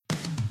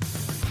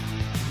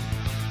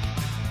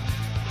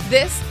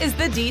This is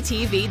the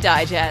DTV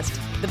Digest,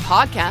 the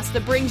podcast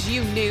that brings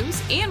you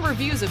news and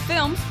reviews of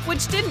films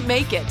which didn't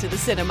make it to the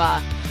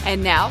cinema.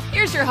 And now,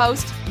 here's your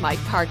host,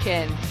 Mike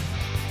Parkin.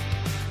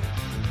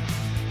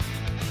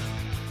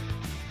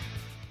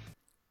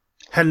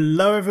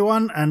 Hello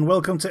everyone, and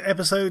welcome to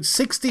episode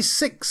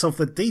 66 of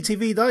the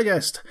DTV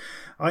Digest.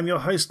 I'm your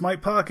host,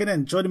 Mike Parkin,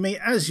 and joining me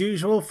as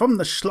usual from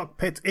the Schlock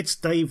Pit, it's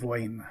Dave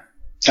Wayne.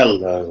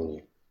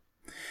 Hello.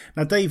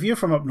 Now Dave, you're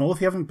from up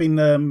north. You haven't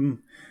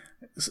been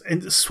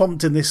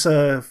swamped in this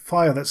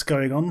fire that's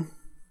going on.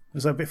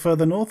 Is that a bit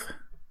further north?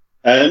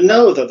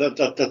 No,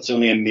 that's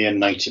only a mere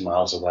 90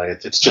 miles away.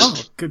 It's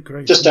just good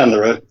grief. Just down the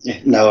road.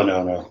 Yeah,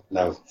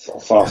 no,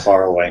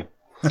 far away.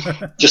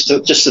 just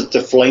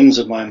the flames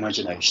of my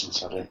imagination,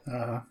 sadly.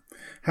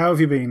 How have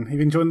you been? Have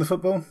you enjoying the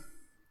football?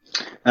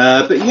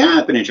 But yeah,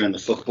 I've been enjoying the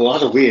football. I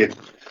had a weird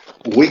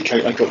week.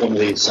 I got one of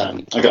these.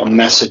 I got a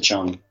message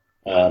on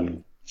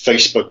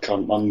Facebook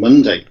on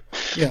Monday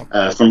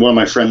from one of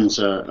my friends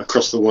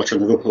across the water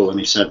in Liverpool, and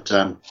he said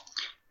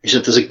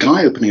there's a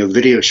guy opening a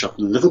video shop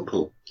in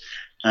Liverpool,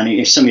 and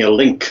he sent me a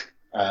link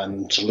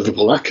to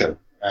Liverpool Echo.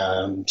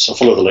 So I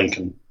follow the link,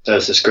 and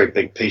there's this great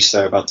big piece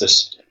there about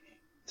this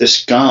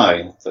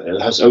guy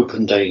that has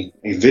opened a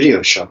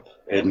video shop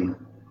in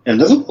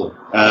Liverpool,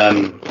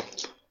 and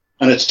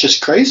it's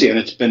just crazy, and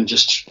it's been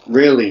just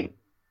really,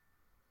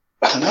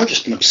 I don't know,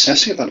 just been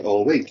obsessing about it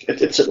all week.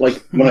 It's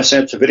like, when I say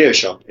it's a video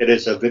shop, it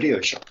is a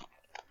video shop.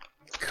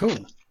 Cool.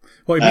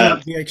 What, you mean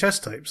like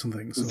VHS tapes and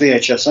things?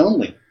 VHS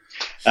only.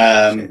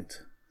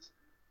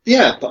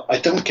 Yeah, but I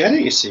don't get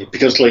it, you see,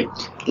 because, like,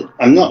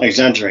 I'm not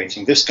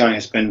exaggerating. This guy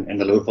has been in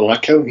the Liverpool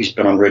Echo. He's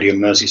been on Radio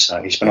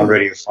Merseyside. He's been on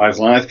Radio 5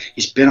 Live.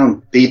 He's been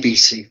on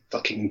BBC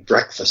fucking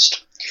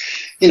Breakfast.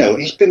 You know,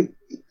 he's been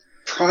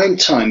prime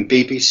time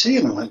BBC,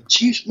 and I'm like,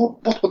 geez,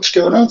 what's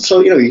going on?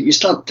 So, you know, you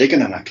start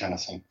digging in that kind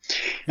of thing.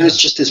 And it's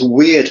just this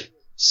weird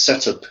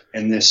setup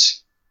in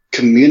this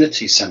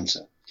community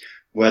centre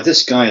where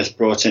this guy has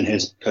brought in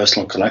his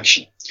personal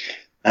collection.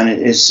 And it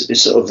is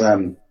sort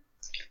of,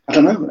 I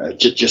don't know,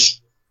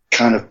 just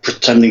kind of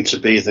pretending to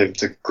be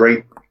the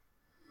great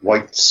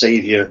white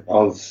saviour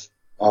of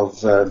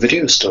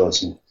video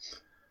stores. And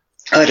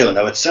I don't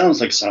know, it sounds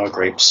like sour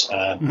grapes,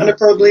 and it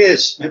probably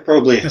is.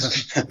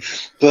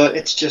 But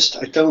it's just,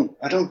 I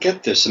don't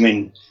get this. I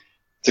mean,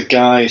 the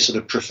guy sort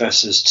of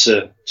professes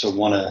to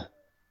want to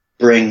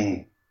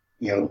bring,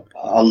 you know,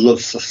 a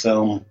love for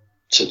film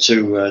to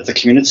the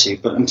community,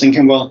 but I'm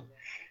thinking, well,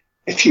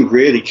 if you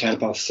really cared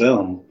about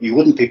film, you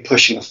wouldn't be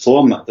pushing a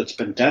format that's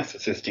been dead for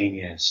 15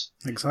 years.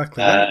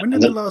 Exactly. When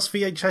did the last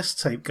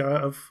VHS tape go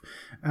out of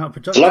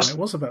production? It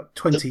was about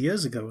 20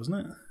 years ago,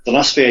 wasn't it? The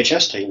last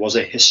VHS tape was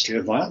A History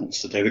of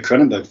Violence, the David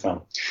Cronenberg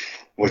film,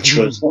 which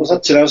was, what was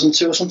that,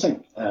 2002 or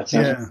something?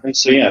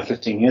 So yeah,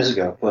 15 years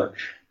ago. But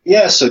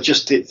yeah, so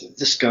just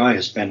this guy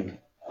has been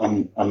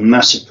on a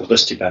massive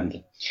publicity bender.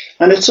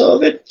 And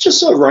it just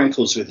sort of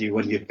rankles with you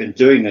when you've been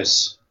doing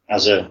this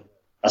as a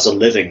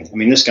living. I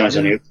mean, this guy's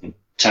only open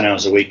 10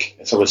 hours a week.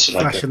 It's obviously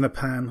like flash in the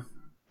pan.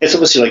 It's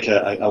obviously like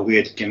a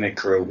weird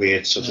gimmick or a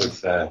weird sort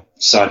of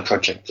side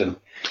project. And,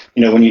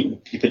 you know, when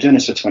you've been doing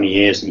this for 20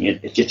 years and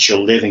it gets your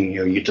living,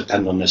 you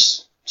depend on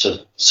this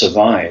to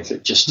survive.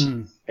 It just,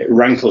 it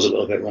rankles a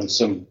little bit when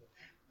some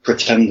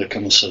pretender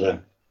comes sort of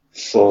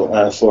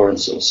for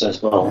and sort of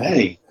says, well,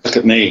 hey, look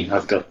at me,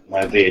 I've got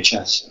my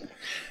VHS.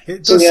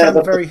 It does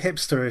sound very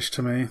hipsterish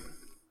to me.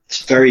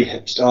 It's very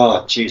hipster.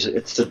 Oh, jeez,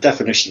 it's the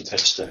definition of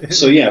hipster.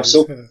 So yeah,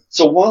 so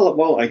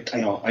while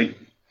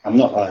I'm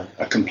not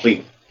a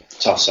complete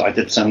tosser, I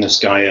did send this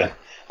guy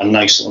a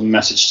nice little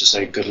message to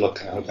say good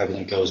luck. I hope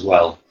everything goes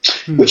well,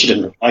 which he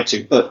didn't reply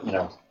to. But you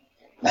know,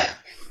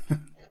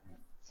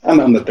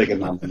 I'm a bigger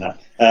man than that.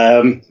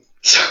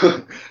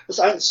 So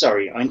I'm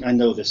sorry. I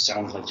know this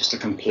sounds like just a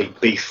complete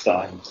beef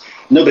that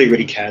nobody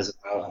really cares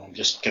about. I'm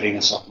just getting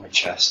this off my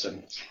chest,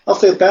 and I'll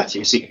feel better.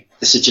 You see,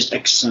 this is just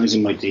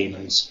exercising my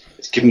demons.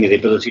 It's giving me the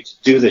ability to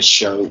do this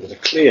show with a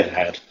clear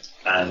head,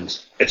 and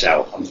it's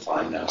out. I'm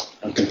fine now.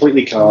 I'm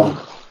completely calm.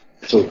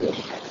 It's all good.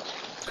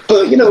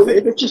 But, you know,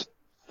 it just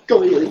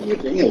go. You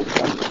know,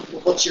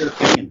 what's your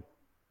opinion?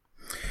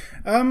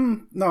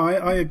 No,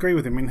 I agree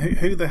with him. I mean,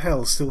 who the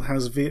hell still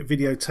has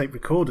videotape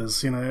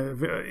recorders? You know,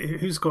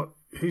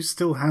 who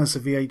still has a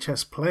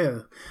VHS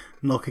player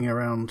knocking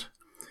around?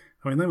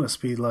 I mean, they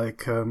must be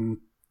like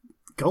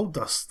gold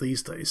dust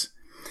these days.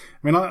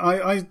 I mean,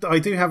 I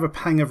do have a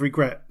pang of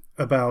regret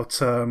about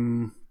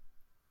the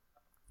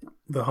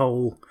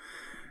whole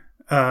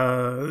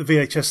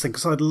VHS thing,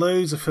 because I had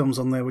loads of films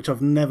on there which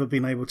I've never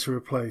been able to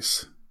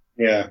replace.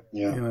 Yeah.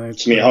 You know,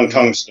 to me, Hong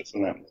Kong stuff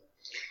and that.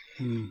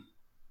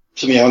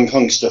 To me, Hong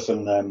Kong stuff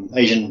and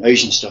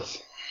Asian stuff.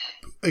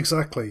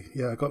 Exactly.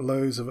 Yeah, I got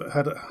loads of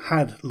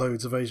had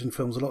loads of Asian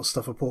films. A lot of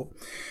stuff I bought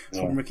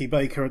from Ricky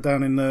Baker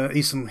down in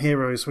Eastern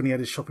Heroes when he had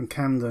his shop in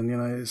Camden. You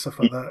know, stuff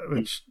like that,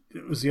 which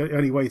was the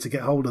only way to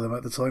get hold of them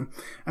at the time,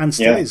 and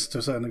still is to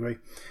a certain degree,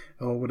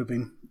 or would have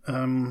been.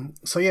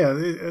 So yeah,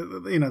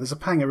 there's a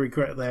pang of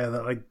regret there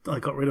that I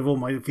got rid of all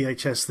my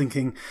VHS,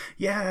 thinking,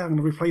 yeah, I'm going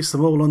to replace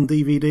them all on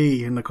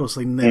DVD, and of course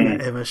they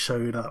never ever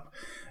showed up.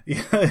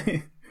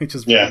 Which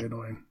is very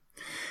annoying.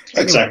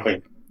 Anyway,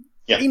 exactly.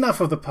 Yeah. Enough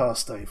of the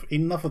past, Dave.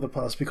 Enough of the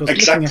past, because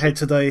looking ahead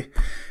today,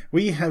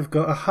 we have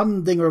got a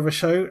humdinger of a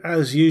show.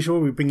 As usual,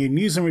 we bring you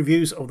news and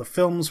reviews of the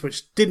films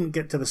which didn't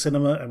get to the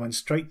cinema and went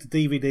straight to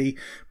DVD,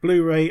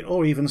 Blu-ray,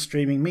 or even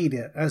streaming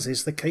media, as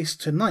is the case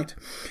tonight.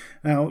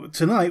 Now,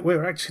 tonight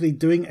we're actually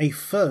doing a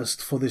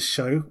first for this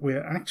show.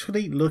 We're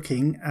actually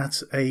looking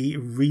at a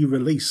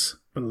re-release,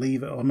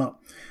 believe it or not.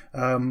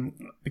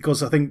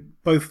 Because I think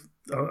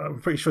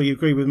I'm pretty sure you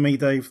agree with me,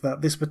 Dave,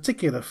 that this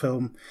particular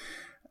film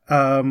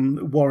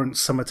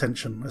warrants some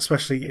attention,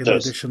 especially in the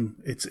edition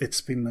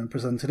it's been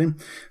presented in.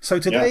 So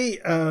today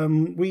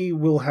we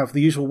will have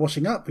the usual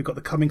washing up. We've got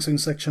the coming soon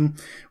section.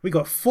 We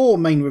got 4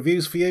 main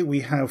reviews for you.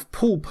 We have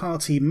Pool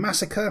Party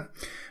Massacre.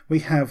 We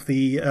have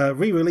the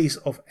re-release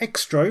of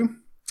Xtro.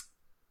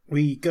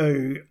 We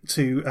go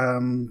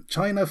to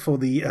China for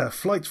the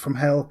Flight from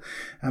Hell,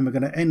 and we're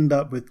going to end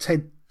up with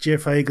TED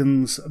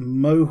GEOGHEGEN's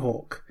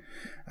Mohawk.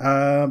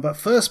 But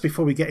first,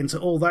 before we get into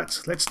all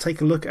that, let's take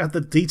a look at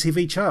the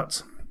DTV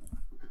chart.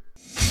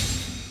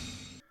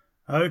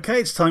 Okay,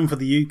 it's time for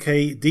the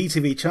UK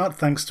DTV chart.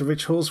 Thanks to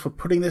Rich Halls for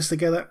putting this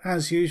together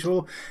as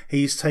usual.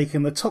 He's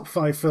taken the top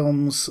 5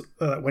 films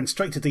that went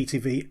straight to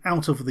DTV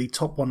out of the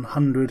top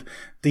 100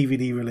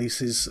 DVD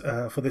releases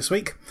for this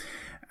week.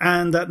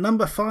 And at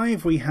number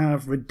 5 we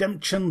have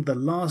Redemption, The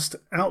Last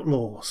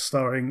Outlaw,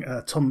 starring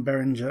Tom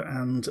Berenger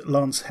and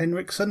Lance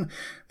Henriksen.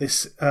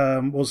 This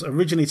was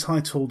originally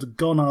titled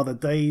Gone Are the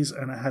Days,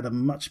 and it had a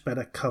much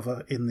better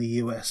cover in the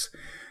US.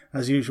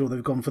 As usual,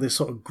 they've gone for this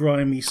sort of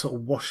grimy, sort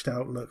of washed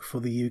out look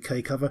for the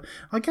UK cover.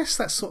 I guess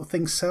that sort of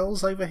thing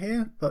sells over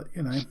here, but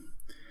you know.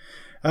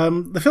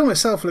 The film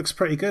itself looks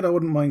pretty good. I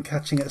wouldn't mind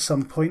catching it at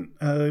some point.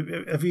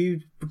 Have you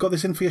got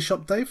this in for your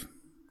shop, Dave?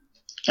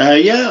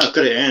 Yeah, I've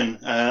got it in.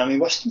 I mean,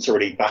 westerns are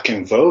already back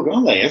in vogue,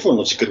 aren't they? Everyone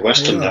loves a good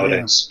western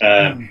nowadays.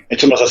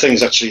 It's one of the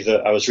things, actually,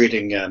 that I was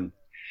reading an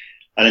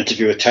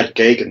interview with Ted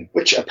GEOGHEGEN,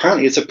 which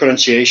apparently is a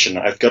pronunciation.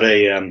 I've got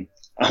a...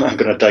 I'm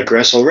going to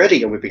digress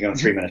already, and we've been going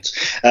 3 minutes.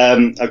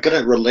 I've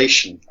got a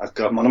relation. I've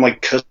got one of my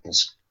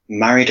cousins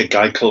married a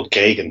guy called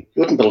GEOGHEGEN. You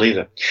wouldn't believe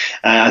it.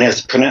 And he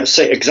has to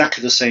say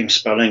exactly the same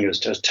spelling as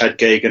Ted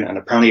GEOGHEGEN, and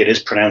apparently it is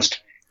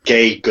pronounced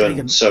gay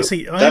gun. So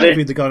see, I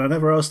interviewed the guy, and I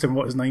never asked him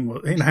what his name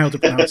was, how to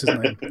pronounce his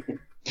name.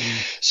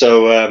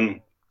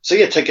 So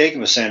yeah, Ted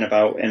GEOGHEGEN was saying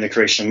about in the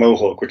creation of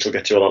Mohawk, which we'll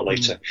get to a lot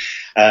later,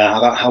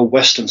 about how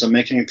westerns are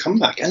making a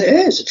comeback, and it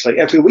is. It's like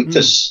every week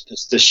this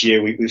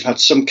year we've had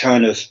some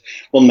kind of,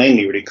 well,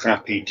 mainly really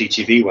crappy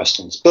DTV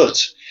westerns, but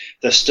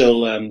they're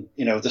still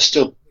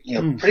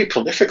pretty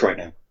prolific right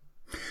now.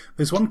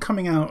 There's one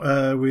coming out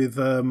with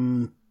I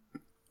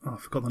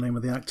forgot the name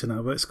of the actor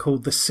now, but it's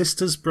called The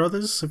Sisters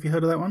Brothers. Have you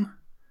heard of that one?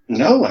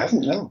 No, I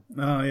haven't. No.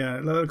 Oh yeah,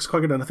 it looks quite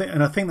good,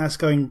 and I think that's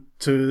going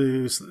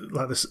to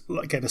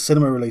get a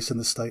cinema release in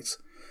the States.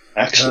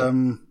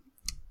 Excellent.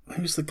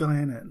 Who's the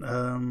guy in it?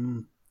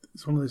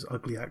 It's one of those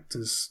ugly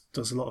actors.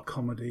 Does a lot of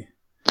comedy.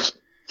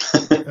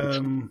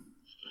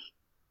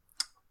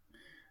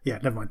 Yeah,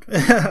 never mind.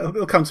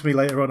 It'll come to me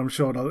later on, I'm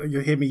sure. And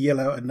you'll hear me yell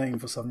out a name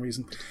for some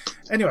reason.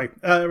 Anyway,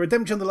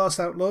 Redemption, The Last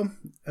Outlaw.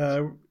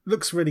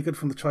 Looks really good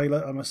from the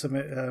trailer, I must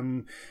admit.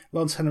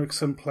 Lance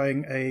Henriksen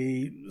playing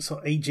a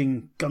sort of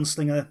aging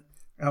gunslinger,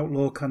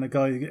 outlaw kind of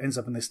guy who ends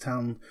up in this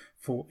town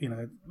for,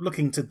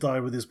 looking to die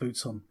with his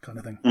boots on kind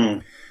of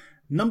thing.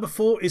 Number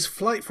 4 is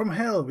Flight from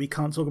Hell. We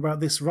can't talk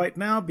about this right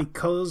now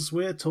because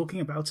we're talking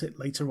about it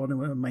later on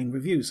in our main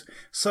reviews.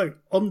 So,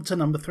 on to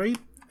number 3.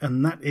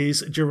 And that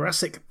is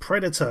Jurassic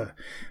Predator,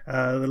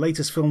 the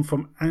latest film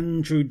from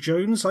Andrew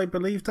Jones, I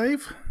believe,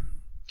 Dave?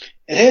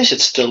 It is.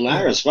 It's still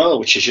there as well,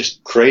 which is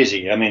just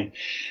crazy. I mean,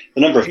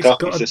 the number of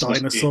copies this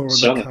must be selling.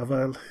 It's got a dinosaur on the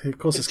cover. Of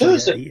course, it's going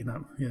to get eaten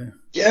up.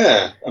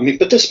 Yeah. I mean,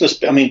 but this must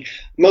be... I mean,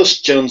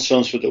 most Jones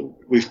films that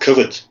we've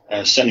covered,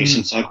 certainly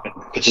since I've been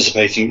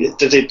participating,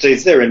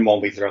 they're in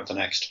 1 week, they're out the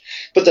next.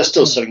 But they're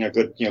still selling a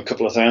good,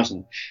 couple of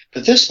thousand.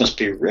 But this must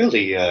be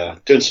really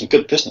doing some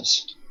good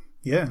business.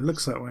 Yeah, it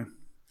looks that way.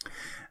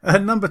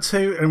 Number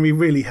 2, and we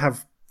really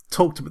have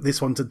talked about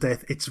this one to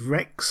death, it's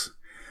Rex.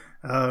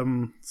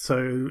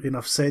 So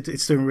enough said,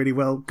 it's doing really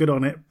well, good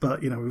on it,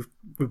 but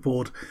we're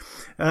bored.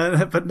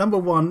 But number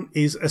 1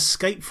 is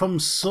Escape from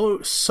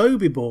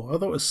Sobibor. I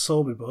thought it was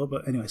Sobibor,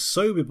 but anyway,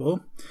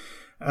 Sobibor,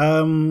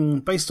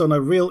 based on a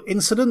real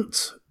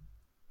incident,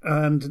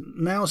 and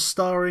now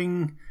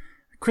starring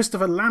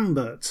Christopher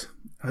Lambert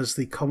as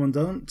the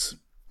commandant.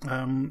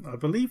 I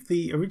believe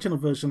the original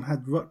version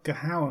had Rutger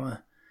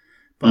Hauer,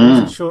 but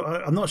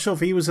I'm not sure if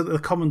he was the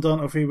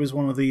commandant or if he was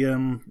one of the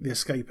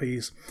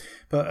escapees.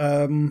 But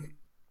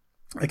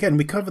again,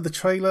 we covered the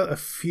trailer a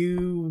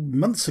few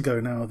months ago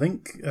now, I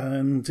think,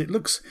 and it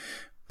looks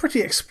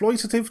pretty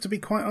exploitative, to be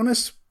quite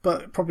honest,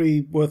 but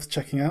probably worth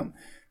checking out.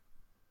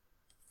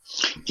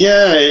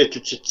 Yeah,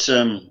 it's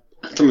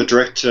from a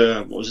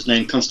director. What was his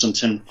name?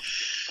 Konstantin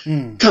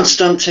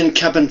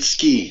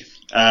Kabansky.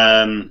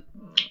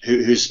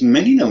 who's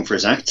mainly known for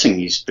his acting.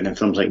 He's been in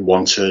films like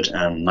Wanted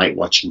and Night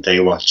Watch and Day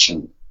Watch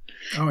and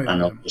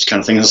all this kind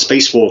of thing. And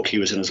Spacewalk he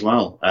was in as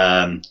well.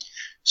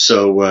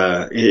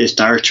 So his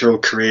directorial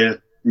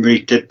career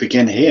really did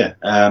begin here.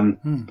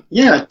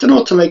 Yeah, I don't know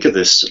what to make of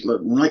this.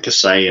 Like I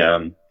say,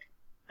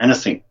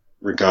 anything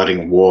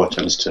regarding war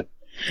tends to...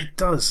 It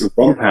does.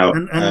 Romp out.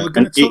 And we're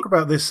going to talk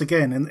about this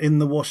again in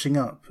the washing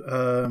up,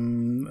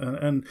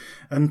 and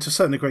to a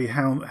certain degree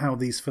how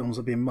these films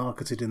are being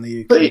marketed in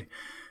the UK. But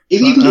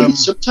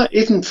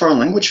even foreign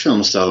language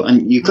films, though,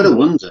 and you've got to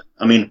wonder.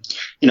 I mean,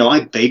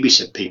 I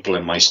babysit people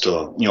in my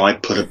store. I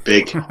put a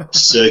big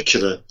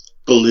circular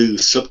blue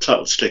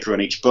subtitle sticker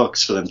on each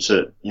box for them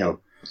to,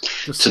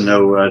 to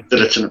know that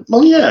it's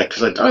well, yeah,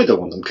 because I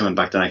don't want them coming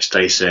back the next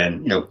day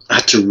saying, I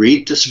had to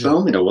read this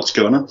film. What's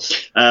going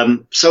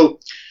on? So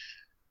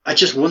I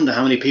just wonder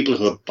how many people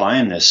who are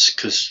buying this,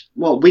 because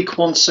week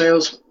one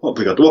sales, what have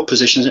we got? What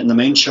position is it in the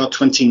main chart?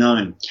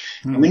 29.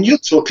 I mean, you're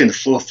talking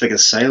 4-figure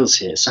sales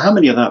here. So how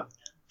many of that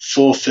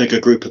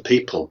 4-figure group of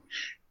people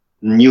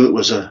knew it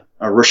was a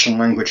Russian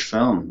language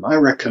film? I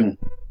reckon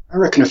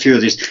a few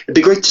of these. It'd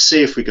be great to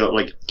see if we got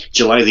like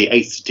July the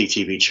 8th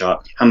DTV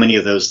chart, how many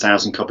of those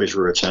 1,000 copies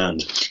were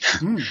returned.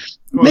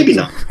 Maybe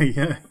exactly, not.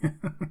 Yeah.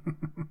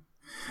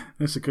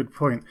 That's a good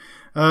point.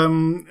 I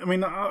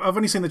mean, I've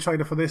only seen the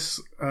trailer for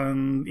this,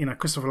 and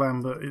Christopher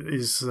Lambert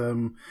is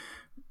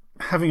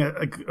having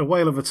a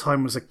whale of a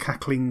time as a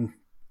cackling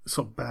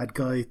sort of bad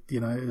guy,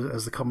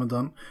 as the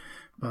commandant.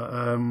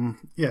 But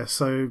yeah,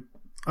 so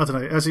I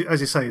don't know. As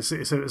you say,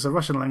 it's a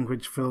Russian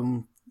language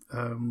film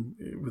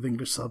with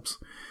English subs.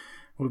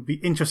 It would be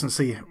interesting to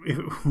see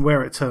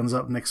where it turns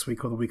up next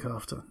week or the week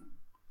after.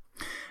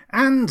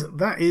 And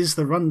that is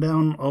the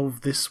rundown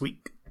of this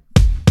week.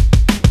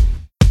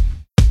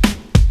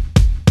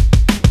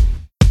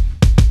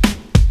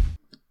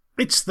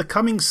 It's the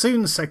coming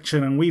soon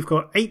section, and we've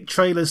got 8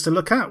 trailers to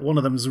look at. One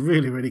of them is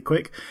really, really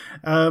quick.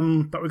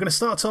 But we're going to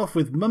start off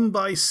with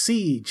Mumbai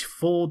Siege,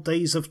 4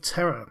 Days of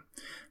Terror.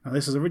 Now,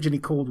 this was originally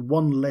called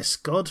One Less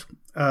God.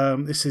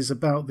 This is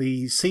about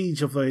the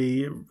siege of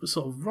a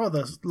sort of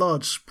rather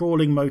large,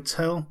 sprawling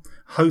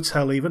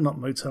hotel even, not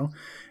motel,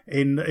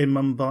 in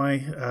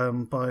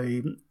Mumbai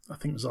by, I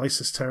think it was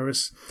ISIS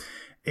terrorists.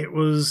 It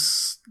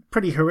was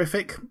pretty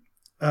horrific.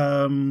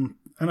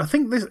 And I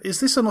think is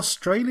this an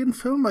Australian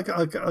film?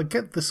 I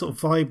get the sort of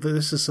vibe that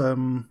this is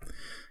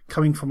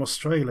coming from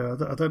Australia.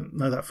 I don't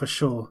know that for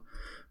sure,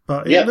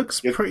 but it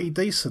looks pretty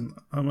decent,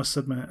 I must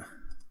admit.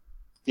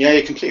 Yeah,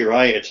 you're completely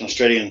right. It's an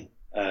Australian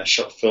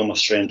short film,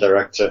 Australian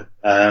director.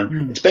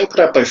 It's been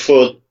put out by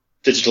 4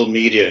 Digital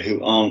Media,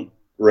 who aren't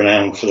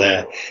renowned for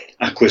their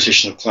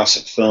acquisition of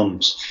classic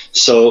films.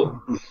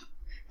 So,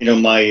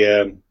 my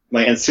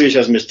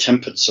enthusiasm is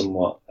tempered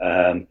somewhat.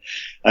 I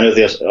know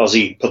the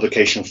Aussie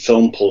publication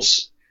Film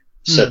Pulse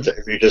said that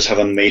it really does have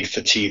a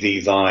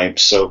made-for-TV vibe.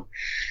 So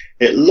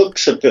it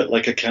looks a bit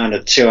like a kind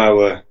of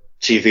 2-hour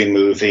TV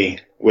movie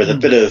with a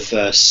bit of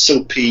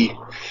soapy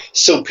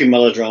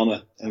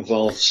melodrama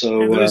involved.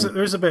 So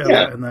there is a bit of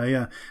that in there,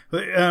 yeah.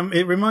 But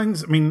it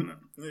reminds. I mean,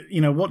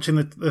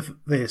 watching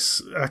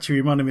this actually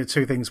reminded me of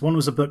 2 things. One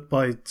was a book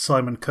by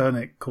Simon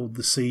Kernick called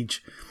The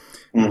Siege.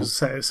 It was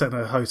set in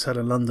a hotel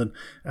in London,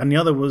 and the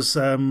other was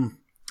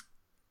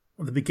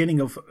the beginning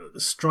of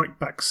Strike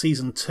Back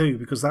Season 2,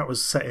 because that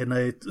was set in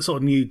a sort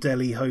of New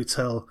Delhi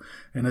hotel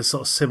in a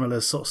sort of similar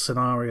sort of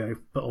scenario,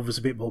 but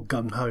obviously a bit more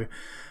gung-ho.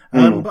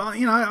 But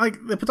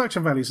the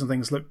production values and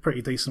things look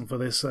pretty decent for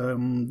this.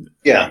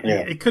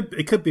 It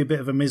could be a bit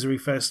of a misery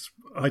fest.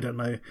 I don't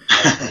know.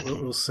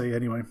 We'll see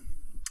anyway.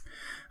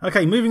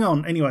 Okay, moving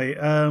on. Anyway,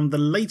 the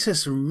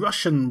latest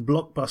Russian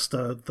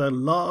blockbuster, The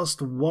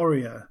Last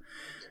Warrior.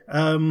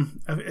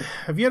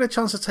 Have you had a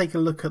chance to take a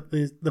look at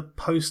the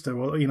poster,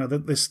 or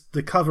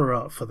the cover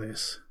art for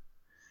this?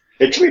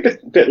 It took me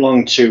a bit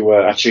long to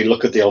actually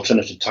look at the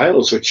alternative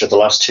titles, which are The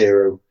Last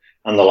Hero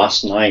and The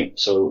Last Night.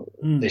 So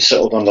they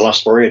settled on The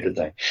Last Warrior, did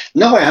they?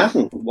 No, I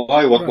haven't.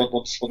 Why?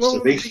 What's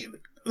the beef?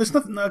 There's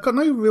nothing. I've got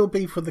no real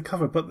beef with the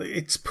cover, but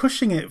it's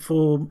pushing it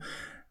for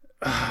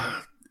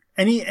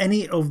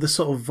any of the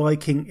sort of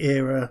Viking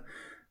era,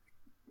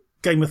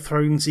 Game of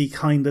Thronesy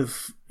kind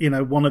of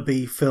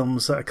wannabe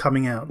films that are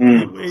coming out.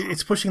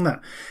 It's pushing that.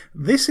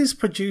 This is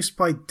produced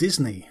by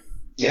Disney.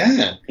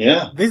 Yeah.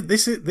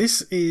 This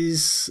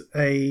is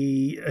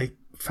a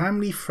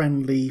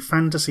family-friendly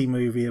fantasy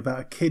movie about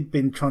a kid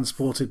being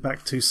transported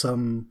back to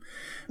some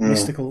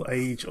mystical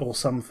age or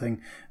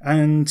something,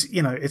 and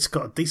it's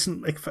got a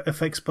decent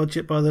effects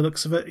budget by the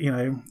looks of it.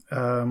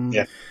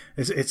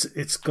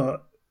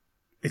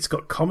 It's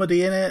got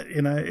comedy in it.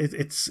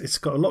 It's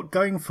got a lot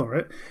going for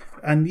it,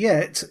 and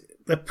yet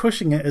they're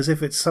pushing it as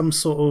if it's some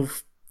sort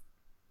of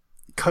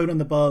Conan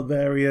the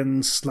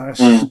Barbarian /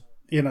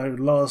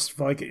 Last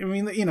Viking. I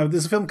mean,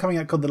 there's a film coming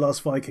out called The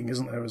Last Viking,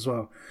 isn't there, as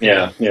well?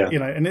 Yeah.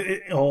 And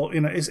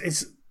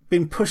it's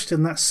been pushed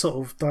in that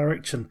sort of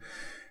direction,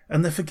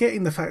 and they're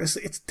forgetting the fact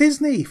it's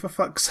Disney, for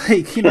fuck's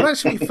sake. That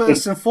should be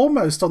first and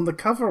foremost on the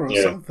cover or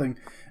something.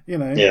 You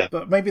know, Yeah.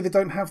 but maybe they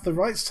don't have the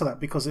rights to that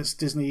because it's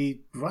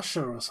Disney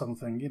Russia or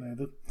something. You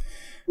know,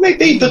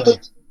 Maybe, anyway.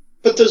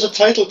 but there's a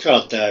title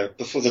card there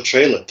before the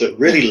trailer that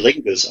really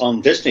lingers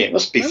on Disney. It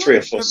must be 3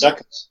 or 4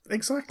 seconds.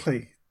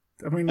 Exactly.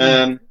 I mean,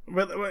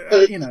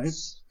 But you know,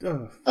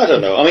 I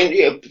don't know. I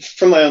mean,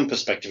 from my own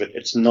perspective,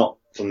 it's not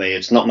for me.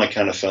 It's not my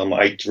kind of film.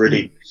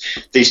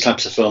 These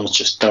types of films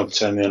just don't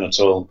turn me on at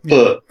all. Yeah.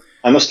 But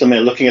I must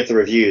admit, looking at the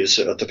reviews,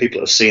 the people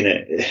that have seen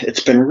it, it's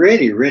been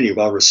really, really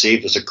well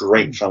received as a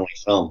great family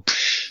film.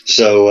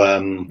 So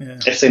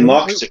if they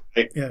market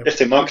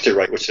it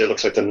right, which it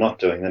looks like they're not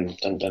doing, then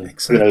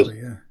exactly, who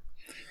knows?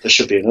 There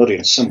should be an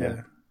audience somewhere.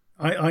 Yeah.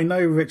 I know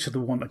Richard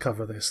will want to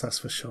cover this, that's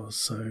for sure.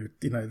 So,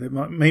 you know,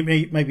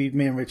 maybe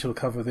me and Richard will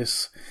cover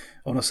this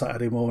on a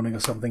Saturday morning or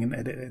something and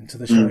edit it into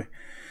the show.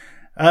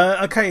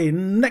 Okay,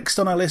 next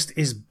on our list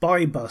is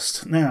Buy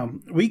Bust. Now,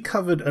 we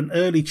covered an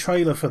early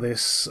trailer for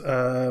this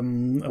a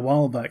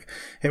while back.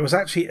 It was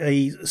actually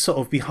a sort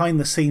of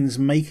behind-the-scenes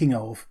making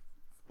of.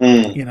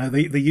 You know,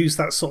 they used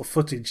that sort of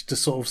footage to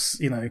sort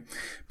of, you know,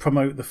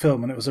 promote the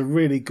film, and it was a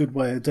really good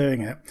way of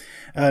doing it.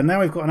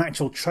 Now we've got an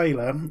actual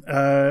trailer,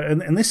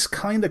 and this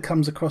kind of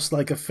comes across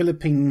like a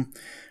Philippine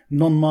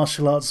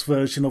non-martial arts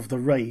version of The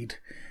Raid,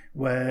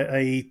 where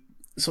a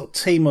sort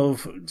of team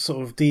of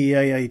sort of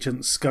DEA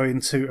agents go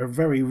into a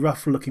very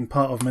rough-looking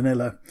part of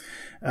Manila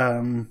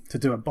to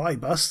do a buy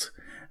bust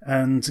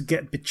and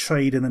get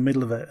betrayed in the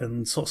middle of it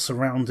and sort of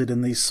surrounded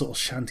in these sort of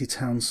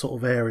shantytown sort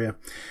of area.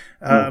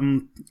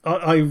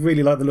 I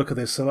really like the look of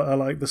this. I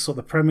like the sort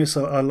of the premise.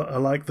 I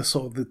like the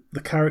sort of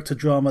the character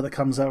drama that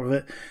comes out of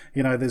it.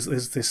 You know, there's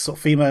this sort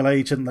of female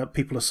agent that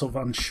people are sort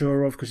of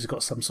unsure of because she's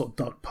got some sort of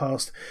dark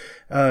past.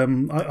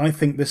 I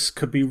think this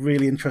could be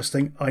really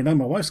interesting. I know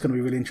my wife's going to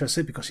be really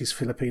interested because she's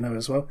Filipino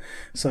as well.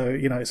 So,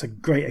 you know, it's a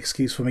great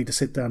excuse for me to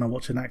sit down and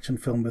watch an action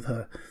film with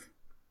her.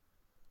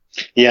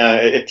 Yeah,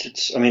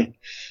 it's. I mean,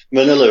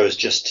 Manila is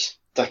just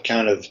that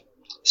kind of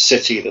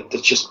city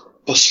that's just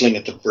bustling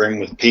at the brim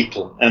with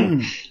people,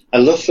 and I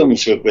love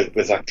films with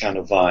that kind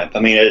of vibe. I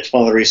mean, it's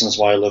one of the reasons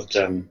why I loved,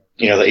 the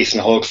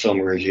Ethan Hawke film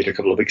we reviewed a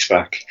couple of weeks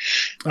back.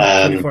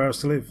 24 Hours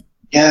to Live.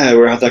 Yeah,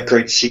 where I had that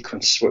great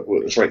sequence where it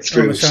was right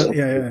through.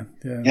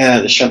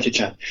 The shanty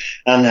chat,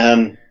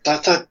 and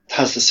that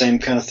has the same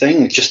kind of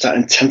thing, just that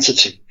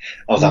intensity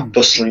of that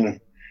bustling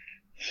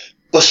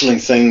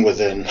thing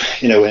within,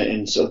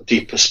 in sort of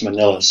deepest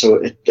Manila. So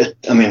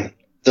I mean,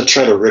 the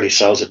trailer really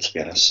sells it, to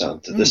be honest.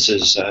 So this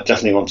is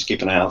definitely one to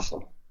keep an eye out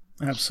for.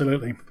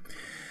 Absolutely.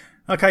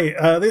 Okay,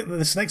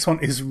 this next one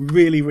is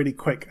really, really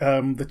quick.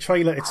 The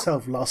trailer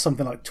itself lasts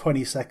something like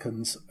 20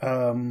 seconds,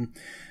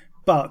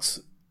 but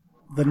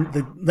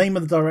the name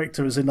of the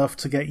director is enough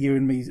to get you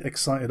and me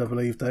excited, I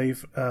believe,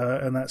 Dave,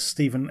 and that's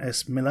Stephen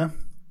S. Miller.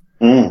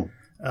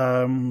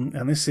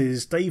 And this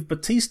is Dave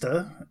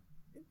Bautista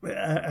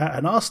at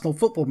an Arsenal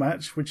football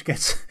match, which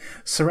gets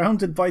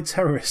surrounded by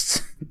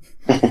terrorists.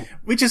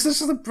 This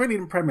is a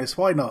brilliant premise.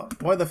 Why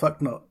not? Why the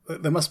fuck not?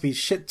 There must be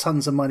shit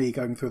tons of money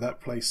going through that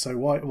place, so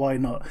why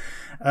not?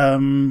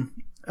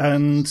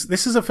 And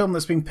this is a film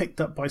that's been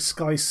picked up by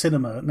Sky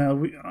Cinema. Now,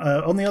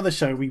 on the other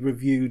show, we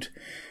reviewed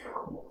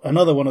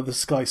another one of the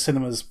Sky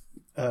Cinema's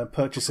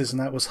purchases, and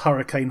that was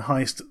Hurricane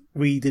Heist.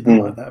 We didn't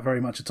like that very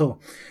much at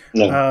all.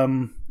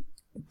 No.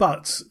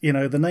 But,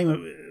 the name of,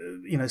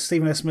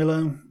 Stephen S.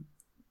 Miller,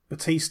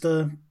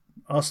 Batista,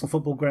 Arsenal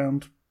football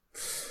ground,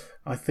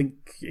 I think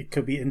it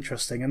could be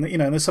interesting. And,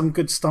 there's some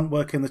good stunt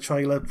work in the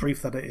trailer,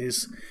 brief that it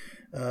is.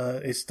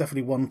 It's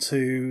definitely one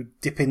to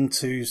dip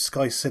into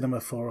Sky Cinema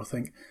for, I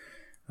think.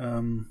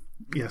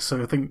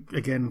 So I think,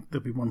 again,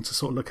 there'll be one to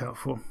sort of look out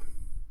for.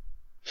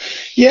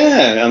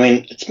 Yeah, I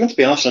mean, it's meant to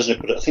be Arsenal, isn't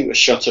it? But I think it was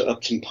shot at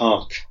Upton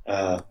Park,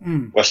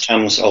 West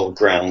Ham's old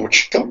ground,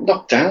 which got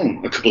knocked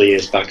down a couple of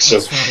years back. So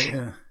right,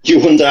 yeah. You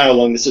wonder how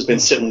long this has been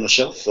sitting on the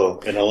shelf for,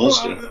 in all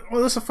honesty.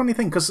 Well, that's a funny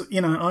thing, because,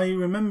 I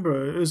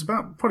remember it was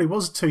probably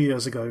 2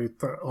 years ago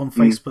on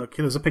Facebook.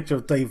 There was a picture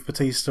of Dave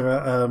Bautista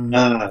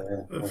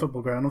at a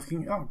football ground. I'm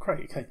thinking, oh,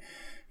 great, okay.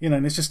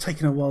 And it's just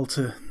taken a while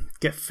to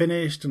get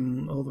finished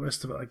and all the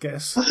rest of it, I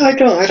guess. I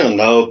don't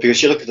know,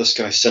 because you look at the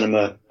Sky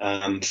Cinema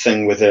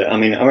thing with it. I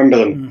mean, I remember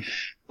them,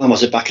 when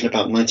was it, back in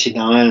about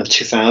 99 or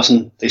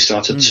 2000, they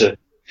started to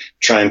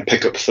try and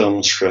pick up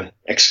films for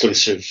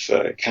exclusive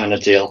kind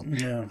of deal.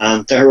 Yeah.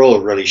 And they're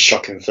all really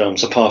shocking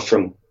films, apart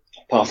from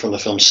the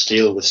film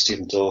Steel with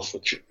Stephen Dorff,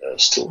 which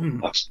is still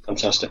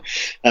fantastic.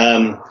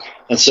 And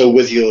so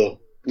with your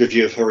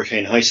review of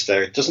Hurricane Heist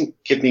there, it doesn't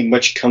give me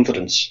much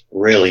confidence,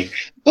 really.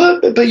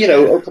 But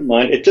open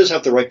mind, it does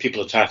have the right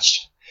people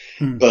attached.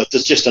 But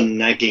there's just a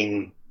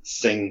nagging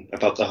thing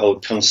about the whole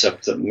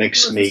concept that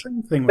makes me.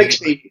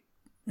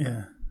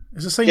 Yeah,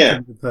 it's the same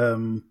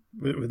thing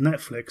with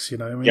Netflix.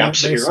 I mean, their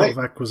sort of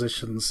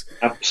acquisitions,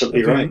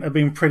 have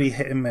been pretty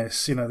hit and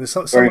miss. There's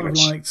some I've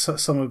liked,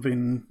 some have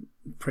been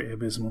pretty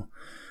abysmal.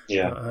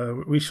 Yeah,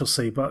 we shall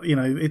see. But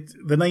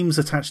the names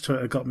attached to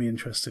it have got me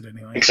interested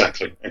anyway.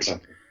 Exactly.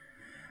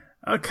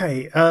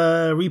 Okay,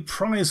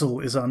 Reprisal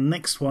is our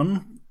next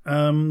one.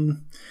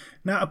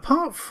 Now,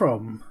 apart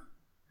from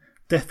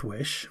Death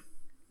Wish,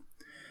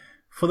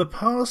 for the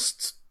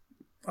past,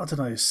 I don't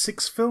know,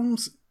 6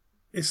 films,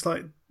 it's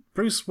like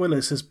Bruce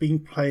Willis has been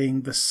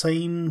playing the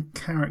same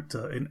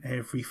character in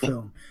every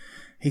film.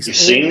 You've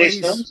seen these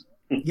films?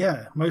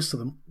 Yeah, most of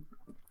them.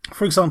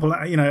 For example,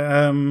 you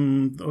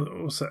know,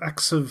 what's it,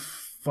 Acts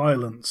of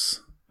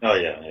Violence. Oh,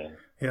 yeah.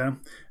 Yeah.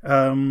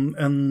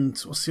 And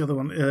what's the other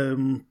one?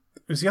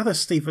 It was the other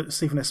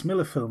Stephen S.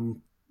 Miller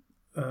film.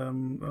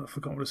 I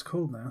forgot what it's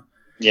called now.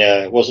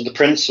 Yeah, was it The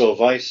Prince or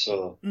Vice?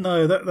 Or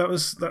No, that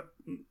was that.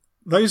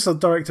 Those are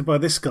directed by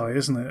this guy,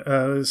 isn't it?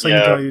 The same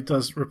guy who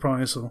does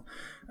Reprisal.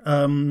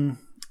 No,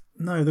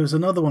 there was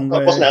another one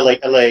where... wasn't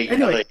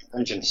LA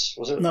Vengeance,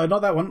 was it? No,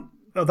 not that one.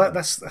 Oh,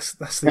 that's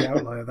the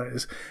outlier, that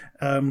is.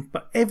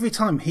 But every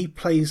time he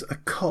plays a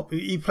cop,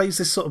 he plays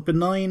this sort of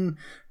benign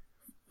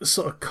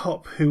sort of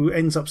cop who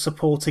ends up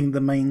supporting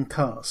the main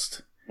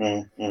cast.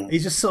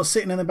 He's just sort of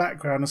sitting in the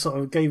background and sort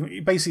of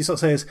basically sort of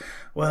says,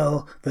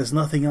 well, there's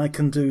nothing I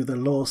can do, the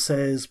law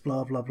says,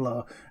 blah, blah,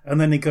 blah. And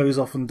then he goes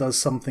off and does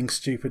something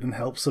stupid and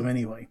helps them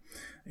anyway.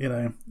 You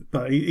know,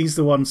 but he's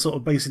the one sort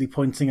of basically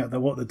pointing out that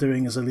what they're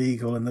doing is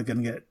illegal and they're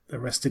going to get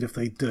arrested if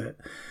they do it.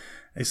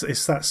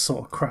 It's that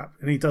sort of crap.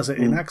 And he does it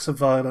in Acts of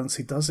Violence.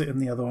 He does it in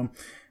the other one.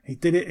 He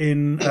did it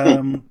in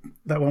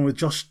that one with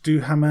Josh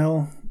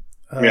Duhamel,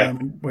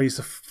 where he's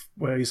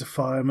a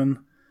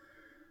fireman.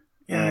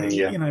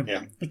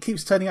 He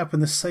keeps turning up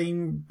in the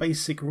same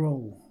basic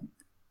role.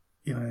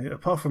 You know,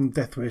 apart from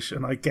Death Wish,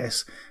 and I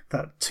guess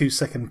that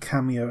 2-second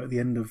cameo at the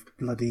end of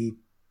bloody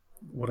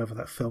whatever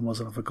that film was,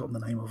 and I've forgotten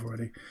the name of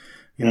already.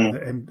 You know,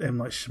 the M.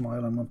 Night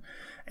Shyamalan one.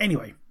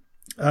 Anyway,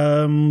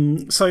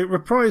 so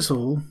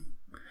Reprisal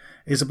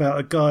is about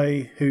a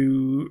guy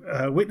who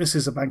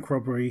witnesses a bank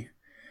robbery,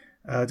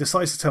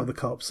 decides to tell the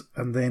cops,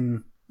 and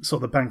then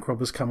sort of the bank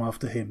robbers come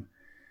after him.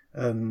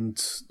 And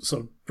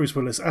sort of Bruce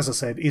Willis, as I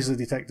said, is a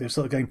detective,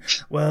 sort of going,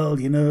 well,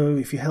 you know,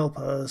 if you help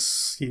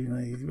us, you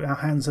know, our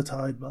hands are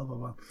tied, blah, blah,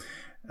 blah.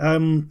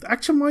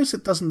 Action-wise,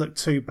 it doesn't look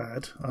too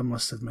bad, I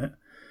must admit.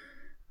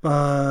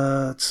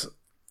 But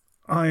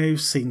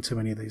I've seen too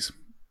many of these.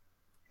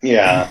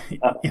 Yeah,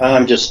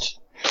 I'm just,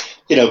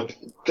 you know,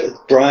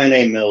 Brian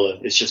A. Miller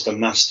is just a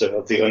master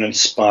of the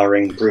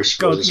uninspiring Bruce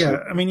Willis. Yeah,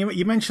 I mean,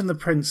 you mentioned The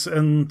Prince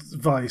and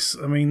Vice.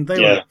 I mean, they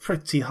were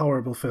pretty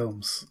horrible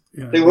films.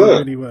 You know, they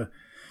really were.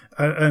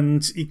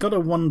 And you got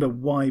to wonder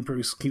why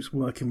Bruce keeps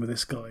working with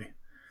this guy.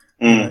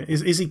 You know,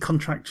 is he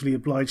contractually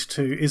obliged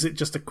to? Is it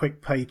just a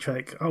quick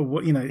paycheck? Oh,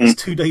 well, you know, it's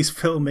 2 days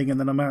filming and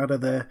then I'm out of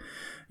there.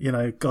 You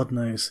know, God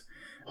knows.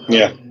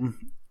 Yeah.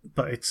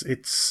 But it's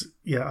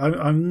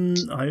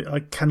I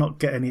cannot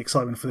get any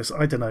excitement for this.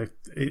 I don't know.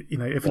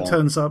 If it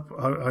turns up,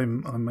 I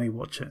may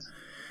watch it.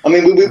 I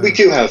mean, we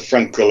do have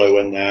Frank Grillo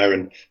in there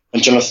and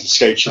Jonathan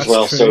Scates as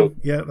well. True. So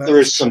there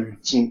is some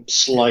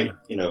slight,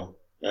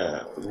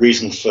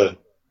 reason for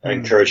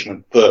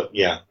encouragement. But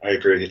yeah, I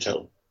agree with you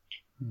totally.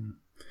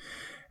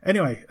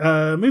 Anyway,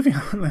 moving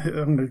on.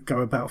 I'm going to go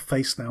about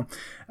face now.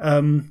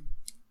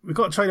 We've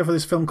got a trailer for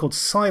this film called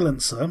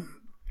Silencer,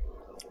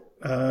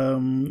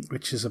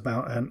 which is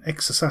about an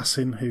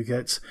ex-assassin who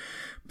gets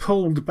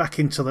pulled back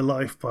into the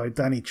life by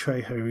Danny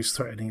Trejo, who's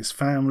threatening his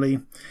family.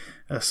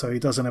 So he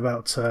does an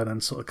about turn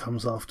and sort of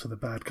comes after the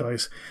bad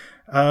guys.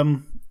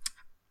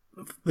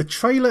 The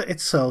trailer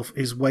itself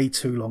is way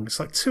too long. It's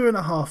like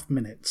 2.5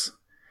 minutes.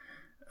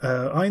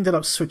 I ended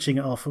up switching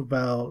it off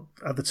about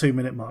at the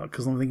 2-minute mark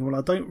because I'm thinking, well,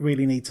 I don't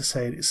really need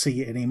to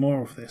see any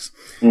more of this.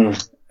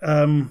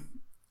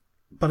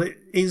 But it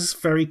is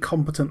very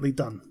competently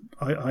done.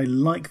 I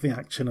like the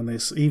action in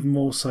this, even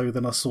more so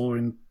than I saw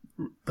in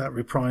that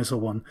Reprisal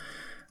one.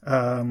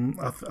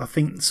 I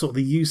think sort of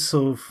the use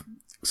of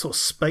sort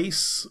of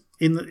space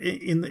in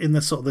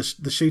the sort of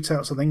the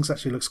shootouts and things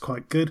actually looks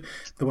quite good.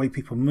 The way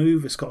people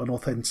move, it's got an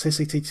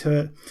authenticity to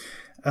it.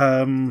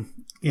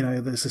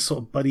 There's this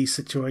sort of buddy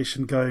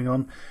situation going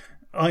on.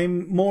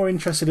 I'm more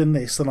interested in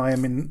this than I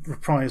am in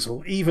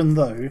Reprisal, even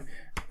though,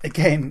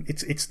 again,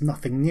 it's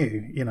nothing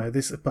new.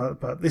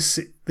 But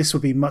this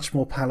would be much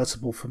more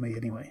palatable for me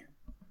anyway.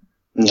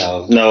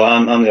 No,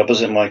 I'm the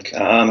opposite, Mike.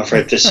 I'm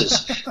afraid this is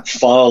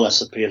far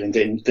less appealing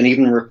than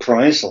even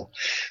Reprisal.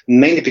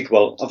 Mainly because,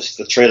 well,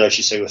 obviously the trailer, as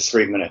you say, was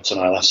 3 minutes, and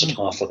I lasted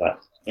half of that.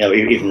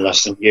 Even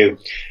less than you.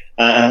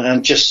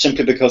 And just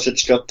simply because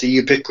it's got the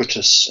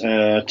ubiquitous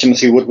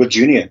Timothy Woodward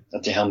Jr.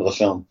 at the helm of the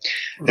film,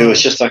 who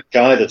is just that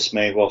guy that's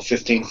made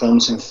 15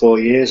 films in 4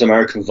 years.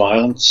 American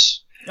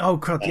Violence. Oh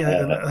God,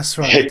 yeah, that's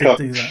right.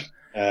 Hickok, I did do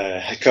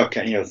that. Hickok,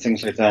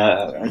 things like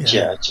that.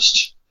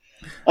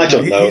 I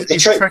don't know.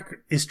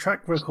 His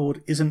track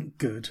record isn't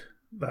good.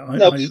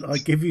 I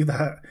give you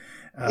that.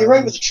 You're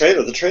right with the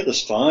trailer. The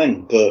trailer's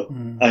fine, but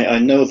I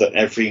know that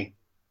every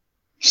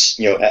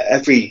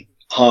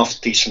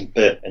half decent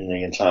bit in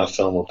the entire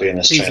film will be in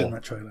this trailer. In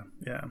that trailer,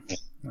 yeah.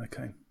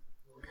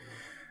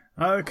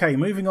 Okay,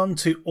 moving on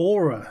to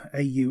Aura,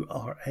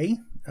 A-U-R-A.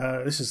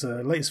 This is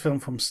the latest film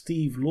from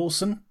Steve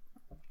Lawson.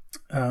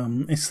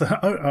 It's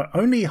the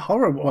only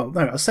horror,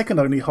 a second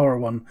only horror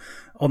one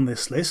on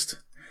this list.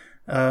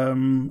 I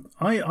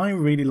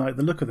really like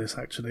the look of this,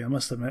 actually, I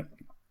must admit.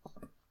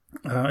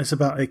 It's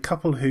about a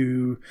couple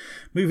who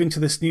move into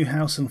this new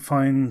house and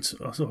find,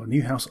 sort of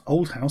new house,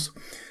 old house,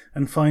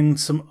 and find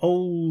some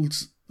old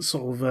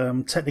sort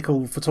of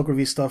technical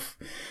photography stuff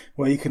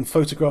where you can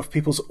photograph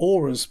people's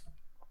auras,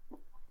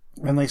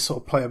 and they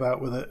sort of play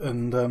about with it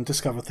and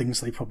discover things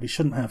they probably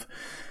shouldn't have.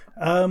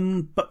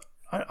 But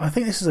I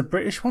think this is a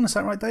British one. Is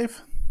that right,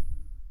 Dave?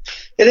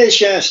 It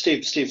is, yeah.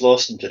 Steve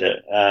Lawson did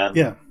it.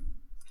 Yeah.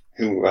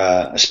 Who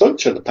I spoke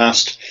to in the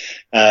past.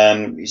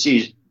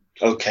 He's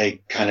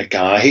okay kind of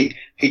guy.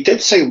 He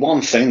did say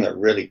one thing that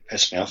really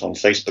pissed me off on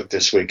Facebook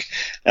this week.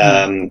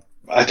 I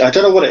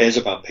don't know what it is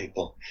about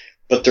people,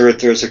 but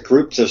there's a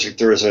group, there's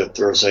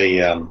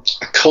a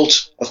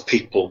cult of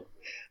people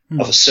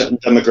of a certain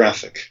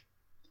demographic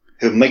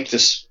who make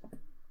this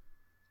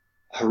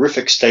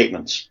horrific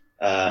statement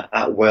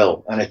at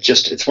will, and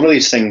it's one of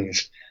these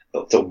things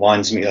that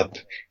winds me up.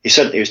 He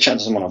said he was chatting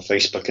to someone on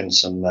Facebook in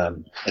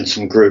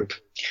some group.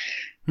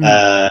 And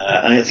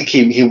I think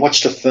he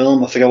watched a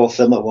film. I forget what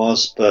film it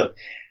was, but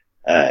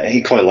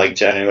he quite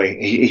liked it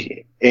anyway.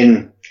 He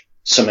in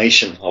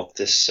summation of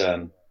this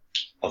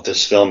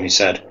film, he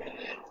said,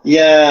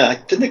 "Yeah, I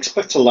didn't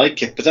expect to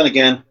like it, but then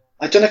again,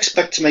 I don't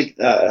expect to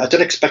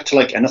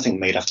like anything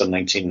made after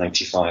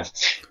 1995."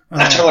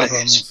 I don't know what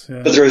it is,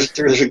 but there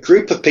is a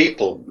group of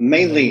people,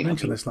 mainly. I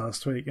mentioned this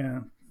last week,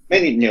 yeah.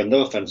 Mainly,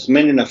 no offense,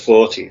 mainly in their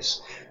 40s,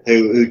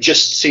 who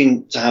just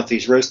seem to have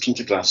these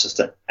rose-tinted glasses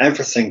that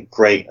everything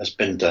great has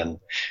been done.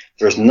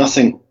 There is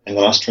nothing in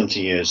the last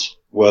 20 years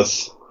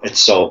worth its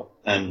salt,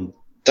 and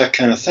that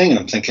kind of thing. And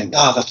I'm thinking,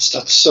 that's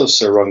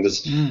so wrong.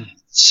 There's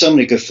so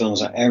many good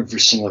films out every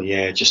single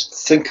year. Just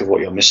think of what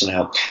you're missing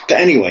out.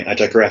 But anyway, I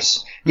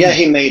digress. Yeah,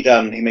 he made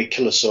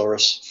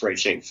Kilosaurus for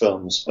 88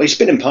 films. Well, he's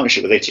been in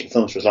partnership with 88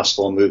 films for his last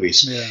 4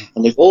 movies,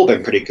 and they've all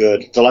been pretty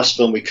good. The last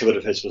film we covered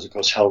of his was, of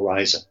course,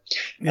 Hellraiser,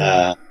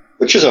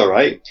 which is all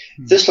right.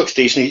 This looks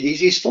decent.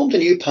 He's formed a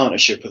new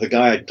partnership with a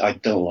guy I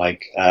don't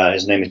like.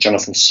 His name is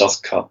Jonathan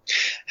Sothcott,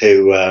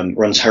 who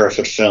runs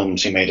Hereford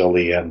Films. He made all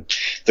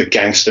the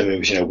gangster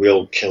movies,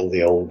 We'll Kill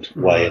the Old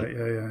Way,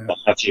 and what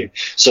have you.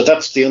 So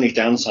that's the only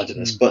downside to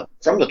this. But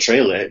from the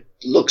trailer, it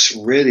looks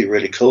really,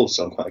 really cool.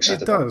 So I'm quite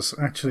excited. It does,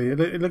 actually.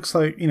 It looks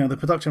like, the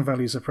production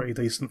values are pretty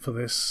decent for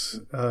this.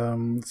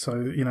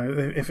 So,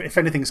 if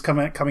anything's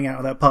coming out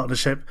of that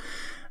partnership,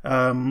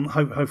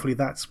 hopefully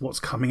that's what's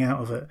coming out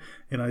of it.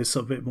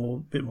 Sort of a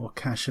bit more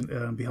cash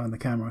behind the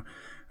camera.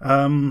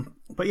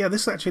 But yeah,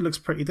 this actually looks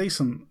pretty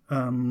decent.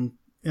 I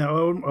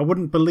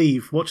wouldn't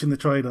believe, watching the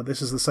trailer,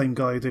 this is the same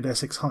guy who did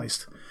Essex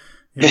Heist.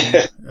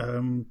 But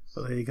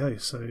there you go.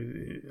 So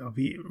I'll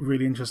be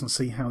really interested to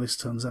see how this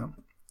turns out.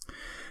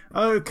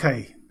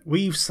 Okay,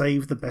 we've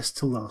saved the best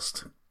till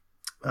last.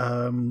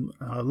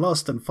 Our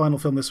last and final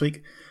film this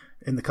week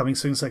in the Coming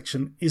Soon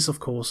section is, of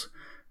course,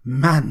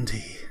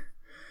 Mandy.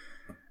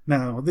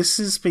 Now, this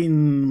has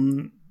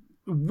been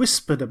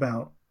whispered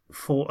about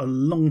for a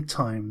long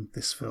time,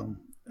 this film.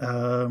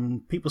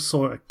 People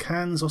saw it at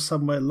Cannes or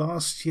somewhere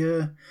last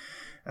year,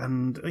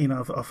 and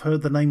I've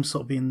heard the name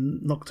sort of being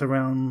knocked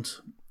around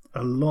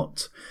a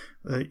lot.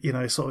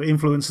 Sort of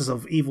influences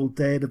of Evil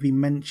Dead have been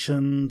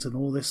mentioned and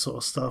all this sort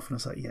of stuff, and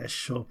it's like, yeah,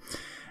 sure.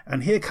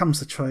 And here comes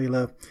the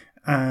trailer,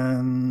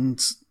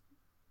 and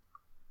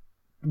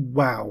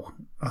wow,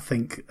 I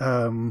think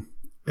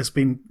it's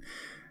been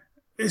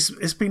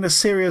a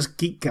serious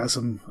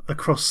geekgasm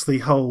across the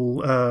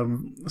whole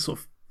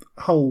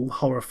whole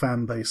horror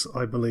fan base,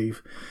 I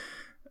believe.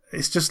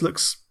 It just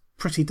looks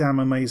pretty damn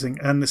amazing,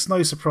 and it's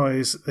no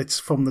surprise it's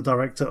from the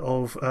director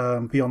of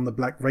Beyond the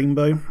Black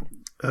Rainbow,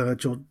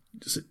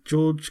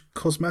 George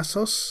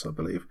Cosmatos, I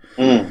believe.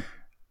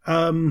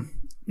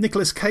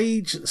 Nicolas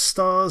Cage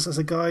stars as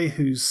a guy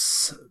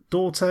whose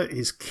daughter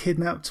is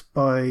kidnapped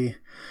by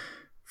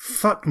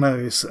fuck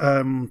knows,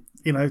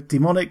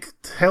 demonic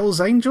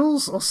Hell's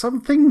Angels or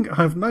something. I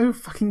have no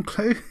fucking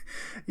clue,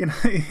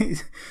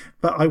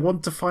 but I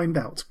want to find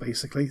out.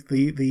 Basically,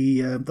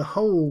 the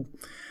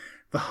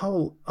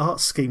whole art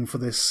scheme for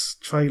this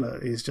trailer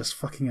is just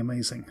fucking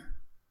amazing.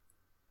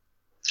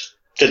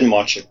 Didn't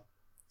watch it.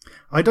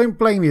 I don't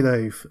blame you,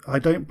 Dave. I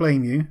don't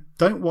blame you.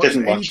 Don't watch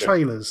any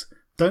trailers.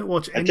 Don't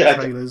watch any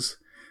trailers.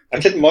 I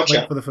didn't watch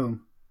it for the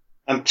film.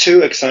 I'm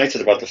too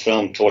excited about the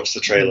film to watch the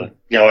trailer.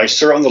 I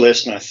saw it on the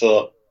list and I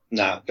thought,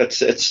 nah, it's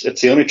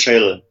the only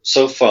trailer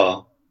so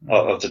far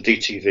of the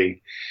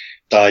DTV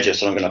digest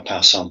that I'm going to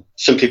pass on,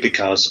 simply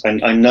because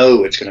I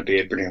know it's going to be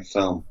a brilliant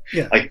film.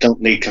 Yeah. I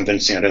don't need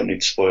convincing. I don't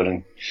need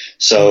spoiling.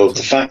 So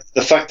the fact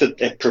that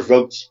it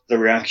provoked the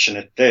reaction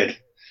it did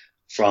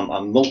from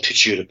a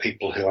multitude of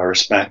people who I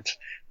respect,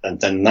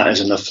 then that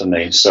is enough for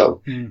me.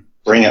 So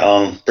bring it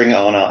on.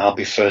 I'll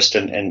be first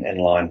in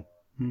line.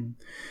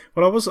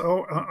 Well,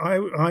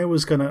 I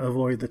was going to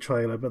avoid the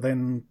trailer, but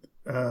then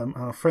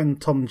our friend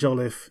Tom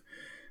Jolliffe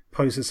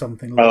posted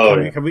something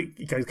like,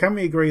 can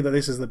we agree that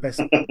this is the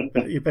best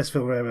your best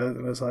film ever?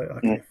 And I was like,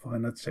 okay,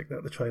 fine, let's check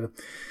out the trailer.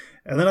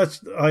 And then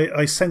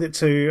I sent it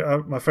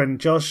to my friend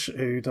Josh,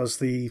 who does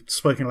the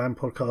Spoken Lamb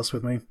podcast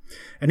with me,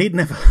 and he'd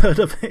never heard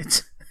of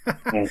it.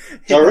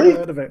 He'd Oh, really?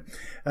 heard of it.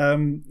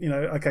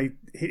 Okay,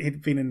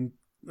 he'd been in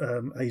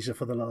Asia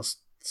for the last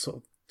sort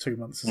of 2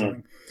 months or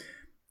something.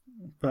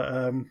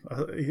 But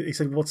he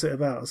said, "What's it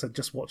about?" I said,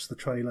 "Just watch the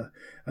trailer."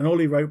 And all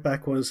he wrote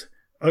back was,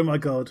 "Oh my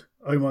god,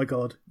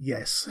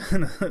 yes."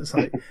 And it's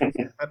like,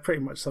 that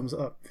pretty much sums it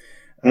up.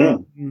 I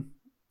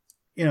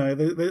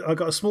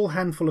got a small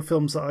handful of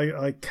films that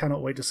I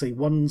cannot wait to see.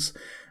 One's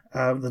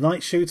The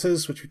Night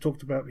Shooters, which we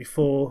talked about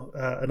before.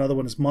 Another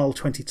one is Mile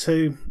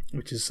 22,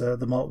 which is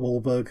the Mark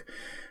Wahlberg,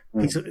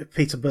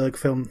 Peter Berg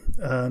film.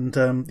 And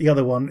the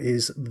other one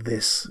is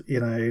this.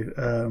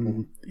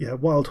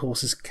 Wild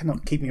Horses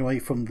cannot keep me away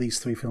from these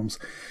three films.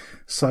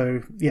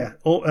 So, yeah.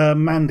 Or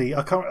Mandy.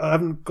 I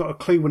haven't got a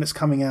clue when it's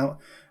coming out.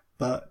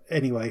 But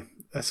anyway,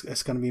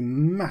 it's going to be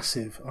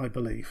massive, I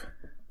believe.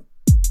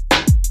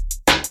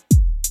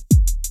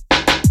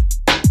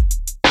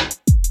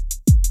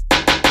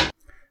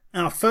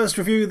 Our first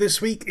review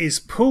this week is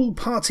Pool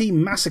Party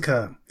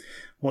Massacre.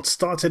 What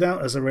started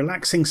out as a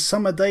relaxing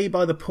summer day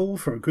by the pool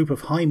for a group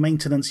of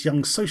high-maintenance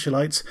young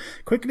socialites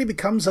quickly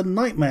becomes a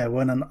nightmare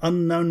when an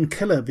unknown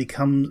killer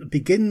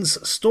begins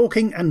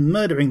stalking and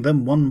murdering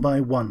them one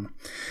by one.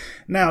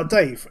 Now,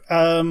 Dave,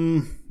 I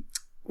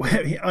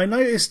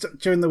noticed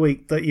during the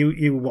week that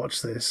you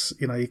watched this,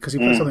 because you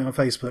put something on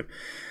Facebook.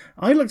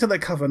 I looked at that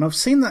cover, and I've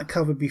seen that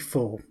cover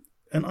before.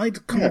 And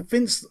I'd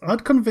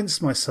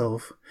convinced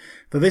myself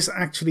that this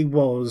actually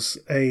was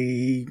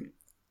a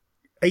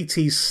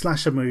 80s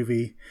slasher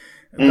movie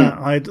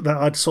that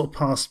I'd sort of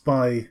passed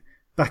by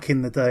back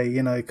in the day,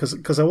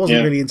 because I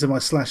wasn't really into my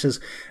slashers.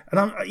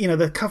 And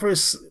the cover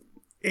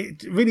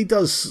it really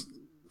does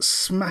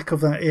smack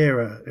of that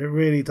era. It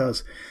really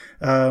does.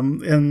 I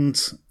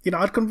was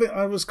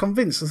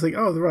convinced. I think,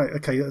 oh, right,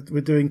 okay,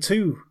 we're doing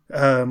two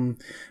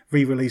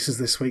re-releases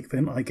this week,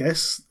 then I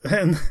guess.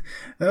 And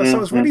so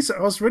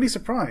I was really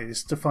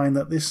surprised to find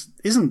that this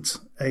isn't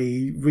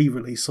a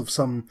re-release of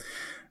some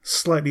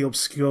slightly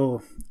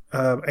obscure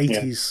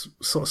 80s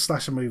sort of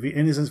slasher movie.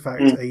 It is in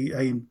fact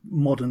a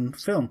modern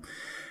film.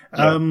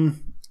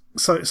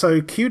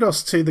 So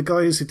kudos to the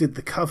guys who did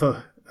the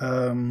cover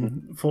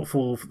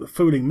for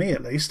fooling me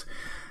at least.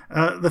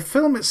 The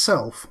film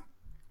itself.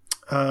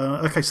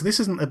 So this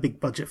isn't a big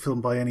budget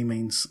film by any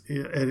means.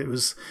 It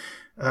was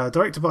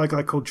directed by a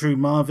guy called Drew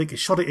Marvick. He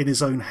shot it in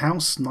his own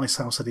house, nice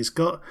house that he's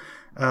got,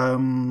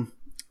 and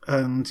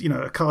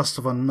a cast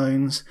of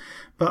unknowns.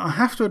 But I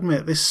have to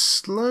admit, this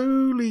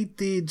slowly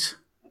did,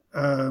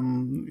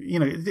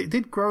 it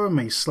did grow on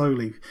me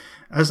slowly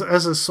as I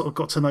sort of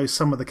got to know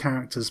some of the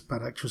characters,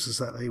 bad actresses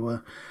that they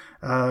were.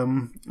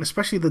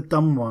 Especially the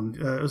dumb one.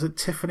 Was it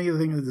Tiffany? I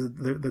think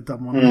the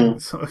dumb one.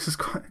 So I was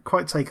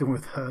quite taken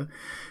with her.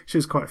 She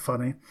was quite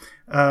funny.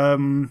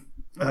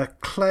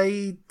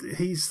 Clay,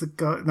 he's the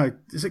guy. No,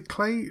 is it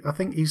Clay? I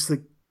think he's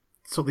the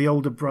sort of the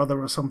older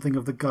brother or something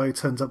of the guy who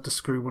turns up to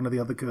screw one of the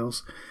other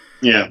girls.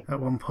 Yeah.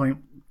 At one point,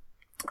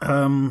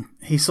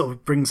 he sort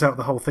of brings out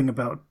the whole thing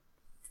about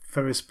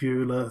Ferris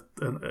Bueller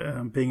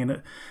being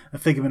a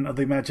figment of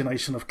the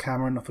imagination of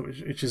Cameron,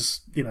 which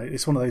is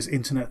it's one of those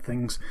internet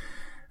things.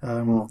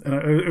 And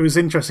it was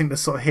interesting to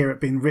sort of hear it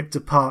being ripped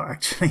apart,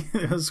 actually.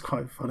 It was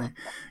quite funny.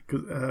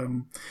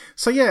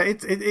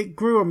 It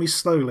grew on me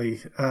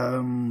slowly.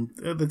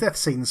 The death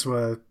scenes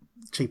were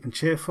cheap and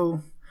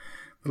cheerful.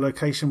 The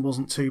location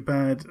wasn't too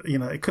bad.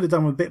 It could have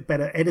done with a bit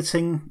better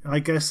editing, I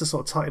guess, to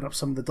sort of tighten up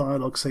some of the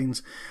dialogue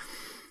scenes.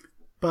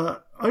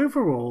 But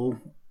overall,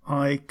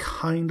 I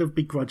kind of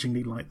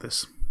begrudgingly liked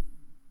this.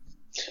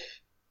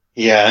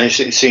 Yeah, I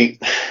see.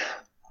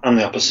 I'm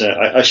the opposite.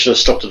 I should have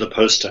stopped at the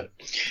poster.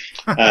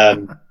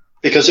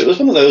 Because it was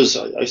one of those,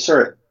 I saw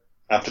it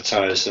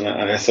advertised and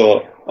I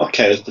thought,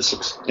 okay, this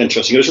looks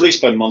interesting. It was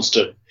released by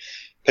Monster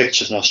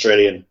Pictures, an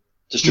Australian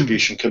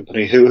distribution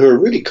company who are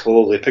really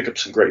cool. They pick up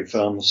some great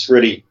films,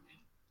 really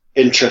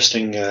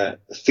interesting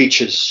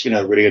features,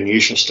 really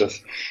unusual stuff.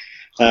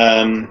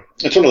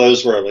 It's one of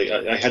those where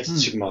I head to the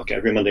supermarket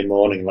every Monday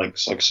morning like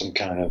some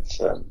kind of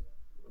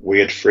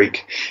weird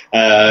freak.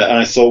 And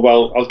I thought,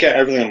 well, I'll get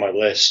everything on my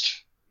list,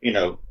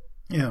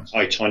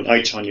 I,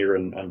 Tonya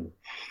and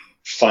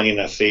Finding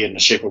Their Feet in the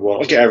Shape of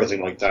Water. I'll get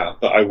everything like that,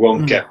 but I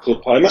won't get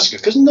Pool Party Massacre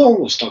because no one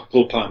will stock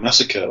Pool Party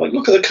Massacre. Like,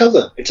 look at the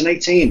cover; it's an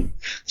 18.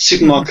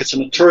 Supermarkets are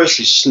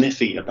notoriously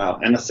sniffy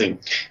about anything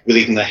with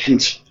even a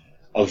hint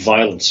of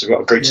violence. I've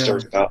got a great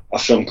story about a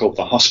film called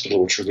The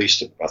Hospital, which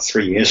released about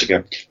 3 years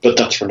ago, but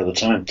that's for another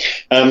time.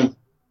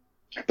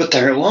 But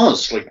there it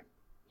was, like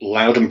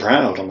loud and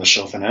proud on the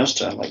shelf in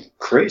Asda, like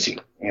crazy,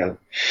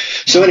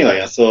 So anyway,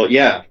 I thought,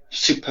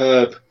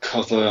 superb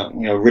cover,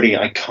 really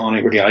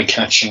iconic, really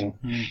eye-catching.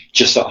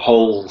 Just that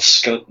whole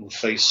skeleton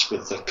face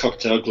with the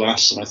cocktail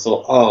glass, and I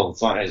thought, oh,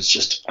 that is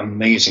just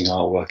amazing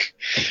artwork.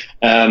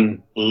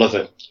 Love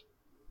it.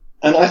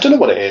 And I don't know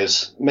what it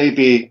is.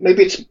 Maybe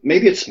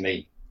it's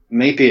me.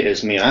 Maybe it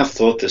is me. I have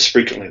thought this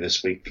frequently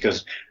this week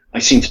because I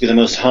seem to be the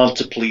most hard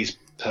to please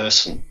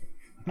person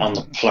on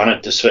the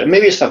planet this week.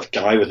 Maybe it's that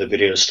guy with the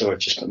video store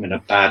just put me in a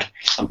bad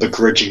and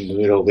begrudging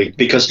mood all week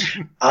because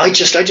I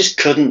just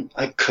couldn't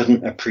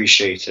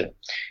appreciate it.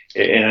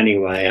 in any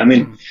way. I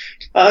mean,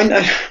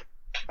 I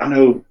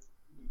know,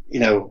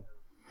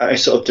 I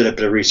sort of did a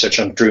bit of research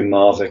on Drew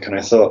Marvick, and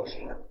I thought,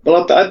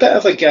 well, I bet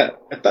if I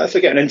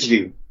get an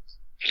interview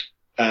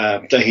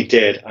that he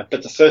did, I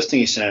bet the first thing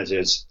he says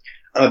is,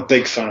 I'm a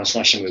big fan of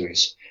slasher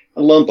movies.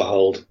 And lo and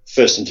behold,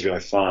 first interview I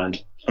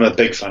find, I'm a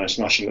big fan of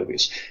slasher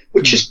movies,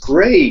 which is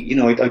great.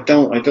 I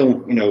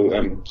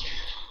don't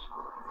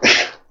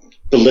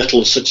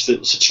belittle such an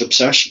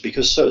obsession,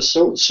 because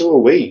so are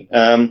we.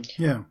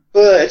 Yeah.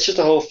 But it's just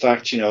the whole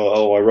fact, I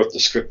wrote the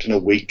script in a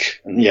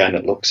week, and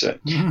it looks it.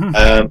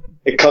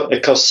 It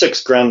cost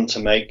 $6,000 to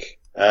make,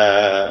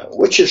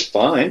 which is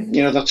fine.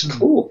 That's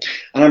cool,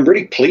 and I'm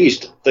really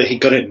pleased that he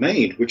got it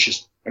made, which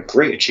is a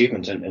great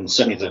achievement, and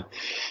certainly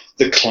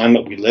the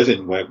climate we live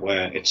in,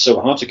 where it's so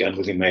hard to get a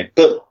movie made.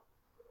 But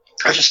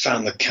I just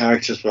found the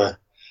characters were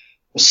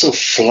so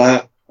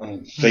flat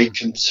and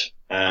vacant,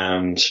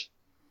 and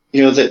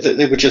they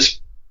were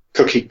just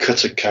cookie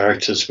cutter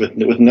characters with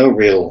no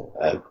real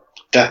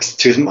depth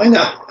to them. I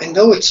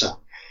know it's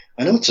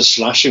a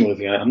slasher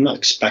movie. I'm not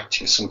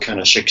expecting some kind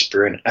of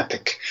Shakespearean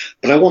epic,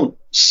 but I want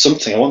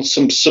something. I want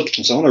some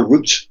substance. I want to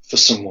root for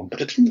someone,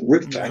 but I didn't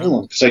root for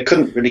anyone, because I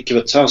couldn't really give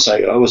a toss.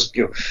 I was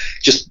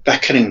just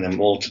beckoning them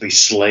all to be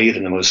slayed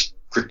in the most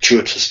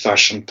gratuitous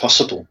fashion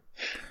possible.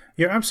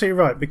 You're absolutely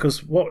right,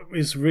 because what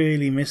is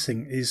really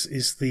missing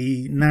is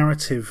the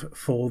narrative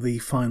for the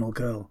final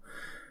girl.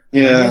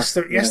 Yeah.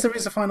 Yes, there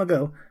is a final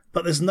girl,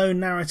 but there's no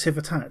narrative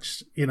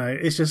attached.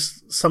 It's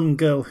just some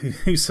girl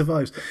who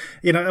survives.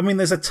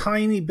 There's a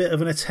tiny bit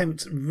of an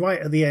attempt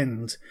right at the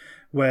end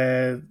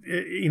where,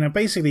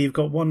 basically you've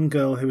got one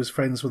girl who was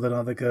friends with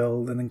another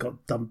girl and then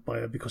got dumped by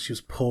her because she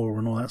was poor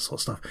and all that sort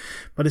of stuff.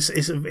 But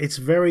it's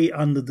very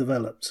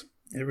underdeveloped.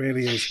 It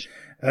really is.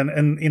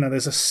 And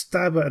there's a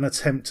stab at an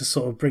attempt to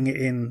sort of bring it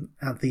in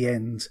at the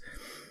end,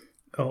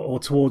 or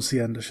towards the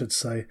end, I should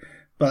say.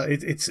 But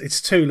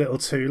it's too little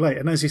too late.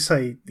 And as you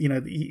say,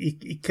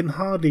 you can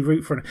hardly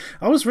root for her.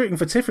 I was rooting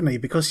for Tiffany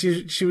because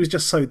she was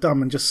just so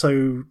dumb and just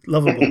so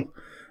lovable.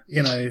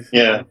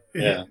 Yeah.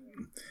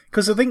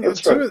 Because I think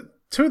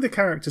two of the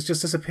characters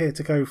just disappear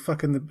to go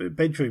fuck in the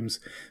bedrooms.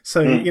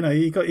 So,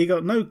 you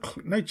got no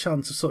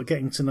chance of sort of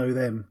getting to know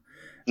them,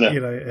 at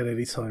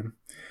any time.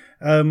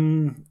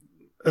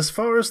 As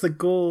far as the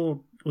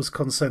gore was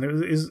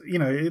concerned,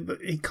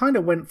 he kind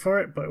of went for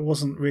it, but it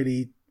wasn't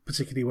really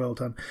particularly well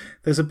done.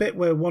 There's a bit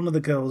where one of the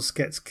girls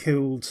gets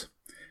killed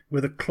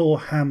with a claw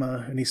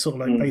hammer, and he sort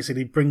of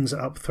basically brings it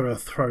up through her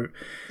throat.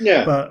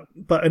 Yeah.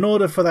 But in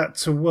order for that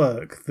to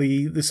work,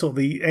 the sort of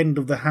the end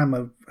of the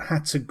hammer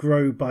had to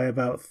grow by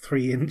about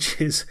 3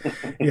 inches,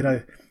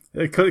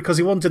 because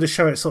he wanted to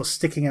show it sort of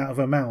sticking out of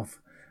her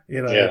mouth,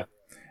 Yeah.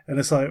 And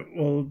it's like,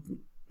 well,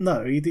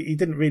 no, he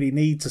didn't really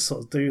need to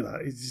sort of do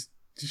that. He just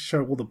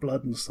show all the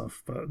blood and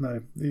stuff. But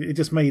no, it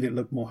just made it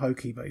look more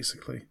hokey,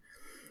 basically.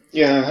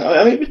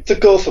 Yeah, the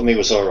goal for me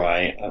was all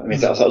right.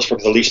 That was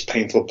probably the least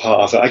painful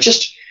part of it. I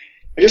just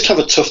have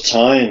a tough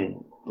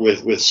time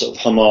with sort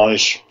of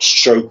homage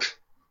stroke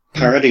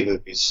parody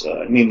movies.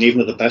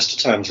 Even at the best of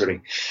times, really.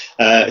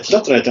 It's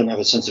not that I don't have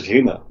a sense of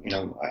humour.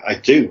 I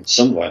do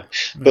somewhere.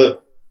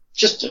 But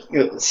just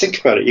think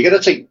about it. You got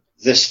to take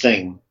this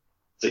thing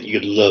that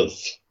you love.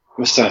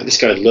 This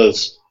guy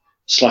loves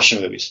slasher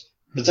movies,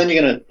 but then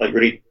you're gonna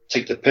really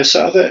take the piss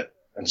out of it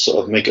and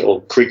sort of make it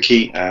all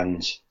creaky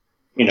and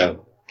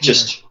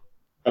just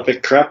a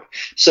bit crap.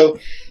 So,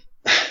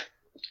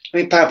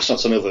 perhaps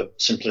that's another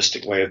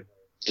simplistic way of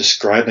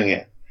describing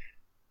it.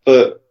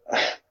 But,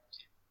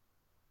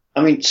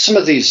 some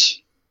of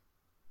these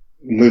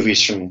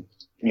movies from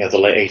the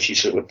late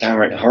 80s were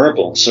downright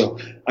horrible. So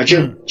I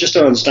just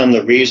don't understand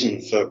the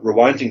reason for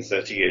rewinding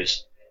 30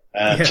 years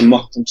to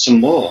mock them some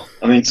more.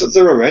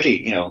 They're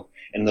already,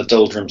 in the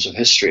doldrums of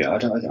history. I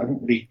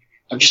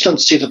just don't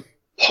see the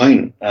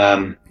point.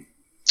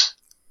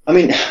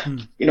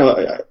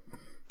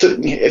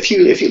 If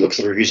you look at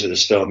the reviews of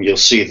this film, you'll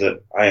see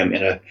that I am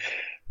in a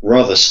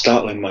rather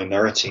startling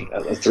minority.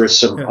 There is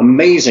some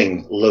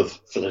amazing love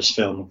for this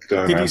film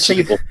going around.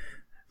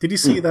 Did you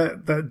see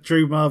that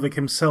Drew Marvick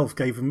himself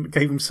gave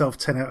himself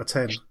 10 out of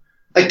 10?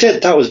 I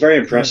did. That was very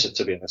impressive,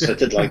 to be honest. I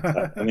did like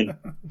that.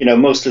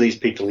 Most of these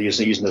people are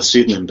using a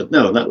pseudonym, but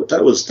no,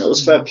 that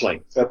was fair play.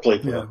 Fair play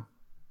for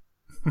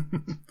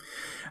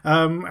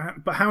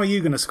that. But how are you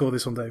going to score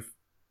this one, Dave?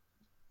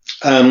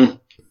 I'm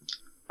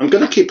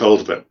going to keep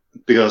hold of it.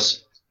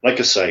 Because,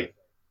 like I say,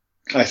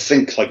 I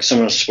think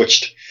someone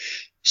switched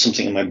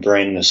something in my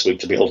brain this week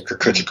to be ultra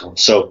critical.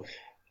 So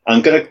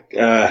I'm going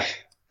to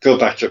go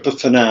back to it.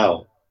 But for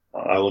now,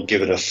 I will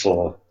give it a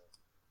 4.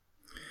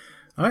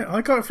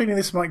 I got a feeling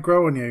this might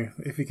grow on you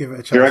if you give it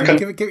a chance. You reckon?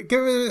 Give it a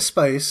bit of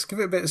space. Give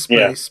it a bit of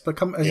space. But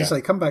you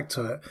say, come back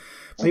to it.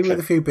 Maybe with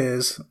a few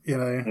beers.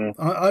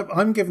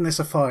 I'm giving this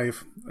a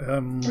 5.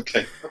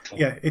 Okay.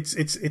 Yeah,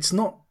 it's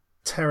not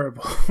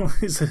terrible.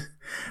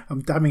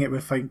 I'm damning it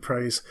with faint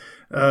praise.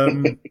 But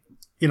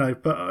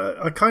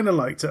I kind of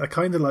liked it. I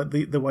kind of like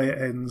the way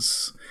it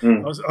ends.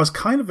 I was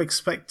kind of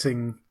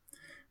expecting,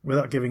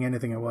 without giving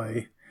anything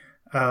away,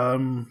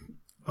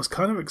 I was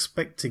kind of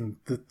expecting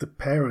the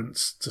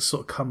parents to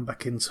sort of come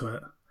back into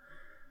it.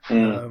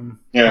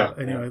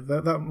 Anyway,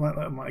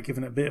 that might have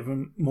given it a bit of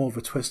more of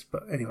a twist.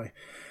 But anyway,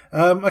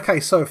 okay.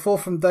 So 4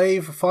 from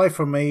Dave, 5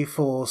 from me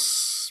for.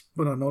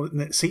 I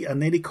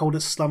nearly called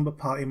it Slumber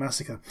Party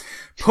Massacre.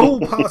 Pool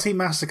Party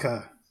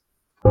Massacre.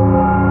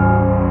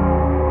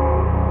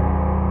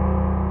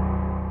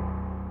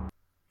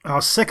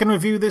 Our second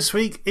review this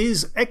week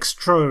is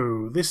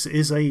Xtro. This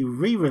is a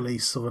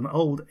re-release of an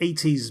old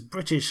 80s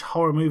British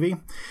horror movie.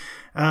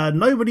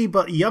 Nobody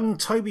but young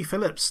Toby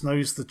Phillips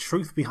knows the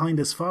truth behind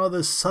his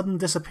father's sudden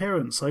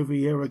disappearance over a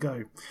year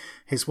ago.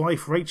 His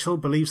wife Rachel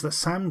believes that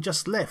Sam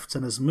just left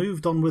and has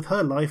moved on with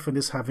her life and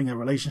is having a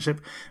relationship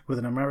with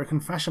an American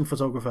fashion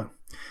photographer.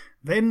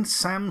 Then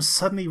Sam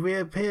suddenly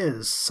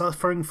reappears,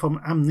 suffering from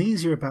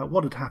amnesia about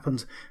what had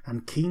happened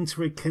and keen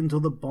to rekindle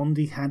the bond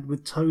he had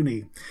with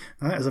Tony.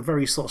 Now, that is a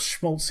very sort of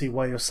schmaltzy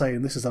way of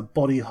saying this is a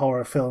body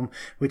horror film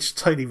which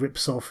totally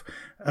rips off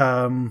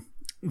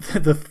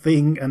The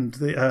Thing and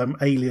the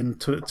Alien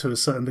to a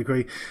certain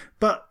degree,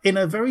 but in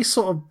a very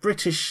sort of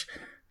British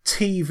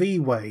TV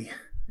way.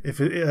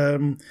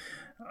 A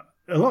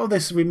lot of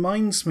this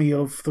reminds me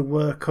of the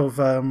work of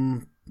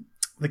the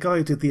guy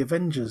who did the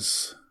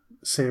Avengers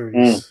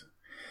series.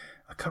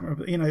 I can't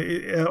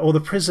remember, or The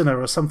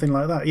Prisoner or something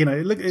like that.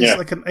 It's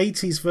like an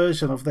 80s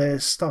version of their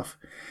stuff.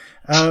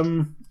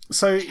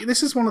 So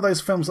this is one of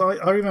those films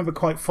I remember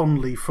quite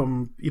fondly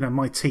from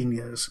my teen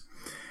years.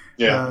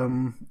 Yeah.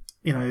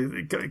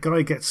 The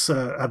guy gets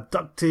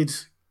abducted,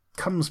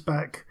 comes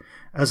back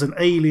as an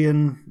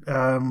alien,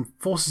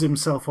 forces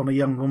himself on a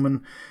young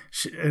woman,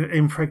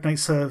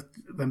 impregnates her,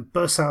 then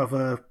bursts out of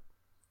her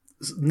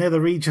nether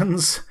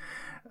regions,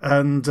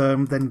 and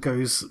then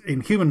goes in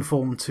human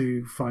form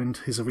to find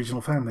his original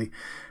family.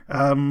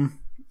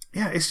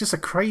 It's just a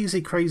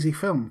crazy, crazy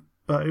film,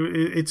 but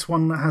it's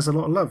one that has a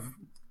lot of love.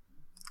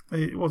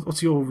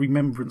 What's your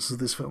remembrance of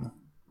this film?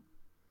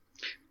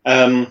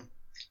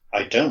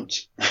 I don't.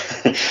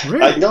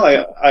 Really?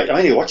 I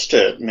only watched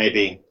it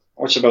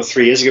about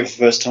 3 years ago for the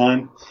first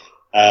time,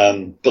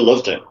 but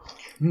loved it.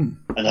 And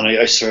then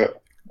I saw it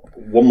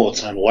one more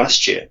time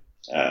last year,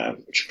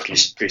 which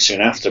was pretty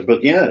soon after.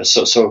 But yeah,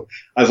 so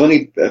I've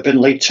only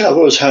been late too. I've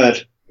always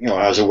heard,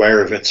 I was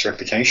aware of its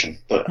reputation,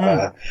 but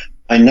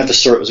I never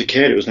saw it as a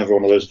kid. It was never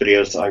one of those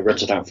videos that I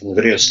rented out from the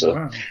video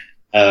store.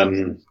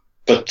 Wow.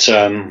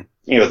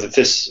 That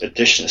this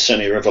edition is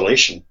certainly a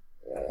revelation.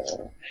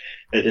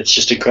 It's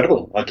just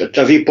incredible.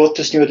 Have you bought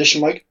this new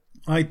edition, Mike?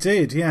 I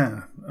did,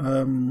 yeah.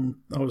 I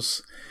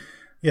was,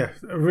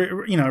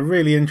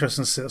 really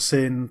interested in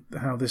seeing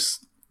how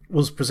this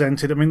was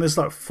presented. I mean, there's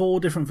like 4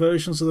 different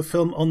versions of the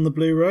film on the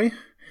Blu-ray.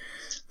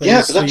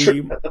 That's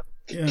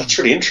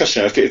really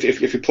interesting.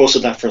 If you paused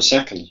that for a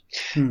second,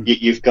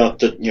 you've got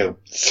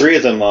 3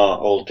 of them are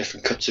all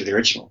different cuts of the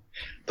original,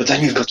 but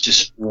then you've got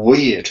this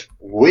weird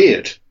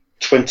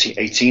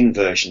 2018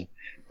 version,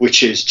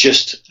 which is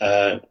just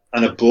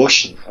an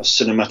abortion of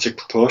cinematic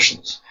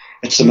proportions.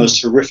 It's the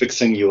most horrific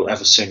thing you will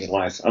ever see in your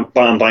life. And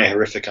by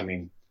horrific, I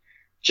mean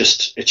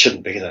just it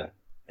shouldn't be there.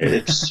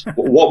 It's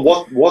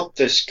what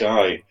this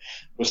guy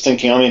was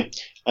thinking. I mean,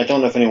 I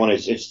don't know if anyone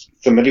is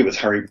familiar with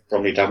Harry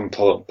Bromley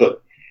Davenport,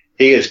 but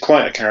he is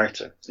quite a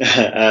character.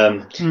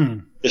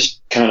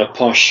 This kind of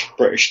posh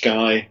British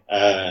guy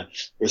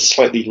with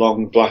slightly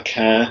long black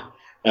hair.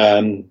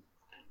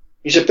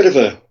 He's a bit of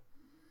a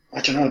I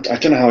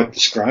don't know how I'd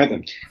describe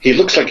him. He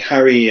looks like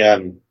Harry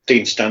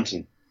Dean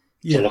Stanton.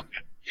 Yeah.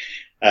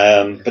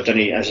 But then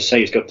as I say,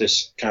 he's got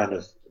this kind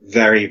of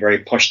very, very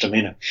posh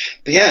demeanour.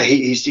 But yeah,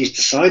 he's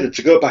decided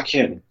to go back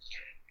in,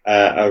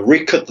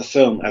 recut the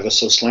film ever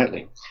so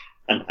slightly,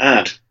 and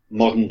add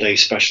modern day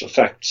special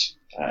effects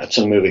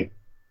to the movie.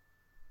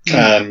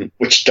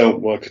 Which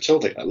don't work at all.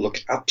 They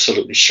look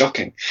absolutely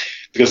shocking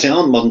because they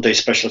aren't modern day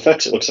special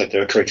effects. It looks like they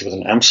were created with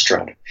an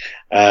Amstrad,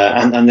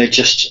 and they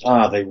just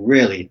they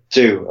really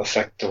do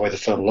affect the way the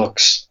film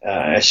looks.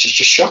 It's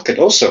just shocking.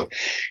 Also,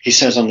 he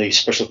says on the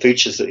special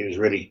features that he was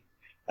really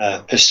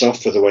pissed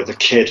off with the way the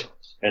kid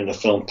in the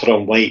film put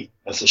on weight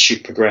as the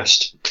shoot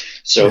progressed.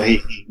 So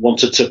he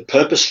wanted to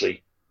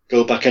purposely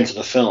go back into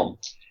the film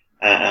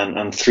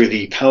and through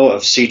the power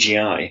of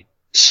CGI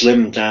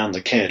slim down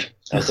the kid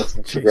as the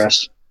film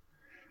progressed.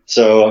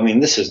 So, I mean,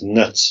 this is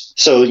nuts.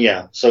 So,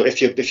 yeah. So if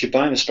you're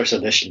buying a special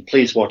edition,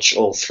 please watch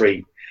all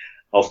 3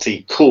 of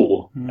the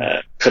cool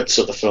cuts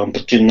of the film,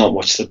 but do not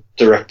watch the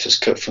director's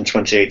cut from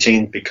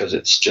 2018 because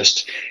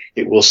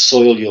it will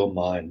soil your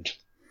mind.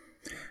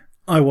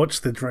 I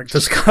watched the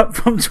director's cut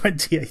from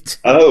 2018.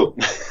 Oh.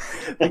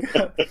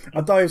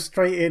 I dived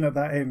straight in at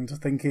that end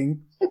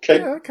thinking,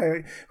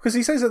 okay. Because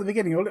he says at the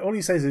beginning, all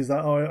he says is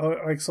that,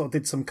 I sort of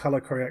did some colour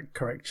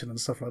correction and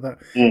stuff like that.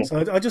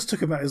 So I just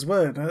took him at his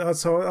word.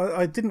 So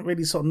I didn't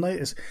really sort of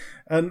notice.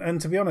 And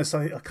to be honest,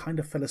 I kind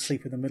of fell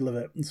asleep in the middle of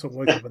it and sort of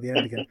woke up at the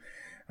end again.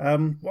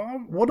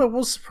 What I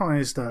was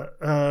surprised at,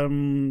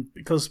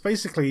 because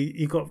basically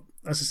you got,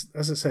 as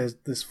it says,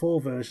 there's 4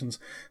 versions.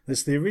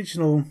 There's the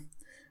original,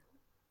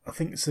 I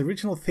think it's the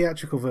original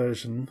theatrical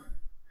version,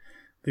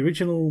 the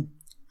original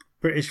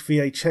British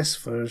VHS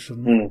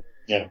version.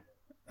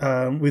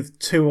 With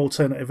two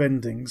alternative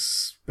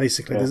endings.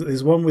 Basically,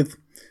 there's one with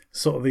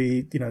sort of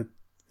the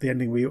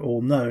ending we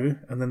all know,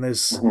 and then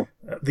there's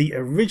the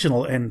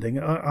original ending.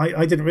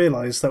 I didn't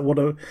realise that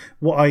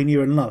what I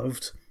knew and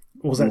loved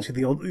was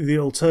actually the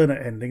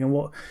alternate ending, and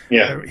what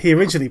he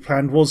originally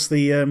planned was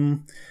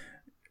the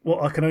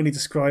what I can only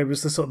describe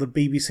as the sort of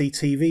the BBC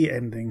TV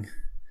ending,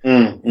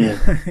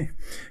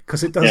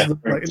 because it does look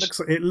like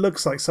it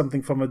looks like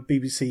something from a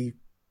BBC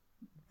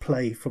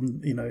play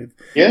from the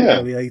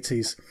early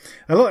 80s.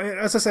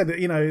 As I said,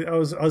 I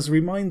was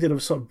reminded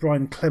of sort of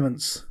Brian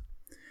Clements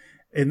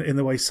in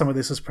the way some of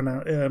this is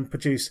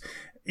produced.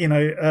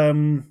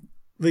 The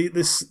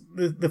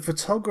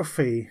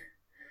photography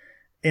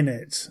in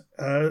it,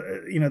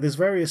 there's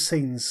various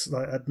scenes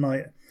like at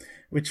night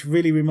which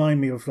really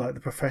remind me of like The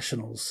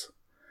Professionals,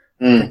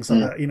 things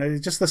like that.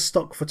 Just the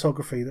stock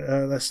photography,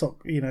 the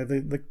stock,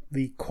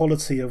 the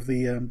quality of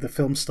the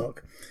film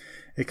stock.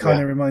 It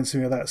kind of reminds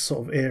me of that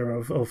sort of era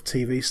of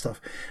TV stuff.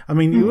 I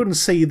mean, you wouldn't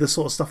see the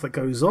sort of stuff that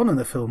goes on in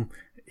the film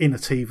on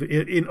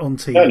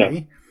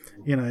TV.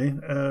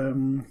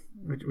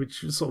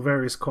 Which sort of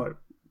varies quite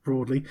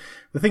broadly.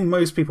 The thing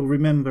most people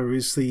remember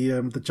is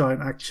the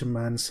giant action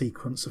man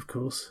sequence, of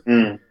course,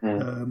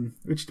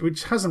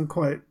 which hasn't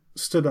quite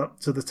stood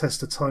up to the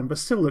test of time, but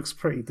still looks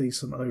pretty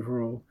decent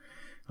overall.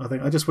 I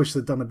think I just wish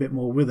they'd done a bit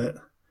more with it.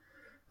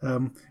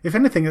 If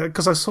anything,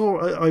 because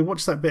I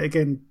watched that bit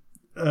again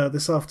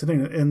this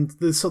afternoon, and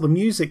the sort of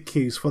music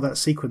cues for that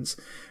sequence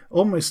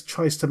almost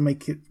tries to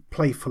make it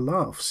play for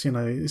laughs.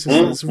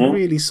 It's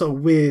really sort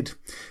of weird,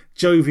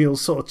 jovial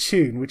sort of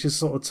tune, which is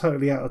sort of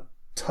totally out of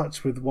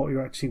touch with what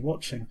you're actually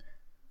watching.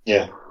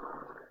 Yeah.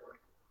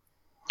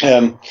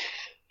 But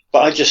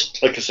I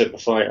just, like I said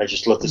before, I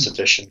just love this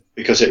edition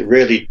because it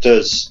really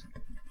does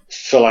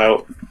fill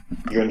out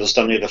your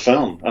understanding of the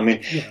film. I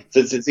mean,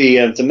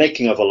 the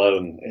making of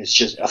alone is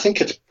just, I think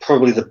it's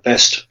probably the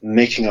best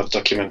making of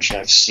documentary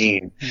I've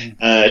seen.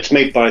 It's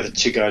made by the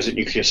two guys at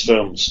Nucleus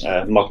Films,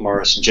 Mark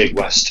Morris and Jake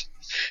West,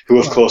 who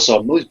of course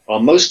are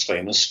most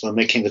famous for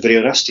making the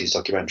Video Nasties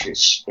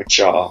documentaries, which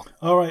are,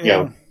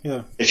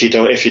 if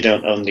you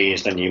don't own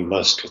these, then you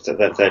must, because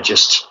they're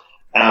just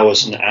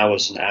hours and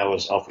hours and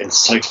hours of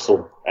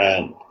insightful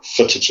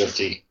footage of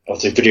the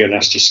Video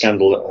Nasty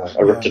scandal that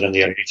erupted in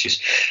the early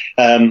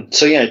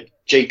 80s.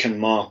 Jake and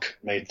Mark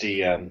made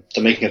the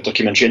making of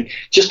documentary, and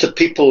just the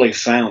people they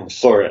found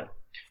for it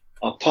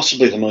are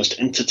possibly the most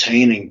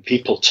entertaining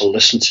people to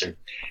listen to,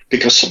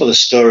 because some of the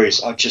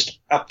stories are just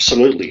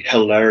absolutely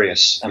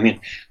hilarious. I mean,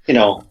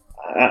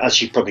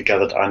 as you probably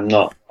gathered, I'm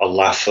not a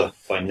laugher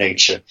by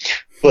nature,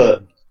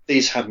 but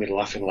these had me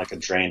laughing like a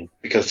drain,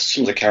 because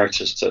some of the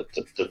characters that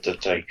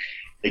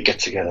they get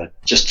together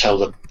just tell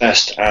the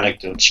best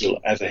anecdotes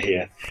you'll ever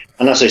hear.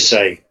 And as I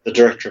say, the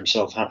director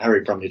himself,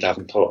 Harry Bromley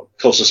Davenport,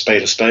 calls a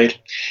spade,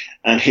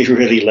 and he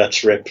really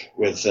lets rip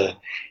with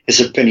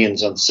his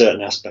opinions on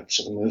certain aspects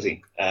of the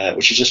movie,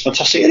 which is just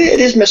fantastic.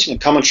 It is missing a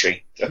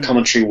commentary. A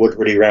commentary would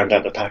really round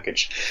out the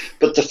package.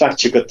 But the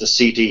fact you've got the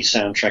CD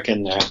soundtrack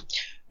in there,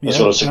 as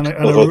well as and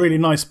a really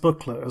nice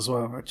booklet as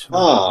well, actually.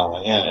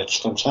 It's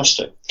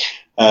fantastic.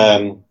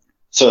 And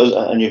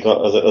you've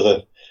got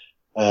other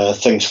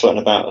things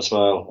floating about as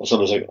well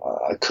as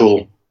a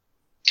cool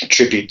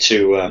tribute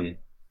to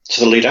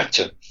the lead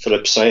actor,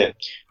 Philip Sayer,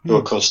 who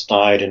of course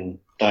died in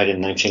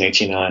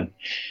 1989,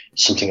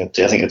 something at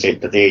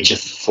the age of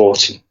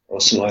 40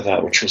 or something like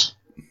that, which was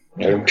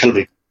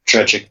incredibly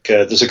tragic.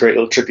 There's a great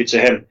little tribute to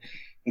him,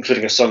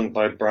 including a song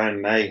by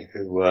Brian May,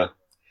 who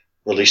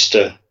released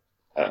a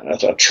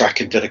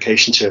track in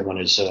dedication to him on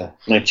his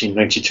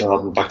 1992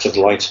 album Back to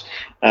the Light.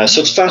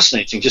 So it's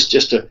fascinating. Just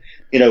to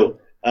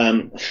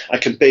I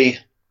can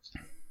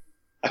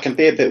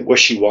be a bit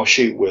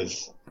wishy-washy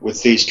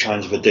with these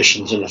kinds of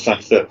editions, and the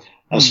fact that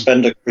I'll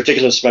spend a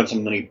ridiculous amount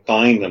of money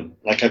buying them.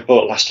 Like I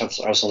bought Last House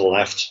on the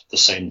Left the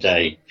same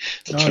day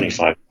for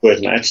 25 quid,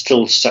 and I'd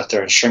still sat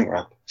there in shrink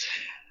wrap.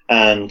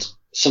 And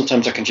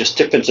sometimes I can just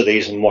dip into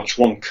these and watch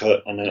one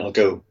cut, and then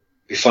it'll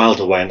be filed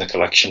away in the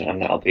collection,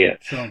 and that'll be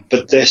it. Sure.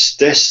 But this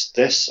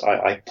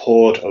I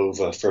poured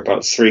over for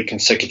about 3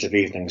 consecutive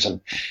evenings,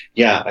 and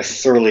I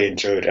thoroughly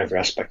enjoyed every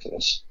aspect of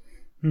this.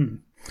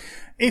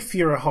 If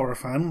you're a horror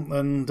fan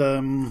and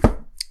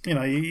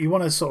you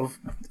want to sort of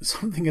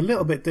something a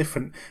little bit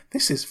different,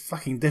 this is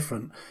fucking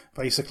different.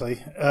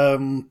 Basically,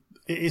 it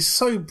is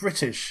so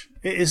British.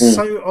 It is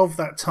so of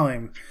that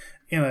time.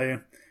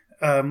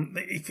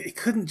 It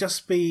couldn't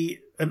just be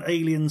an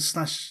alien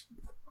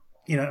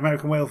 /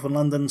 American Werewolf in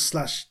London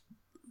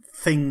 /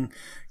 thing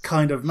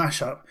kind of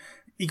mashup.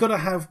 You got to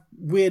have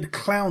weird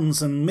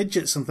clowns and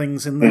midgets and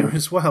things in there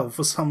as well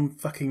for some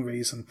fucking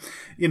reason.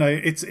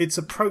 Its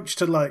approach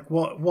to like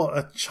what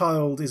a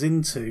child is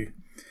into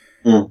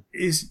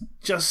is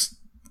just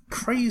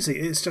crazy.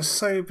 It's just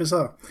so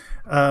bizarre.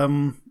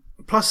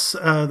 Plus,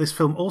 this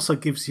film also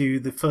gives you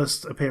the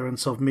first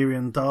appearance of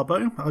Miriam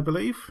Darbo, I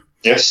believe.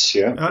 Yes,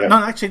 yeah.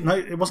 No,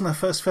 it wasn't her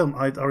first film.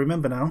 I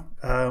remember now.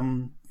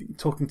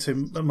 Talking to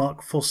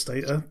Mark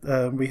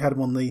Forstater, we had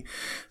him on the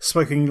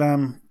Smoking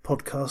Lamb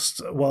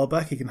podcast a while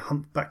back. You can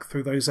hunt back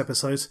through those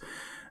episodes.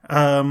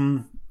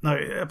 No,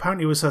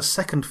 apparently it was her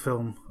second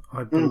film,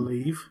 I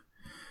believe.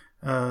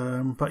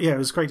 But yeah, it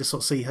was great to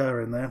sort of see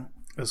her in there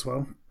as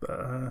well.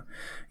 But,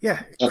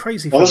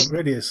 crazy film, it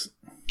really is.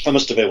 That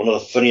must have been one of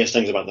the funniest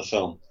things about the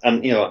film.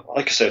 And,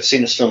 like I said, I've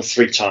seen this film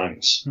 3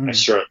 times. I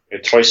saw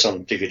it twice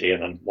on DVD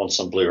and then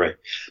once on Blu-ray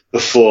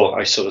before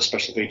I saw the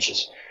special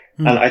features.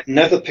 And I'd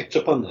never picked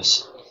up on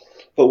this.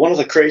 But one of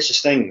the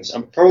craziest things,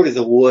 and probably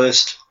the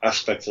worst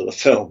aspect of the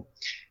film,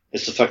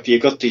 is the fact that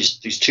you've got these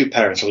 2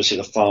 parents, obviously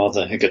the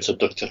father who gets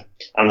abducted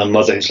and the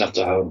mother who's left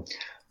at home,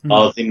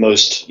 are the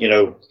most,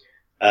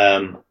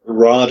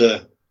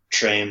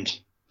 RADA-trained,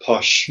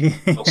 posh,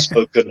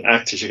 well-spoken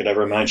actors you could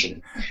ever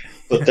imagine.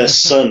 But their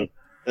son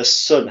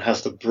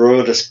has the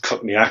broadest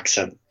Cockney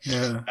accent.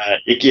 Yeah.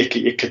 You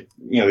could,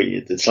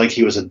 it's like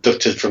he was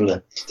abducted from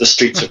the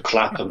streets of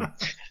Clapham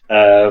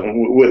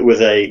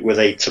with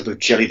a tub of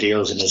jelly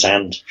deals in his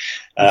hand.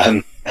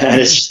 And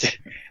it's just,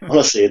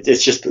 honestly,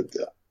 it's just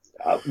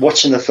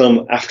watching the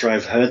film after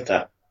I've heard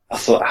that. I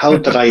thought, how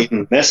did I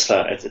even miss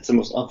that? It's the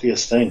most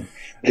obvious thing.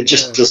 It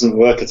just doesn't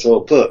work at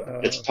all, but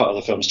it's part of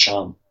the film's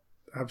charm.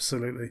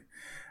 Absolutely.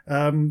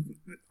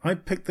 I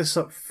picked this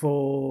up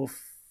for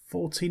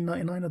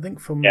 $14.99, I think,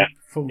 from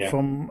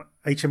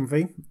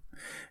HMV.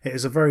 It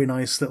is a very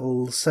nice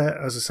little set.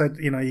 As I said,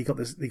 you got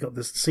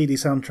this CD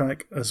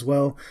soundtrack as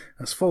well.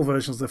 There's 4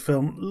 versions of the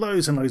film,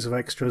 loads and loads of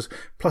extras,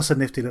 plus a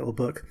nifty little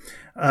book.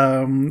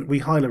 We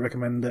highly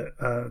recommend it.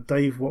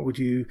 Dave, what would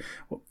you?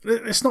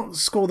 Let's not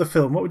score the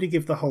film. What would you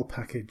give the whole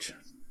package?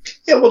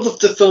 Yeah, well,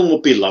 the film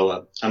would be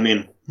lower. I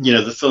mean,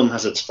 the film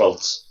has its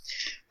faults,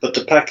 but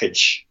the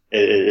package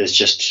is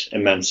just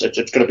immense.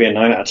 It's going to be a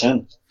 9 out of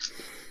 10.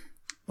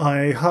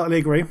 I heartily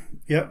agree.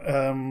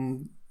 Yeah.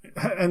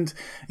 And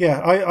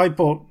yeah, I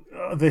bought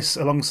this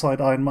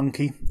alongside Iron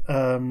Monkey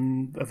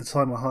at the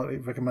time. I highly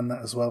recommend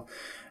that as well.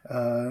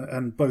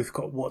 And both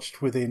got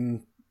watched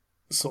within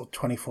sort of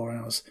 24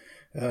 hours.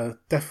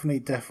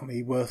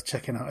 Definitely worth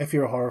checking out if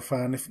you're a horror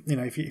fan. If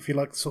you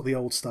like sort of the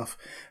old stuff,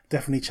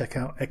 definitely check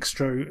out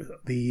Xtro,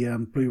 the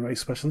Blu-ray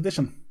special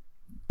edition.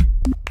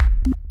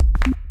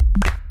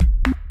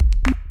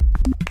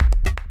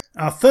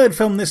 Our third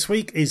film this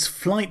week is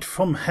Flight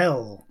from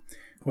Hell.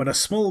 When a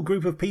small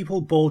group of people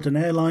board an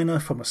airliner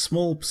from a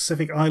small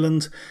Pacific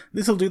island,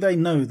 little do they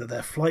know that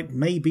their flight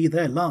may be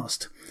their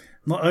last.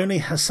 Not only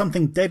has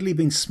something deadly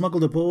been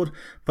smuggled aboard,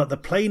 but the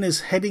plane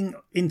is heading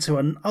into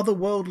an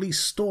otherworldly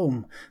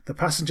storm. The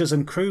passengers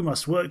and crew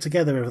must work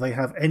together if they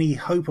have any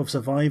hope of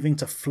surviving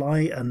to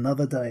fly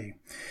another day.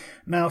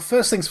 Now,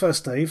 first things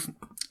first, Dave.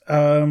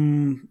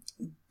 Do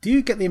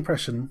you get the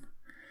impression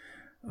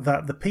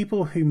that the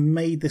people who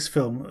made this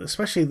film,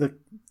 especially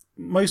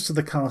most of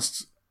the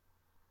cast,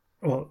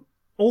 well,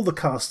 all the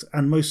cast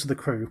and most of the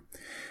crew,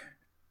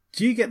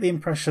 do you get the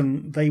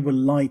impression they were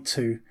lied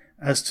to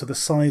as to the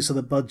size of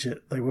the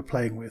budget they were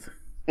playing with?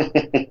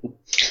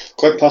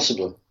 Quite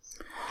possibly.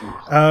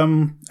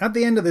 At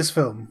the end of this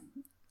film,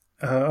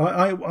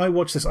 I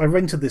watched this. I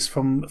rented this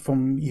from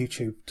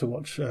YouTube to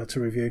watch to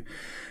review.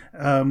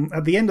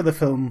 At the end of the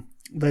film,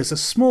 there's a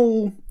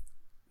small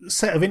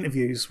set of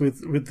interviews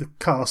with the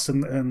cast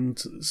and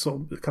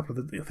sort of a couple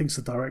of I think it's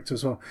the director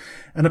as well.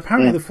 And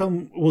apparently the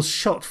film was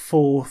shot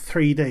for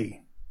 3D.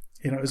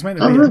 It was meant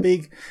to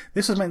be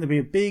this was meant to be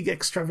a big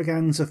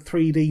extravaganza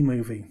 3D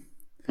movie.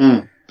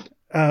 And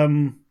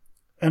from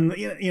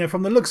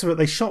the looks of it,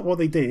 they shot what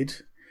they did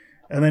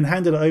and then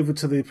handed it over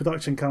to the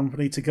production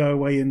company to go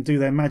away and do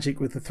their magic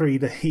with the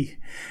 3D.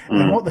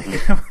 And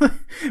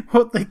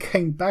what they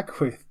came back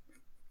with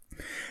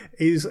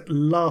is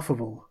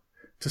laughable,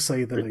 to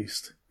say the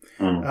least.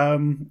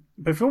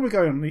 Before we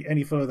go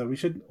any further, we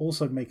should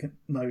also make a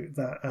note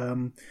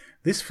that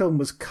this film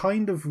was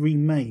kind of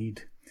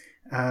remade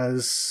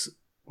as,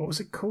 what was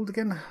it called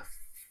again?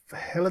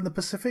 Hell in the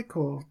Pacific,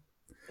 or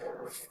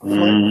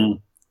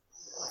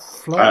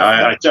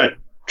I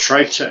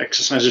tried to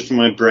exercise it from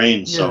my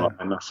brain, so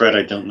I'm afraid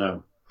I don't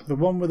know. The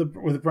one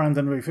with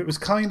Brandon Routh. It was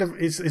kind of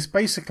it's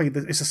basically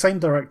it's the same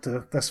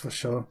director, that's for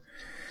sure.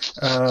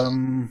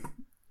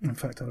 In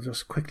fact, I'll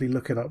just quickly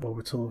look it up while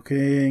we're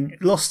talking.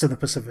 Lost in the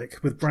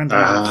Pacific with Brandon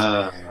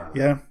Routh.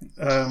 Yeah,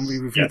 we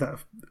reviewed that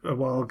a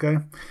while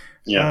ago.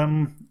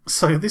 Yeah.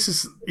 So this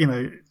is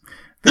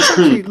this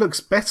actually looks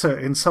better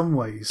in some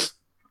ways.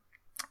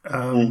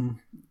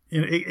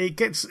 It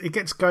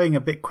gets going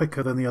a bit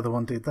quicker than the other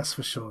one did, that's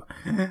for sure.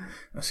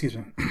 Excuse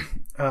me.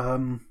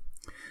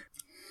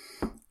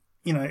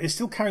 It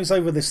still carries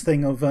over this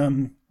thing of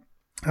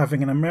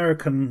having an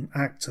American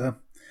actor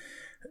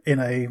in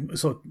a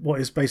sort of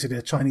what is basically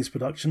a Chinese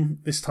production.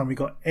 This time we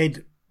got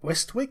Ed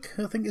Westwick,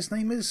 I think his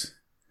name is.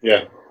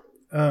 Yeah.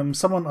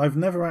 Someone I've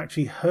never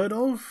actually heard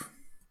of.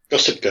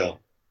 Gossip Girl.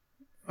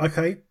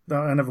 Okay, no,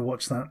 I never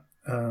watched that.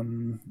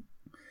 You're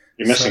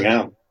missing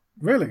out.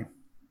 Really?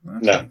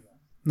 Okay. No.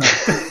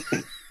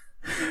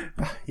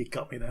 You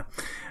got me there.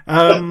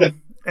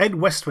 Ed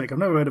Westwick, I've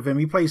never heard of him.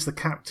 He plays the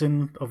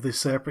captain of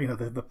this airplane,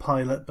 the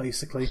pilot,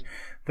 basically.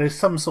 There's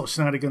some sort of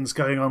shenanigans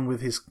going on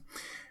with his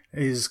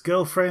his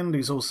girlfriend,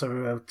 who's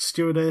also a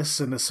stewardess,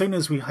 and as soon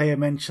as we hear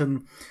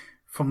mention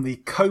from the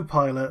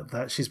co-pilot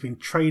that she's been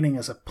training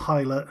as a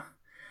pilot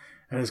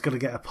and is going to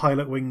get her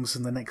pilot wings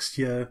in the next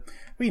year,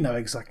 we know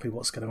exactly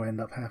what's going to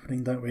end up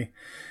happening, don't we?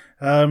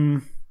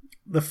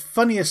 The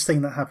funniest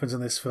thing that happens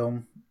in this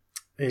film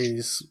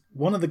is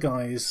one of the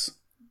guys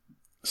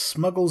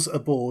smuggles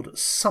aboard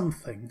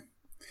something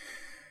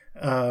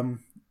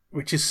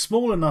which is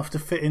small enough to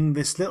fit in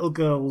this little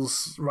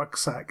girl's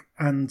rucksack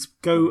and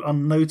go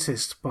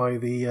unnoticed by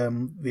the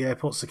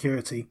airport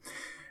security,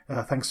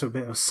 thanks to a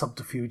bit of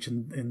subterfuge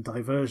and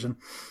diversion,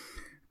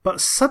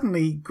 but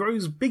suddenly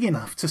grows big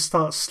enough to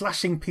start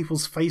slashing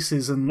people's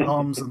faces and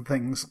arms and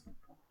things.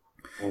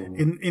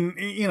 And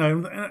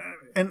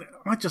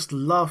I just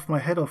laughed my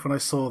head off when I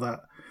saw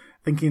that,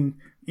 thinking,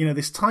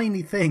 this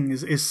tiny thing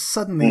is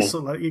suddenly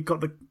sort of like you've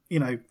got the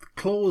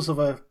claws of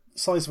a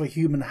size of a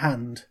human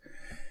hand.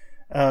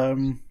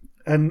 And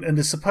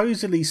is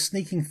supposedly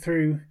sneaking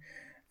through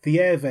the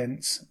air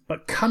vents,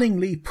 but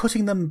cunningly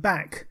putting them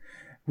back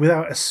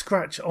without a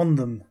scratch on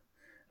them,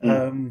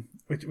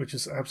 which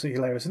is absolutely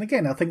hilarious. And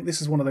again, I think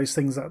this is one of those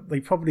things that they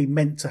probably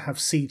meant to have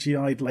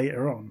CGI'd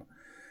later on,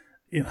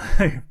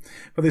 but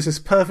there's this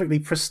perfectly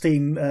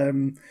pristine,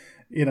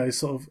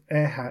 sort of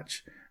air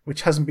hatch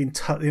which hasn't been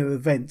touched. The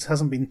vent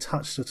hasn't been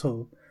touched at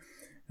all,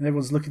 and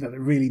everyone's looking at it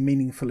really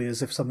meaningfully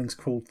as if something's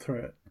crawled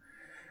through it.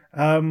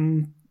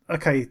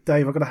 Okay,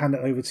 Dave, I've got to hand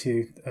it over to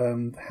you.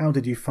 How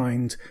did you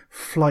find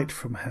Flight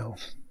from Hell?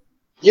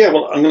 Yeah,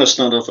 well, I'm going to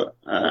start off,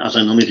 as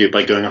I normally do,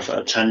 by going off at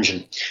a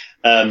tangent.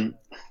 When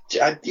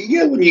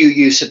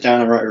you sit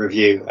down and write a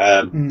review,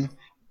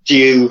 do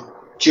you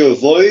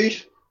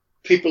avoid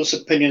people's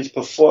opinions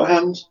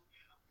beforehand?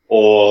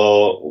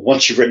 Or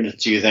once you've written it,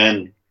 do you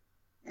then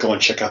go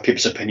and check out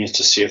people's opinions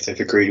to see if they've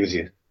agreed with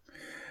you?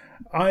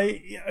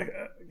 I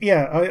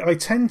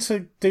tend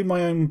to do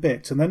my own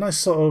bit, and then I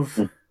sort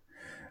of...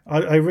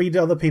 I read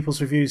other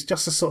people's reviews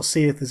just to sort of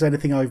see if there's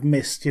anything I've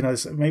missed,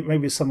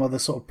 maybe some other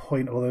sort of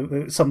point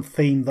or some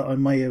theme that I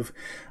may have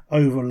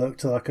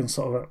overlooked that I can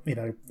sort of,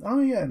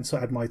 and so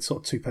add my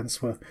sort of 2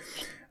 pence worth.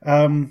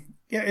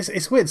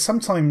 It's weird.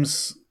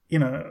 Sometimes,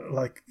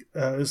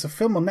 there's a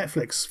film on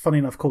Netflix, funny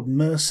enough, called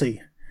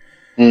Mercy,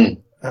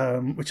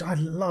 which I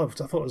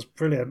loved. I thought it was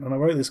brilliant, and I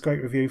wrote this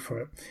great review for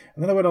it.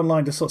 And then I went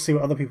online to sort of see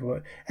what other people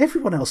were.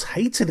 Everyone else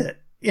hated it.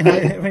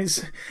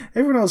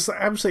 Everyone else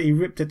absolutely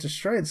ripped it to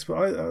shreds, but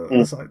I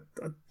was like,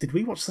 did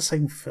we watch the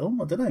same film?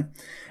 I don't know.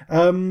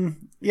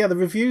 The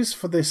reviews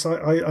for this,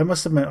 I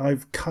must admit,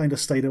 I've kind of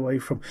stayed away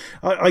from.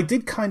 I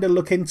did kind of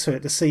look into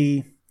it to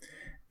see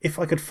if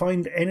I could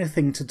find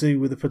anything to do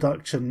with the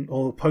production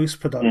or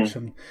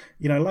post-production.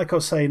 Like I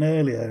was saying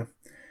earlier,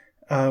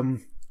 I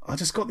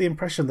just got the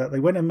impression that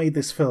they went and made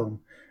this film,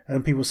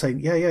 and people were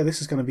saying, yeah,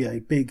 this is going to be a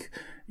big,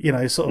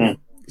 sort of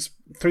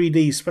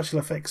 3D special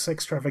effects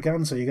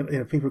extravaganza.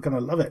 People are going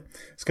to love it.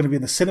 It's going to be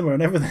in the cinema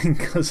and everything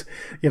because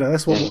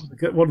that's what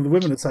one of the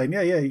women are saying.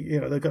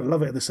 They're going to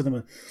love it in the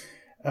cinema.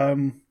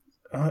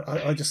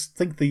 I just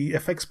think the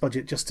effects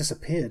budget just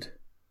disappeared.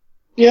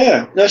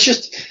 Yeah, no, it's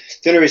just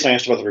the only reason I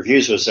asked about the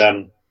reviews was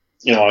I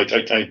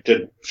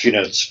did a few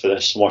notes for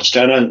this and watched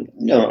it, and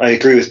I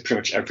agree with pretty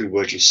much every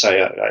word you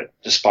say. I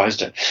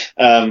despised it,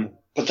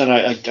 but then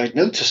I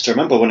noticed. I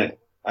remember when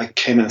I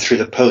came in through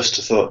the post,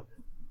 I thought,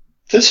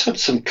 this had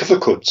some cover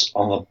quotes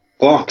on the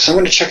box. I'm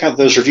going to check out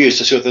those reviews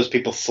to see what those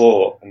people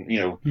thought, and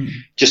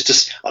just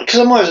because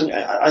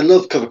I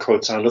love cover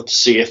quotes, and I love to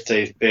see if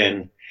they've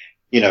been,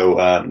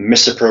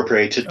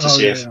 misappropriated.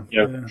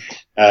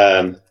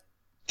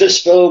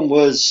 This film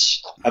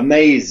was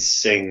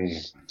amazing,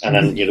 and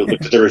then look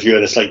at the review,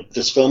 and it's like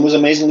this film was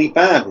amazingly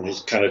bad, and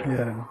it's kind of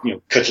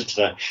cut it to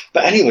that.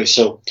 But anyway,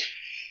 so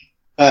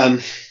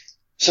I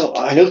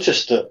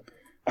noticed that.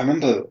 I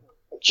remember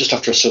just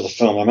after I saw the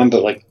film, I remember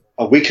like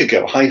a week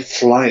ago, High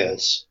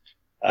Flyers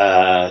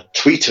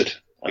tweeted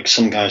like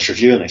some guy's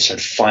review, and they said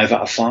 5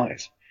 out of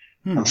 5.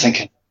 I'm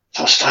thinking,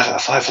 that was 5 out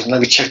of 5. Let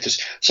me check this.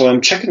 So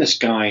I'm checking this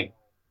guy.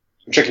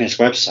 I'm checking his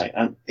website,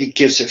 and he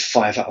gives it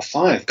 5 out of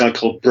 5. A guy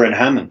called Bryn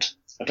Hammond.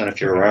 I don't know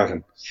if you're aware of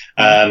him.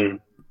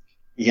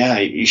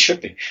 He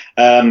should be.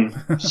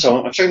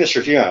 So I'm checking this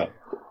review out,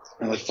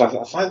 and I'm like, 5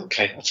 out of 5.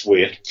 Okay, that's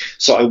weird.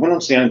 So I went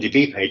onto the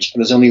IMDb page,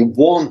 and there's only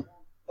one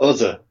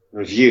other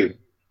review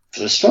for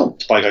this film.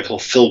 It's by a guy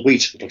called Phil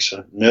Wheat, who looks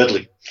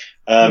Nerdly.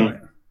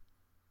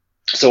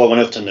 So I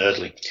went up to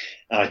Nerdly,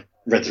 and I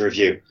read the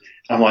review.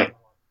 And I'm like,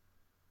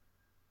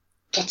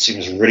 that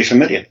seems really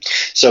familiar.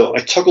 So I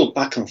toggled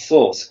back and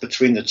forth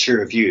between the two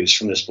reviews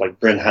from this like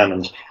Bryn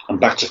Hammond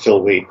and back to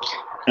Phil Wheat.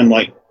 And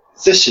like,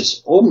 this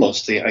is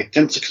almost the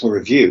identical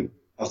review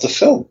of the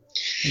film.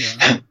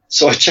 Yeah.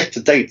 So I checked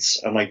the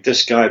dates, and like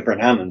this guy, Bryn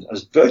Hammond,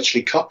 has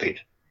virtually copied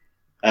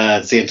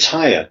the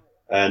entire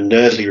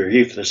Nerdly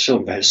review for this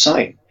film by his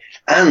site.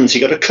 And he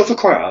got a cover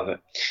quote out of it.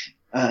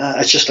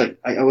 It's just like,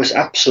 I was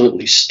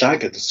absolutely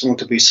staggered that someone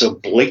could be so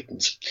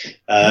blatant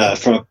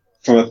from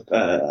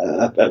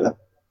a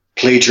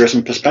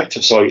plagiarism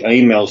perspective. So I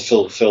emailed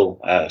Phil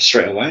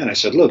straight away, and I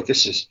said, "Look,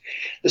 this is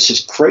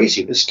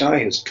crazy. This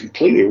guy has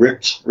completely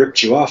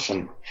ripped you off."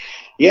 And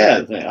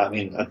yeah, I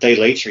mean, a day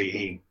later,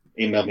 he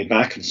emailed me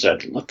back and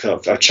said, "Look,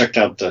 I've checked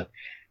out the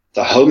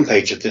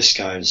homepage of this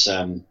guy's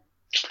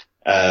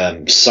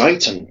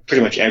site, and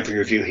pretty much every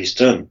review he's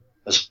done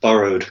has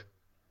borrowed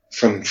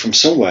from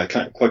somewhere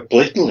quite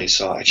blatantly."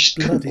 So I just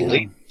couldn't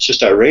believe it. It's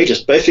just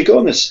outrageous. But if you go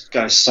on this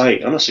guy's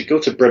site, honestly, go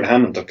to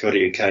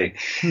brenthammond.co.uk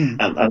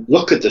and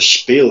look at the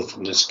spiel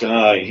from this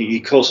guy. He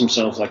calls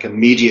himself like a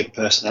media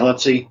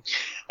personality.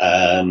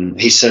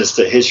 He says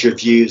that his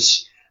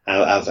reviews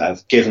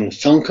have given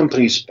film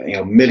companies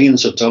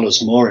millions of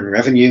dollars more in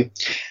revenue.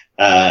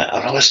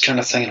 And all this kind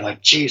of thing. I'm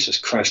like, Jesus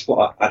Christ,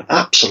 what an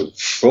absolute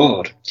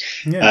fraud.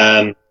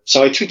 Yeah.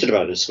 So I tweeted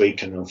about it this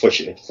week, and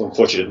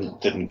unfortunately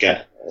didn't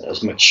get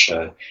as much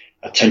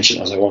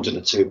attention as I wanted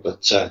it to.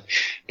 But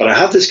I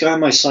have this guy on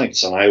my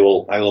sights, and I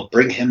will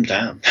bring him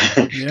down.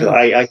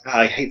 Yeah.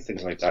 I hate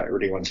things like that. I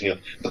really want to hear.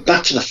 But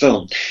back to the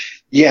film.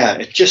 Yeah,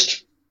 it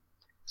just,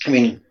 I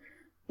mean,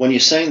 when you're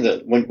saying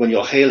that when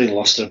you're hailing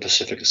Lost in the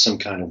Pacific as some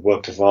kind of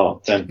work of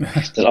art, then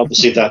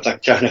obviously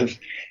that kind of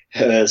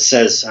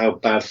says how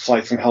bad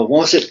Flight from Hell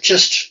was. It was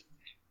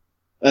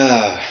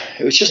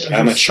just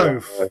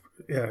amateur.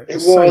 Yeah, it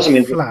was. I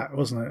mean, flat,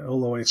 wasn't it,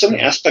 all the way? So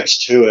many aspects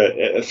to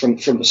it, from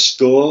the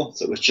score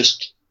that was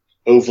just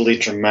overly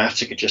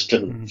dramatic. It just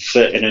didn't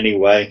fit in any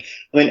way.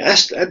 I mean,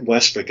 Ed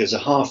Westbrook is a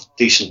half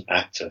decent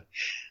actor,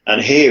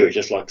 and here it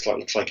just looks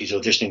like he's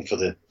auditioning for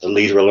the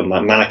lead role in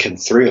Mannequin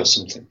 3 or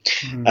something,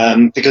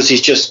 because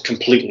he's just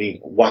completely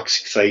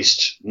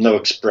wax-faced, no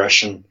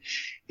expression.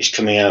 He's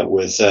coming out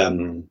with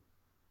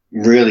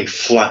really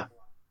flat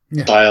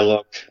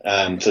dialogue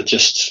that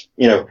just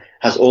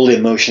has all the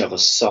emotion of a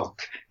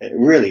sock. It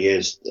really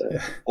is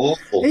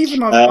awful.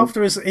 Even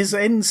after his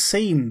end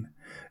scene,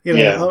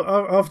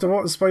 after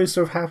what was supposed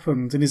to have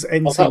happened in his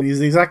end scene, he's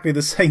exactly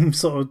the same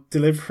sort of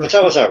delivery. But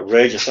that was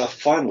outrageous. That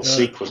final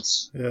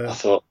sequence, I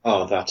thought,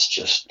 oh, that's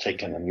just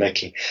taking a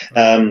mickey.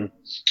 But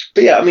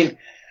yeah, I mean,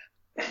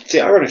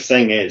 the ironic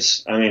thing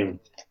is, I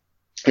mean,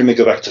 let me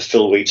go back to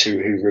Phil Wheat, who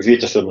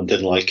reviewed the film and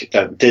didn't like it.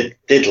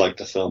 Did like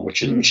the film,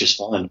 which is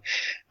fine.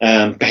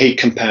 But he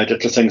compared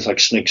it to things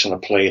like Snakes on a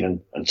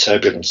Plane and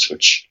Turbulence,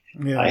 which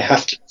I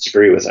have to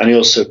disagree with. And he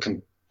also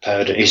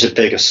compared it. He's a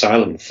big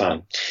Asylum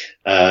fan,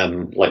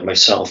 like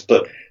myself.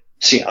 But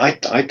see,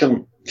 I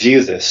don't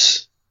view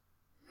this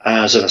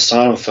as an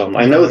Asylum film.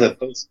 I know they're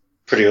both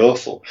pretty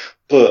awful,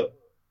 but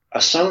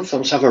Asylum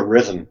films have a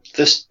rhythm.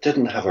 This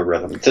didn't have a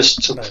rhythm. This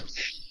took.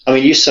 I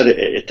mean, you said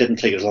it didn't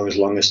take as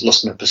long as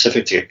Lost in the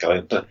Pacific to get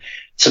going, but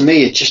to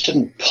me, it just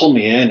didn't pull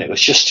me in. It was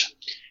just...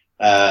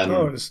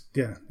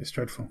 it's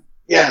dreadful.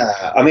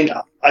 Yeah, I mean,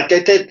 I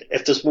did.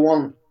 If there's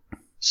one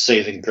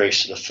saving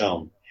grace to the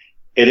film,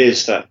 it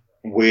is that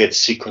weird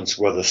sequence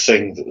where the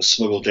thing that was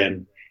smuggled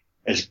in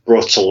is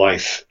brought to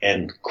life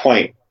in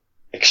quite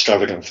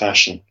extravagant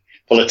fashion.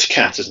 Well, it's a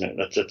cat, isn't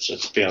it?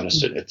 Let's be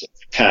honest, it's a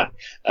cat.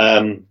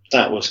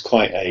 That was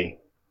quite a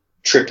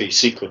trippy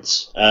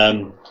sequence.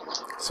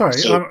 Sorry,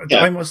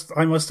 I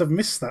must have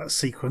missed that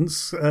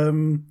sequence.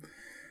 The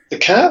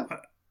cat?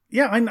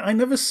 Yeah, I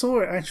never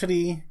saw it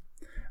actually.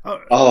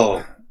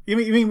 Oh. You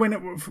mean when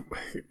it?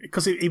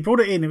 Because he brought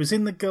it in. It was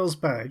in the girl's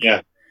bag.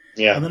 Yeah.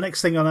 And the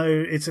next thing I know,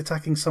 it's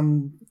attacking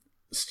some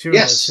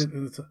stewardess.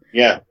 Yes.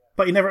 Yeah.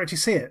 But you never actually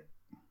see it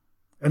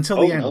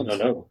until the end.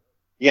 No.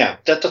 Yeah,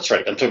 that's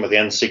right. I'm talking about the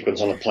end sequence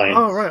on the plane.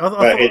 Oh, right. I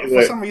thought,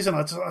 for some reason,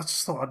 I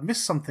just thought I'd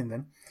missed something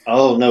then.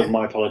 Oh, no,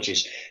 my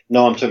apologies.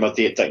 No, I'm talking about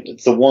the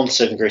one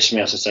saving grace for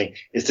me, as I was saying,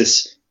 is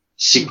this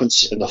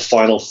sequence in the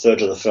final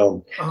third of the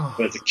film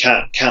where the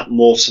cat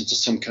morphs into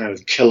some kind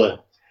of killer,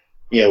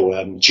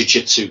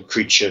 jiu-jitsu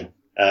creature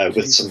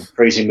with some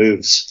crazy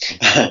moves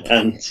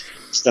and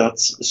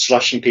starts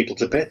slashing people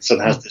to bits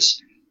and has this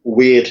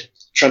weird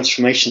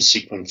transformation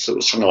sequence that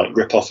was trying to like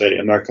rip off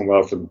American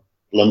Werewolf from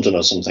London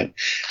or something,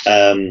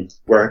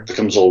 where it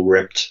becomes all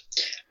ripped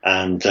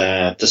and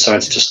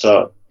decides to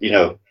start,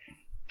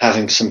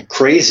 having some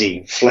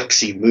crazy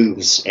flexy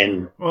moves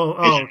in.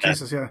 Well,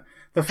 Jesus, yeah.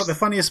 The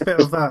funniest bit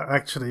of that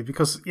actually,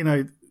 because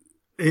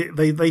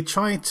they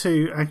try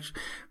to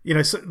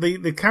actually, so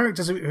the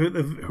characters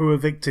who are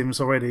victims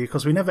already,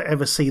 because we never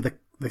ever see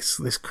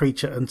this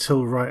creature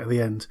until right at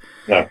the end.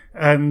 No.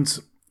 And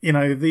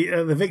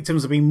the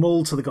victims have been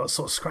mauled, so they've got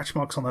sort of scratch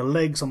marks on their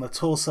legs, on their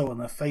torso, on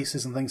their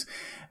faces and things.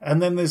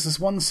 And then there's this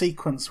one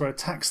sequence where it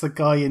attacks the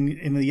guy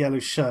in the yellow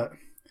shirt.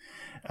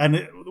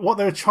 And what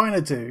they were trying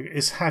to do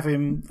is have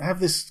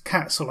this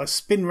cat sort of like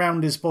spin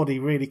round his body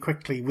really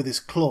quickly with his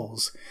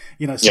claws,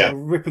 sort of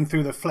ripping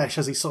through the flesh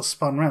as he sort of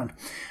spun round.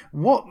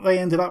 What they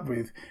ended up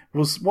with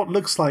was what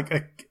looks like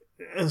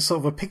a sort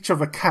of a picture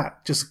of a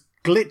cat just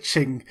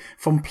glitching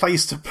from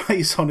place to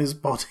place on his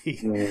body.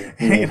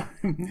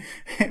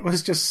 It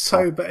was just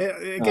so, but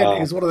again, it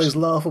was one of those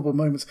laughable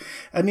moments.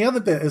 And the other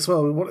bit as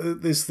well,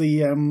 there's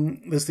the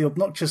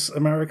obnoxious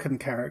American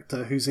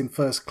character who's in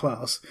first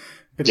class.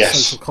 Bit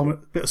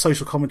of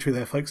social commentary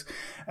there, folks.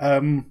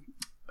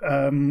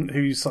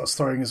 who starts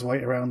throwing his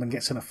weight around and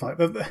gets in a fight.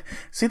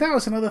 See, that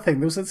was another thing.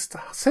 There was a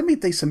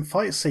semi-decent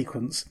fight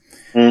sequence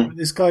where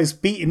this guy's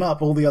beating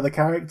up all the other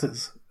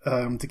characters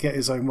to get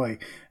his own way,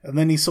 and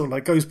then he sort of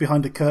like goes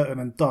behind a curtain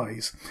and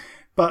dies.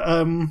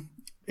 But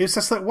it's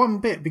just that one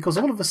bit, because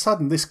all of a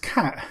sudden this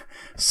cat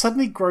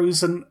suddenly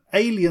grows an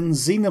alien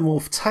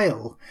xenomorph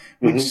tail,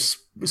 which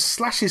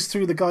slashes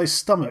through the guy's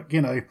stomach,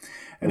 and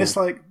it's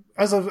like,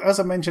 as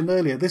I mentioned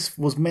earlier, this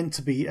was meant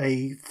to be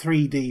a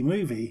 3D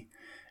movie,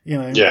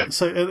 Yeah.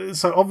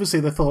 So obviously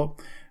they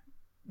thought,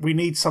 we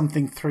need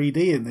something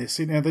 3D in this.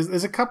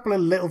 There's a couple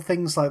of little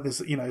things like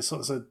this,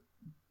 sort of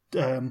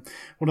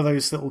one of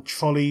those little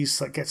trolleys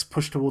that gets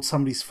pushed towards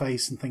somebody's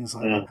face and things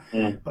like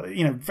that. But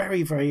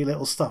very, very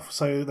little stuff.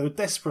 So they were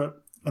desperate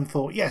and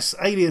thought, yes,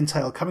 alien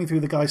tail coming through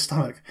the guy's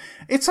stomach.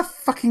 It's a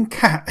fucking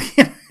cat.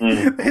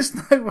 There's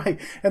no way.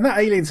 And that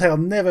alien tail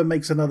never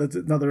makes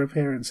another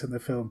appearance in the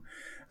film.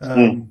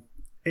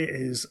 It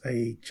is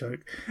a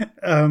joke.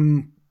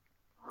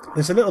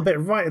 There's a little bit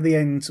right at the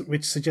end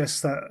which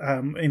suggests that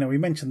we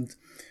mentioned.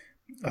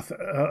 I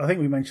think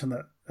we mentioned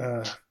that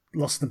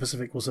Lost in the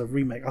Pacific was a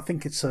remake. I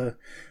think it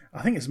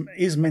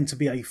is meant to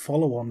be a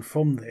follow-on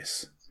from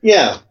this.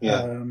 Yeah.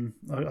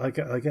 I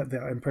get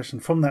that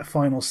impression from that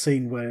final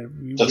scene where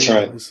you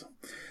realize,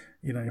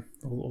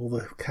 all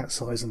the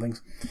cat's eyes and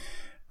things.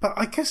 But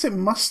I guess it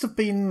must have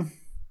been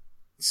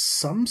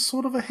some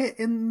sort of a hit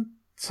in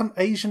some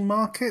Asian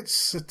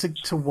markets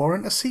to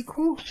warrant a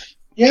sequel.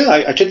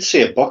 Yeah, I did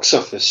see a box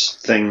office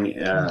thing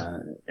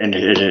in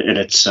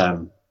its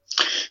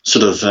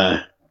sort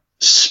of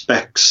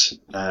specs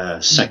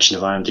section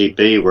of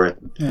IMDb where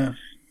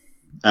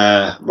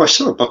I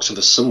saw a box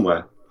office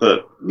somewhere,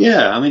 but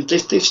yeah, I mean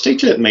they've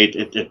stated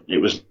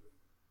it was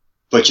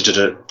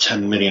budgeted at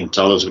 $10 million,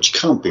 which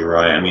can't be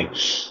right. I mean,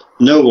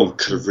 no one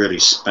could have really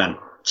spent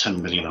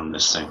 $10 million on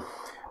this thing.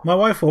 My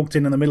wife walked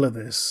in the middle of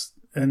this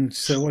and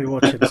she said, "What are you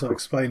watching?" So I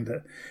explained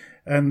it,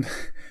 and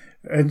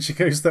she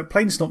goes, "That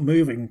plane's not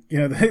moving."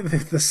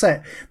 The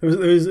set. There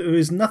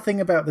was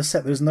nothing about the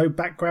set. There was no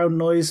background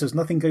noise. There was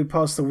nothing going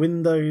past the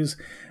windows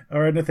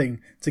or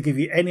anything to give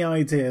you any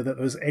idea that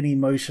there was any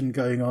motion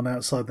going on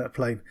outside that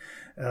plane.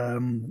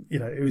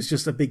 It was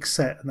just a big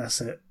set, and that's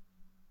it.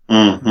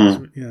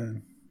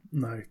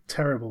 No,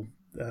 terrible.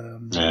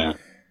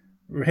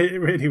 Really,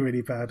 really,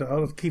 really bad.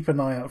 I'll keep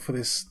an eye out for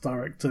this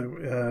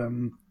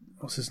director.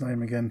 What's his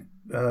name again?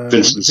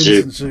 Vincent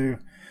Zhu.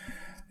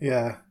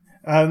 Yeah.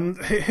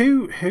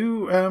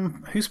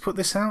 Who's put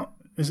this out?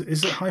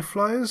 Is it High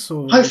Flyers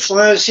or High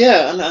Flyers?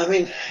 Yeah, and I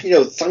mean,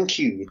 thank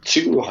you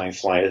to High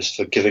Flyers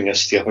for giving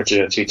us the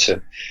opportunity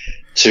to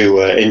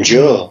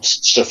endure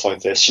stuff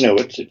like this.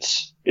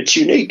 It's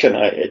unique, and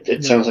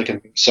it sounds like I'm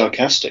being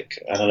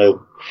sarcastic. And I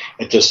know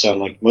it does sound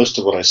like most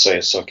of what I say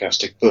is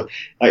sarcastic, but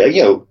I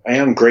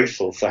am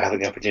grateful for having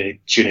the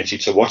opportunity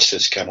to watch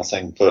this kind of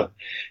thing. But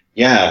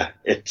yeah,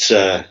 it's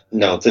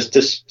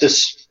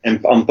this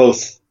on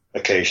both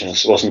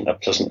occasions wasn't a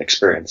pleasant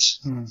experience.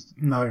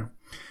 No,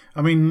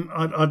 I mean,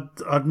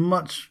 I'd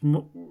much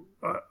more,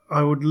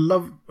 I would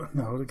love.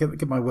 No,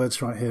 get my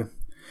words right here.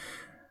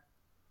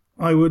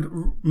 I would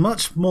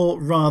much more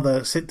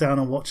rather sit down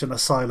and watch an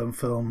asylum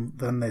film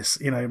than this.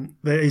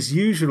 There is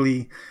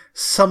usually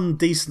some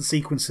decent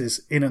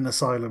sequences in an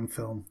asylum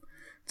film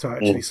to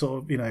actually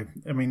sort of,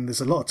 I mean, there's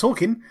a lot of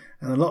talking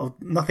and a lot of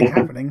nothing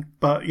happening,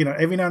 but,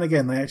 every now and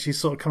again they actually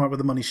sort of come up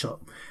with a money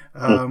shot.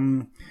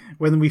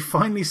 When we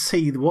finally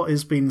see what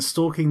has been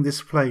stalking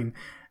this plane,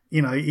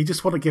 you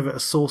just want to give it a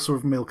saucer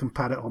of milk and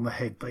pat it on the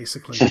head,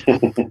 basically.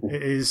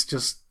 It is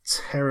just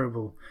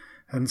terrible.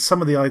 And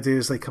some of the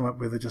ideas they come up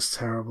with are just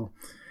terrible.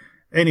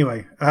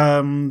 Anyway,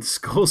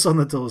 scores on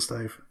the doors,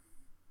 Dave.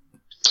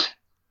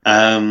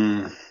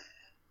 I'm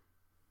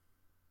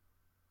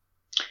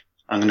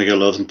going to go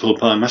lower than Pool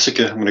Party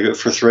Massacre. I'm going to go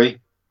for a 3.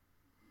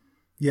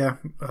 Yeah.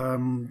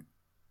 I'm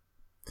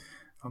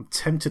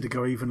tempted to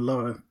go even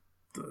lower.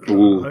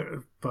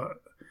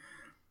 But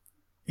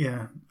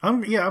yeah.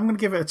 I'm going to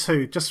give it a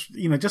 2.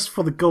 Just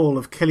for the goal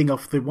of killing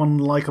off the one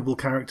likable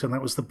character, and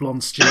that was the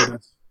blonde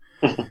stewardess.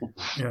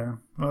 Yeah,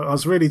 I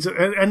was really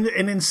and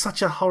in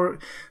such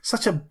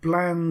a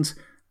bland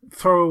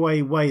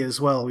throwaway way as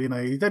well. You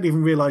don't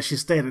even realise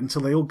she's dead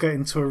until they all get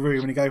into a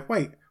room and you go,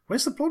 "Wait,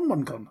 where's the blonde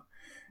one gone?"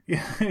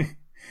 Yeah,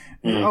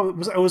 oh,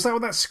 was that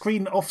what that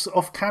screen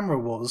off camera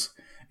was?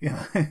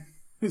 Yeah,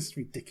 it's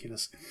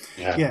ridiculous.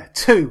 Yeah,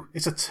 2.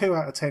 It's a 2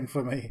 out of 10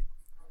 for me.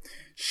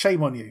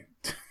 Shame on you.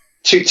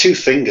 Two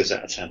fingers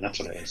out of 10. That's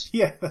what it is.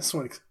 Yeah, that's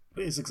what it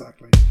is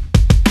exactly.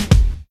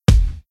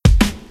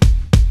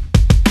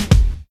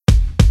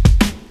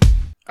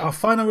 Our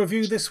final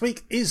review this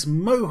week is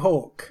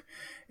Mohawk.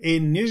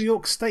 In New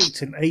York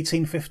State in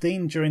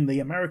 1815, during the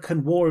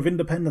American War of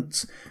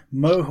Independence,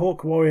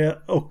 Mohawk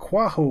warrior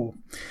Okwahu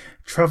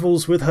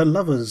travels with her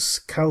lovers,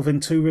 Calvin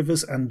Two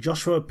Rivers and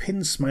Joshua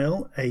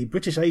Pinsmale, a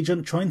British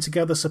agent trying to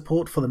gather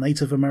support for the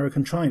Native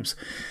American tribes,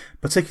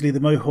 particularly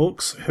the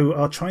Mohawks, who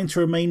are trying to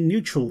remain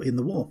neutral in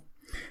the war.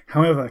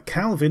 However,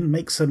 Calvin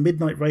makes a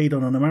midnight raid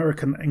on an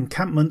American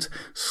encampment,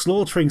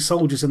 slaughtering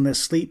soldiers in their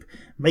sleep,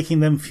 making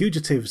them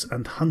fugitives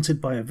and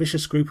hunted by a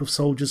vicious group of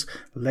soldiers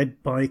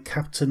led by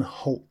Captain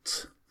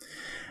Holt.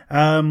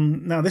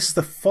 Now, this is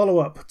the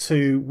follow-up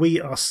to We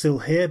Are Still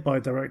Here by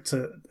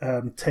director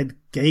Ted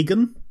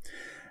GEOGHEGEN.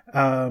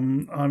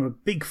 I'm a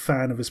big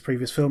fan of his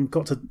previous film.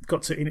 Got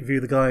to interview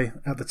the guy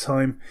at the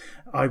time.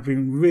 I've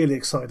been really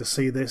excited to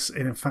see this,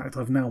 and in fact,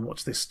 I've now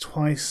watched this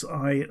twice.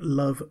 I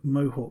love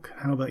Mohawk.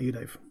 How about you,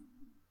 Dave?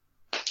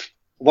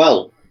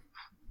 Well,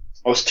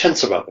 I was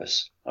tense about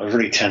this. I was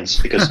really tense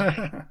because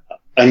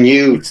I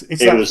knew it's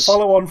that was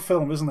follow-on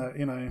film, isn't it?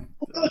 You know,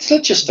 it's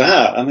not just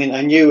that. I mean,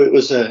 I knew it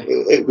was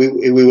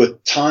we were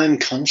time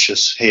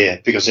conscious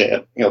here because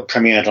it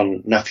premiered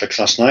on Netflix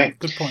last night.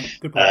 Good point.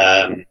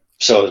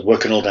 So I was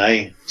working all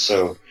day.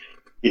 So,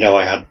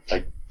 I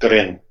got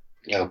in,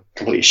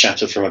 completely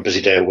shattered from a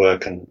busy day at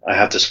work, and I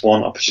had this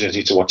one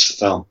opportunity to watch the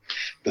film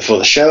before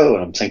the show,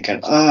 and I'm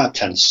thinking,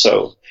 tense.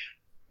 So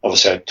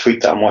obviously I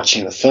tweet that I'm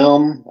watching the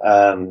film.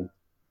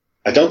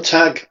 I don't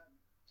tag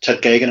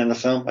Ted GEOGHEGEN in the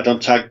film. I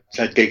don't tag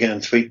Ted GEOGHEGEN in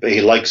the tweet, but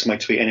he likes my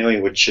tweet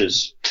anyway, which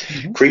is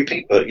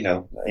creepy, but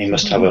he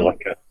must have a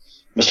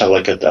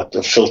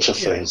filter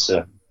for his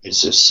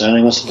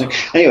surname or something.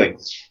 Anyway,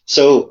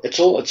 so it's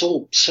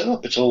all set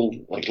up. It's all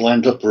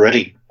lined up,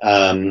 ready.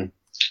 And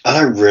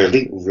I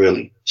really,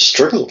 really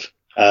struggled.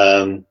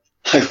 I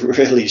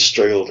really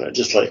struggled. I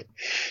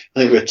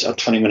think we're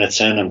 20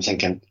 minutes in. I'm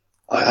thinking,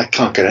 I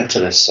can't get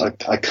into this. I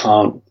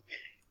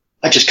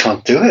just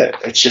can't do it.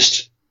 It's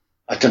just,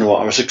 I don't know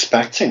what I was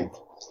expecting.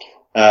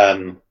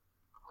 Was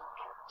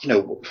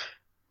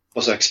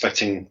I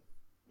expecting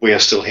We Are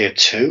Still Here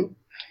 2?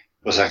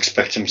 Was I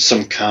expecting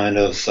some kind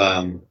of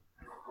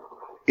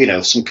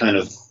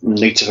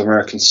Native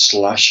American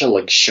slasher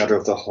like Shadow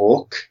of the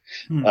Hawk?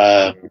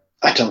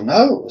 I don't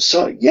know.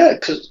 So, yeah,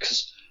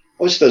 because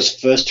obviously those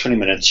first 20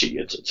 minutes,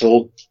 it's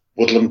all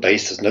woodland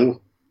based. There's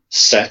no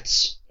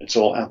sets. It's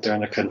all out there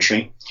in the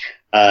country.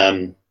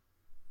 I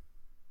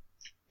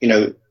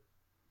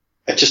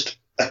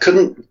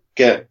couldn't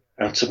get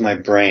out of my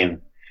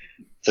brain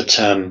the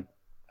term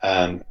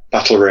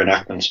battle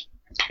reenactment.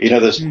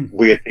 Those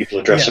weird people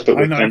who dress up at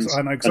weekends.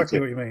 I know exactly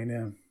what you mean,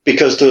 yeah.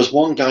 Because there was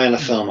one guy in the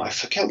film, I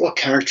forget what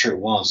character it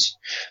was,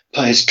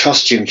 but his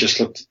costume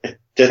just it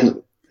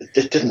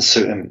didn't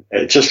suit him.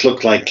 It just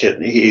looked like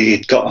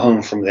he'd got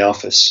home from the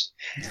office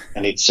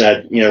and he'd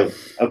said,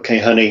 okay,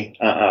 honey,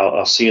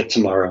 I'll see you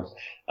tomorrow.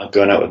 I'm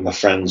going out with my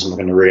friends and we're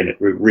going to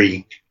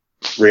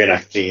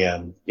reenact the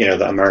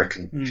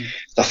American,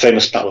 the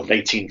famous Battle of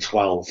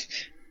 1812.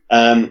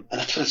 And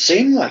that's what it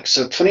seemed like.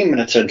 So 20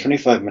 minutes in,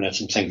 25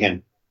 minutes, I'm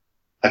thinking,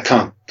 I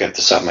can't get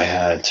this out of my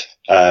head.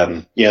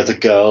 The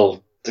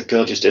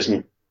girl just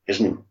isn't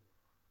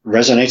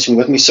resonating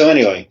with me. So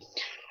anyway,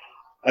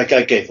 I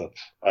gave up.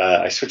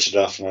 I switched it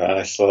off and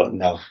I thought,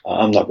 no,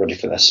 I'm not ready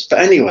for this. But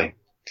anyway,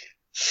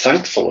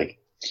 thankfully,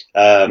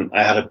 I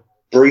had a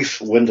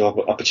brief window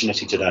of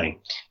opportunity today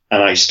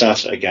and I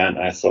started again.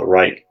 I thought,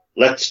 right,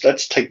 let's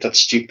take that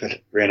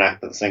stupid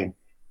reenactment thing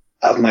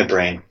out of my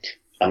brain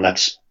and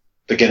let's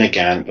begin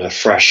again with a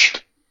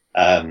fresh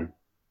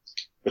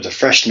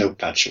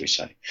notepad, shall we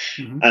say.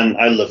 And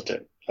I loved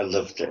it.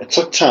 It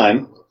took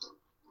time,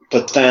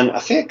 but then I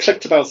think it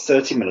clicked about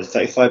 35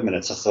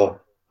 minutes. I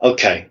thought,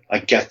 okay, I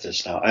get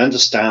this now. I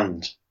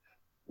understand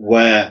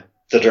where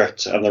the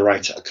director and the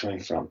writer are coming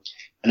from.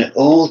 And it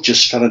all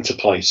just fell into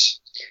place.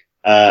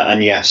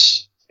 And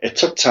yes, it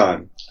took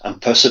time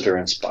and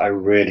perseverance, but I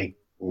really,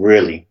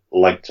 really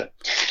liked it.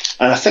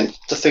 And I think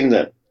the thing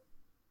that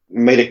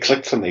made it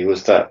click for me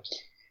was that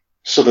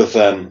sort of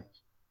that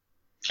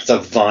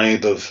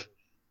vibe of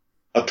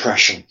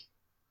oppression.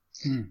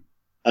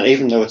 And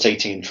even though it's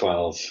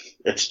 1812,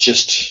 it's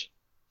just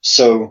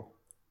so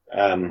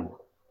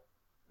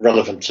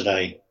relevant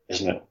today,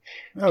 isn't it?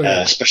 Oh,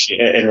 yeah. Especially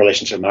in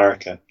relation to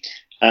America.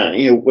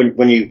 And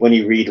when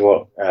you read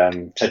what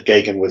Ted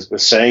GEOGHEGEN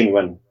was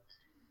saying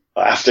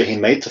after he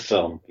made the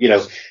film, he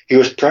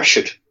was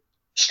pressured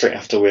straight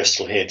after We're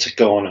Still Here to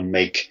go on and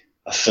make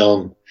a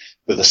film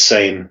with the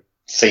same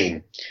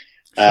theme.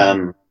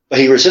 But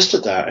he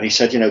resisted that, and he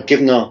said,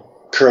 given our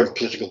current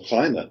political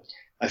climate,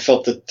 I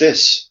felt that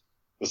this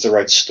was the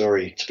right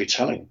story to be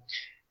telling.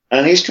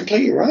 And he's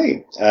completely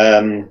right.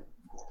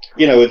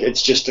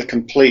 It's just a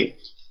complete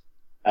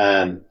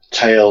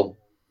tale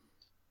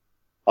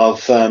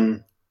of,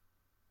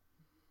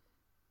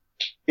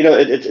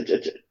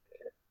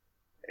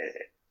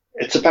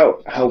 it's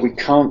about how we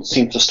can't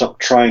seem to stop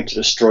trying to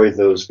destroy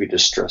those we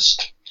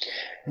distrust.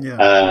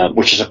 Yeah.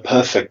 Which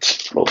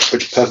perfectly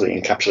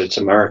encapsulates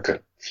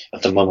America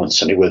at the moment,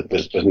 certainly with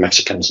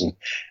Mexicans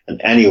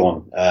and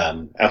anyone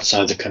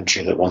outside the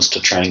country that wants to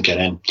try and get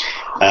in.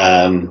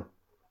 And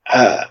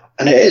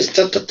it is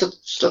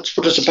that's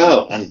what it's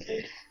about. And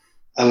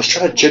I was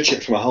trying to judge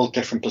it from a whole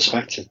different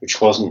perspective, which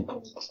wasn't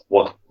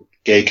what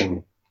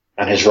GEOGHEGEN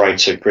and his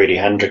writer Grady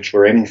Hendrix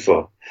were aiming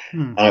for.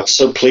 And I was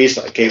so pleased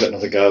that I gave it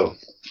another go,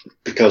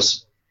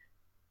 because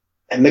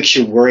it makes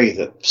you worry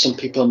that some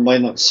people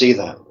might not see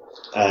that.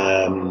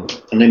 and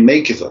they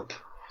may give up.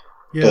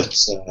 Yeah.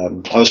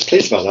 But I was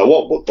pleased about that.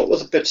 What were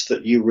the bits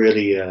that you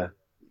really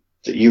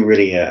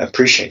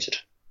appreciated?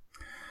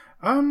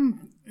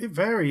 It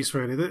varies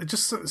really. It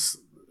just sort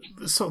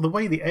of the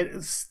way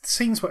the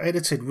scenes were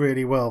edited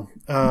really well.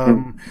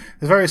 There's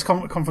various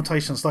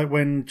confrontations, like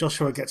when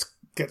Joshua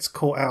gets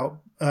caught out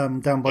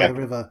down by the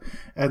river,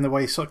 and the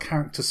way sort of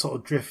characters sort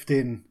of drift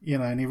in,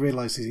 and he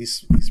realizes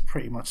he's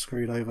pretty much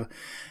screwed over.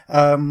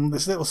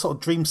 There's little sort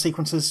of dream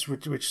sequences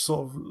which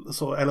sort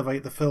of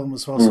elevate the film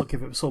as well, sort of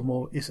give it sort of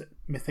more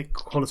mythic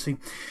quality.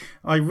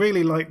 I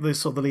really like the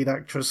sort of the lead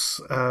actress.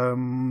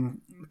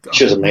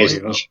 She was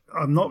amazing.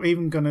 I'm not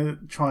even going to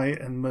try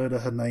and murder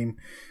her name,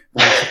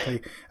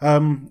 basically.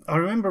 I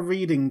remember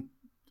reading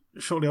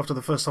shortly after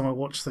the first time I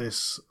watched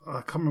this,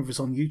 I can't remember if it was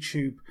on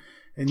YouTube,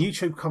 in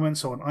YouTube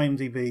comments or on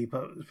IMDb,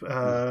 but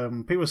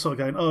people were sort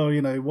of going,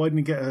 why didn't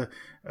you get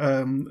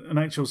an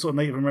actual sort of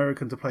Native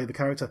American to play the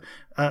character?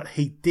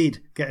 He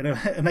did get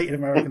a Native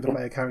American to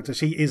play a character.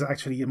 She is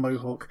actually a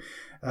Mohawk.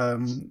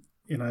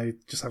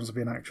 Just happens to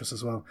be an actress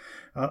as well.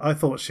 I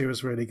thought she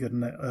was really good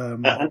in it.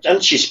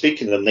 And she's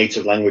speaking the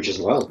native language as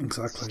well.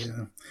 Exactly,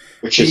 yeah.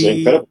 Which is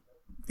incredible.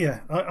 Yeah,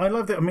 I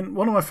loved it. I mean,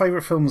 one of my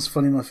favourite films,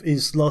 funny enough,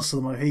 is Last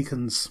of the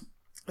Mohicans.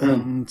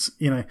 And,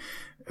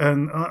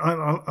 and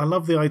I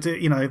love the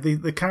idea,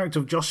 the character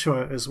of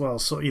Joshua as well.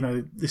 So,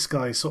 this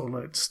guy sort of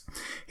like,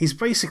 he's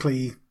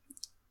basically,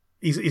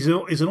 he's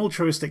an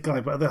altruistic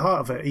guy, but at the heart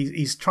of it,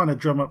 he's trying to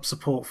drum up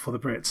support for the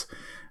Brits.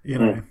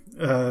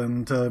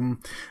 And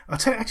I'll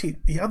tell you, actually,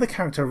 the other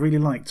character I really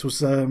liked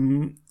was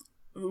one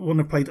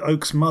who played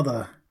Oak's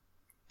mother.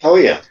 Oh,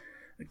 yeah.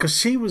 Because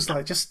she was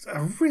like just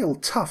a real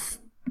tough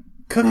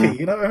cookie,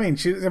 you know what I mean?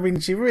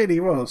 She really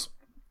was.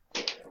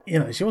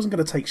 She wasn't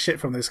going to take shit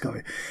from this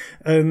guy.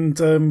 And,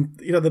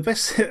 the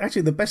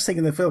best thing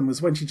in the film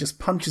was when she just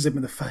punches him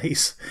in the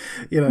face,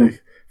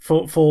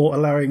 for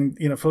allowing,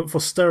 for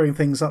stirring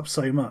things up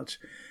so much,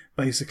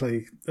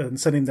 basically, and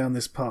sending down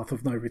this path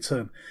of no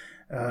return.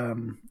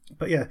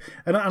 But yeah,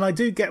 and I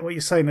do get what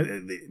you're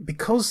saying,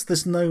 because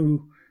there's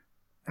no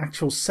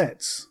actual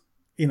sets,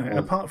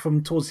 apart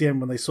from towards the end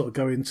when they sort of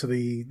go into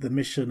the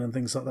mission and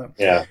things like that.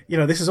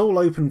 Yeah. This is all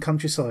open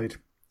countryside,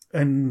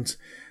 and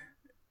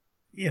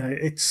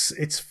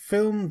it's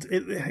filmed.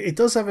 It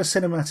does have a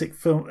cinematic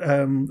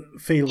film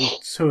feel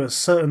to a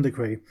certain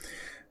degree,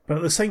 but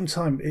at the same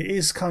time, it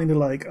is kind of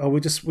like, we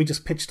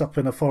just pitched up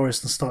in a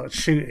forest and started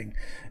shooting.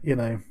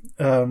 It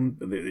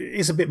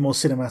is a bit more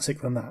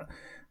cinematic than that.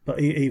 But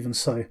even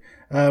so,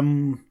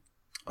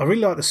 I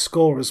really like the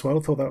score as well.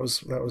 I thought that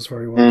was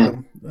very well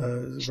done.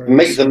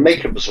 The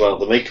makeup as well.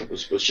 The makeup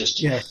was just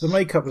the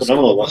makeup was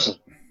phenomenal, wasn't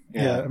it?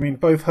 Yeah, I mean,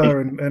 both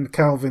her and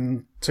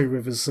Calvin Two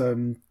Rivers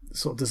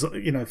sort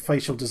of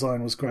facial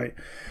design was great.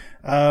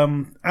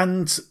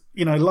 And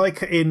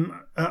like in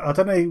I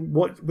don't know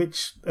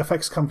which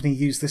effects company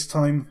used this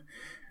time,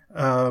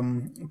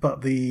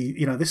 but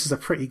this is a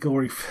pretty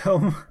gory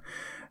film.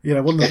 One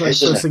of the very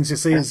first things you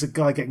see is a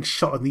guy getting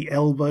shot in the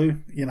elbow,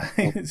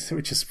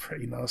 which is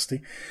pretty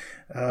nasty.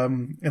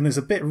 And there's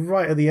a bit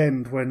right at the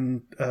end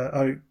when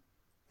Oak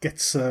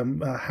gets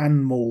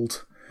hand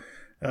mauled.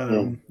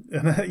 And,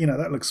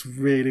 that looks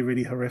really,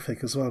 really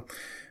horrific as well.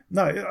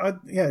 No,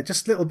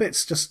 just little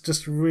bits,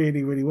 just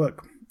really, really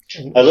work.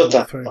 I love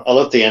that. I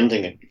love the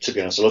ending, to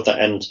be honest. I love that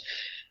end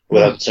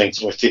without saying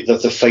too much.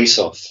 The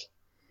face-off,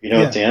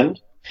 at the end.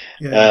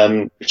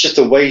 Yeah. It's just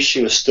the way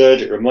she was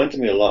stirred. It reminded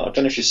me a lot. I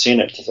don't know if you've seen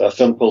it. A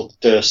film called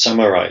The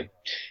Samurai,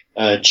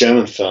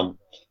 German film.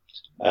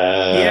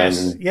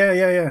 Yes.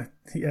 Yeah.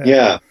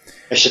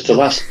 It's just the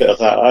last bit of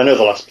that. I know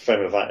the last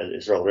frame of that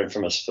is rather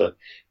infamous for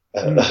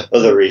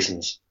other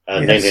reasons,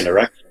 namely an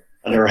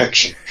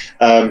erection,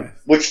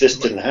 which this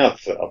didn't have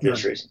for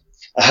obvious reasons.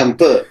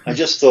 But I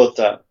just thought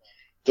that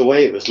the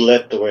way it was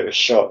lit, the way it was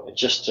shot, it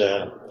just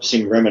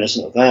seemed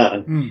reminiscent of that,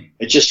 and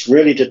it just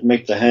really did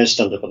make the hair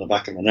stand up on the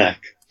back of my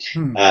neck.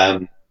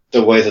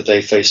 The way that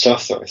they faced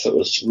off, though, I thought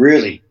was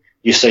really.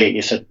 You said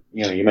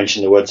you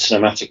mentioned the word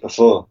cinematic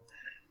before.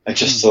 I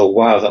just thought,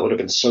 wow, that would have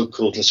been so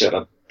cool to see on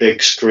a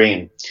big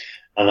screen,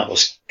 and that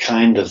was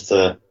kind of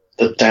the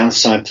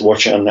downside to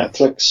watch it on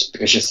Netflix,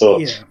 because you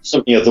thought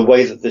the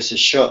way that this is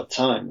shot at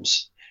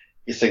times,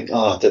 you think,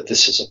 that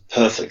this is a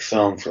perfect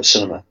film for a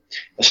cinema,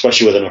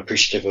 especially with an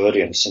appreciative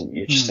audience, and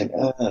you just think,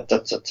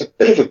 that's a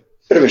bit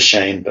of a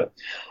shame, but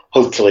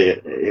hopefully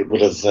it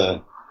would have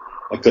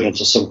gone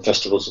into some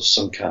festivals of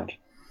some kind.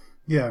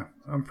 Yeah,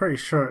 I'm pretty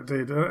sure it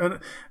did. And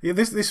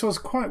this was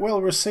quite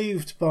well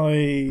received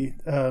by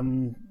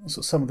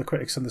some of the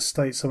critics in the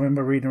States. I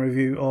remember reading a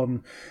review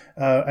on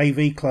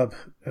AV Club,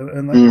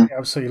 and they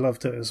absolutely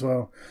loved it as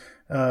well.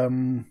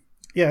 And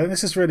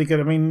this is really good.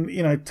 I mean,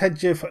 Ted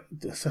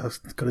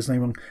got his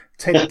name on.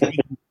 Ted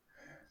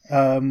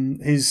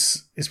GEOGHEGEN,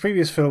 his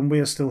previous film, We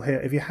Are Still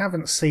Here. If you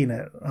haven't seen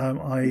it,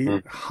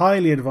 I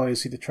highly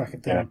advise you to track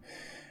it down.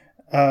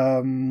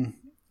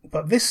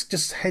 But this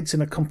just heads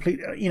in a complete,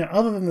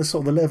 other than the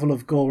sort of the level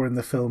of gore in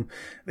the film,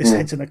 this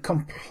heads in a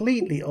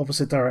completely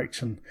opposite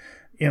direction.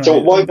 So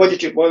why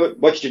did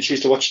you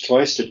choose to watch it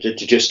twice? Did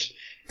you just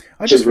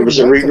Just really was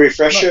a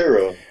refresher,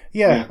 or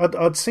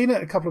I'd seen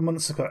it a couple of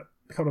months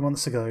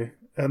ago,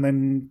 and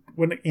then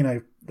when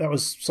that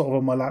was sort of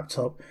on my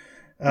laptop.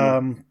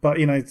 But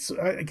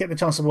getting a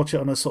chance to watch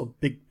it on a sort of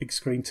big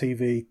screen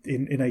TV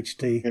in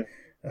HD,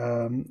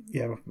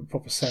 with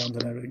proper sound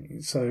and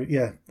everything. So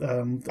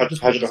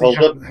how did it hold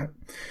up?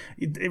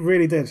 It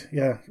really did.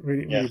 Yeah,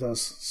 really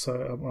does. So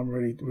I'm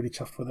really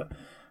chuffed with it.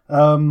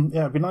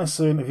 It'd be nice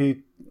to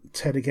interview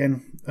Ted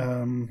again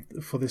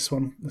for this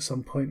one at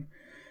some point.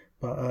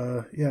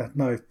 But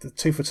the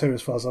 2 for 2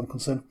 as far as I'm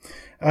concerned.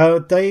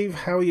 Dave,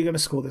 how are you going to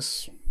score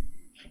this?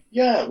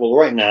 Yeah, well,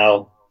 right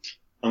now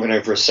I'm going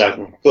over a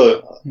 7,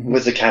 but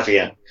with the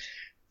caveat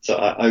that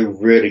I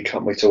really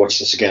can't wait to watch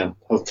this again,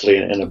 hopefully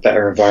in a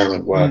better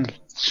environment where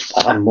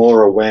I'm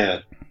more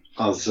aware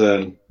of,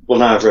 now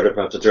I've read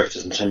about the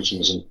director's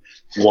intentions and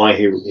why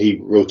he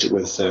wrote it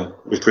with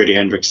Grady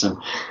Hendrix, and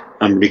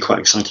I'm really quite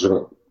excited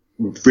about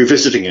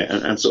revisiting it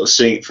and sort of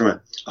seeing it from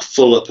a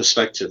fuller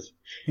perspective,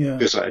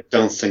 because I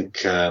don't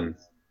think I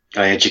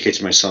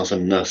educated myself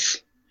enough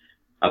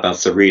about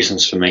the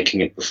reasons for making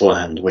it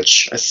beforehand,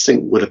 which I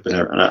think would have been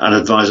an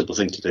advisable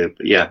thing to do.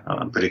 But yeah,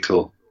 I'm pretty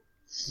cool.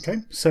 Okay,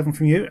 7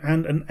 from you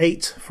and an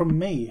 8 from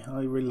me.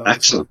 I really like it.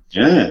 Excellent.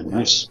 Yeah,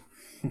 nice.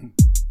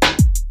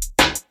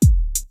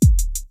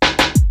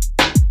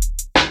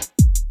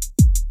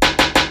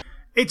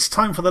 It's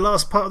time for the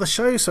last part of the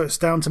show, so it's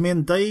down to me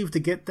and Dave to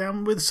get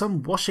down with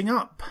some washing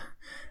up.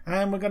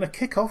 And we're going to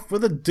kick off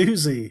with a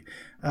doozy.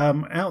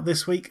 Out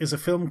this week is a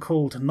film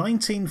called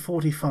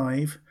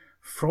 1945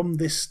 From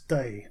This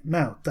Day.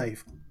 Now,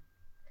 Dave,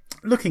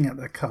 looking at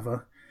that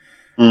cover,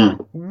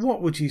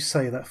 what would you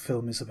say that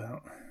film is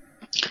about?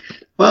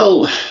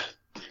 Well,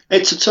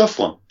 it's a tough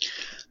one,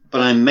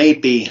 but I may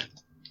be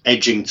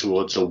edging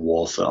towards a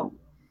war film.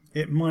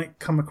 It might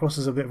come across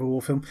as a bit of a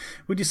war film.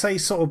 Would you say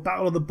sort of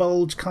Battle of the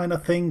Bulge kind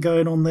of thing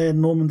going on there,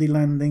 Normandy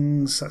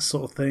landings, that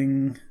sort of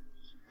thing?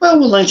 Well,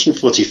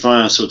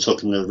 1945, so we're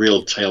talking the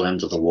real tail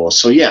end of the war.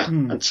 So yeah,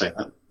 I'd say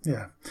that.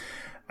 Yeah.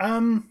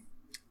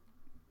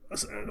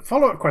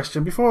 Follow-up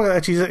question, before I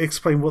actually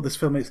explain what this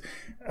film is.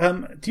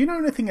 Do you know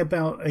anything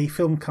about a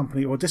film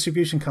company or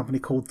distribution company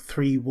called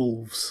Three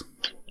Wolves?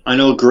 I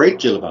know a great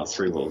deal about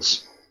Three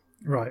Wolves.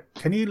 Right.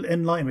 Can you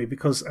enlighten me?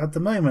 Because at the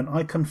moment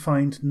I can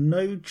find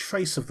no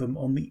trace of them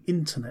on the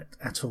internet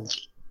at all.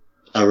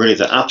 Oh, really?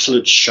 They're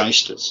absolute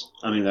shysters.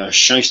 I mean, they're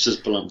shysters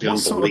beyond belief. What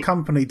sort of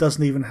company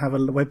doesn't even have a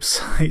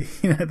website?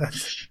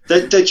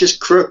 They're just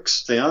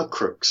crooks. They are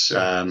crooks,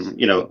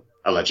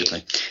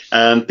 allegedly.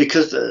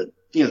 Because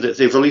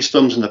they've released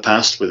films in the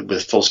past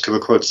with false cover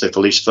quotes. They've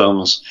released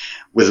films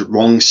with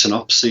wrong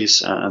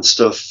synopses and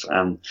stuff.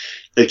 And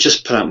they've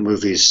just put out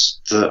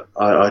movies that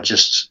are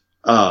just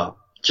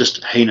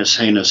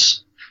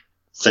heinous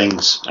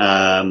things.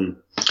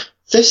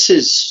 This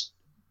is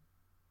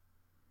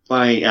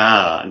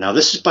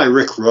by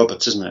Rick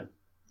Roberts, isn't it?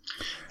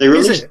 They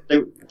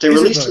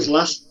released his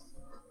last.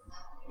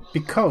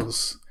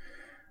 Because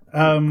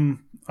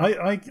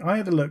I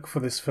had a look for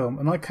this film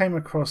and I came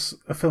across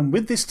a film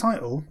with this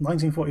title,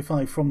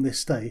 1945 From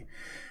This Day.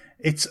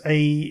 It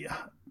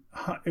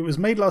was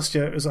made last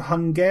year. It was a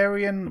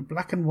Hungarian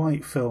black and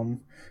white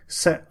film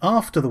set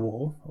after the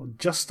war, or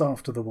just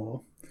after the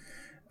war.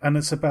 And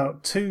it's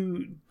about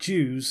 2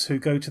 Jews who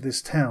go to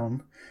this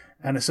town,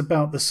 and it's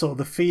about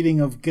the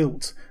feeling of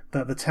guilt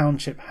that the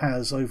township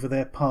has over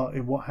their part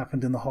in what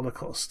happened in the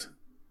Holocaust.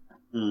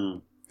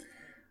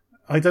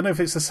 I don't know if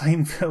it's the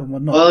same film or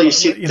not. Well,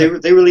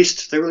 they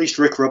released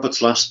Rick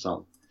Roberts' last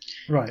film,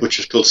 right, which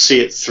was called See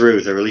It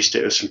Through. They released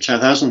it. It was from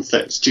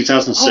 2006.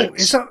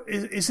 Oh,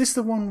 is this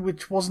the one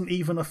which wasn't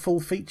even a full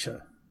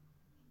feature?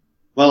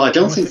 Well, I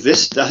think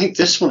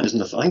this one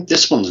isn't. I think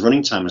this one's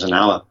running time is an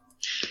hour,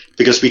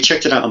 because we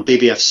checked it out on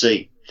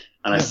BBFC,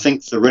 and I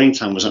think the running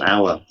time was an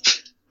hour.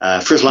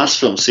 For his last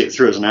film, See It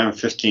Through, it was an hour and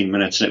 15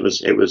 minutes, and it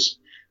was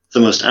the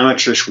most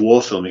amateurish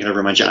war film you can ever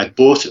imagine. I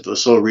bought it for the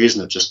sole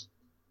reason of just,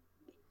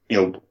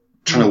 trying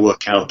to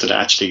work out that it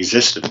actually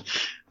existed.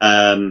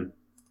 But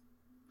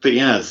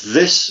yeah,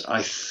 this,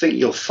 I think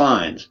you'll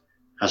find,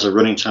 has a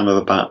running time of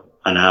about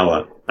an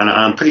hour. And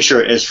I'm pretty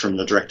sure it is from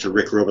the director,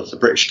 Rick Roberts, the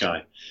British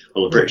guy.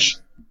 Well, the British.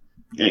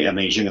 I mean,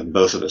 he's younger than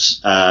both of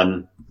us.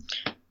 But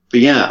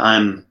yeah,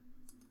 I'm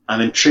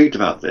intrigued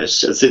about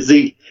this.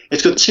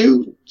 It's got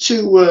two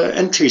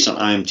entries on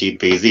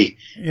IMDb. The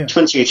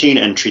 2018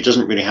 entry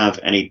doesn't really have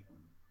any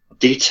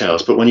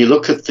details, but when you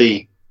look at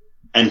the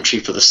entry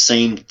for the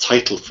same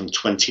title from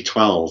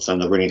 2012, then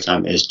the running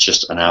time is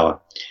just an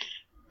hour.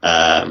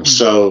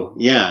 So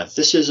yeah,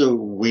 this is a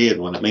weird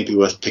one. It may be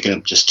worth picking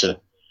up just to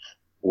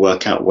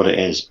work out what it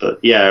is. But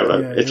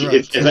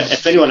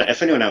if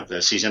anyone out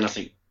there sees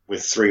anything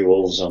with Three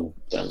Wolves on,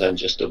 then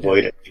just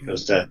avoid it,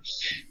 because they're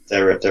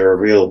a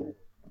real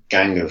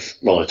gang of,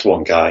 well, it's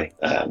one guy.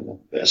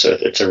 So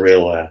it's a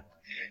real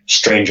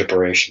strange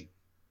operation.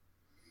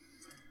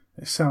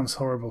 It sounds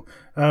horrible.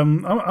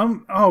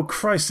 Oh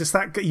Christ! It's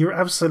that. You're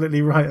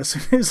absolutely right. As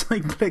soon as I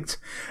clicked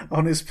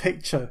on his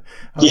picture,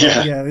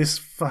 this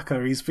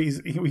fucker.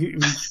 We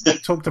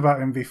talked about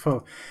him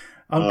before.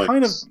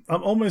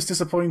 I'm almost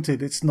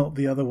disappointed it's not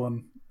the other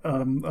one.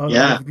 I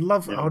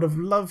would have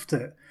loved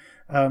it.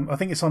 I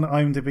think it's on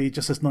IMDb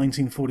just as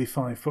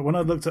 1945, but when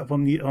I looked up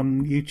on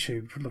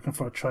YouTube looking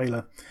for a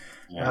trailer,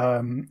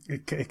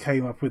 it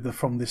came up with the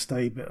From This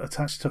Day bit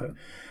attached to it.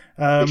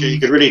 You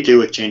could really do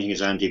with changing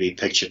his IMDb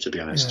picture, to be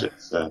honest.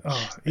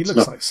 He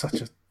looks like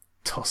such a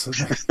toss,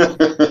 isn't he?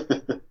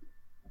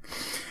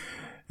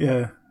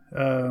 Yeah.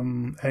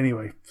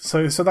 Anyway,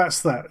 so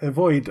that's that.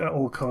 Avoid at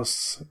all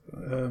costs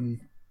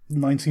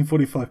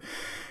 1945.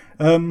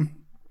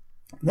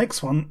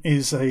 Next one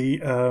is a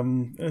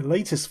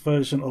latest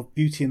version of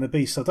Beauty and the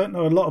Beast. I don't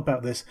know a lot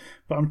about this,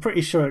 but I'm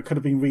pretty sure it could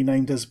have been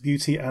renamed as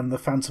Beauty and the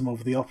Phantom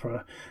of the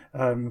Opera,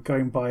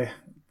 going by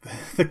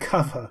the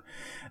cover,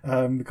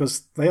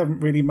 because they haven't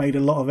really made a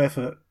lot of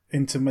effort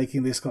into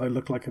making this guy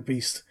look like a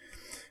beast.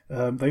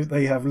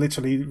 They have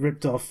literally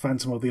ripped off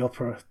Phantom of the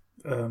Opera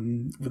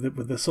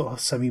with the sort of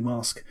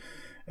semi-mask,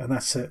 and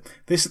that's it.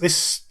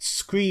 This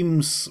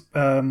screams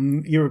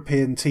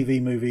European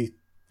TV movie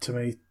to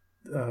me.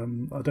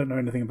 I don't know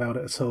anything about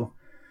it at all,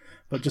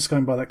 but just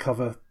going by that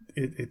cover,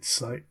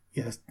 it's like,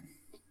 yes.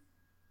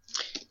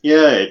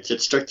 Yeah,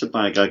 it's directed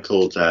by a guy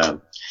called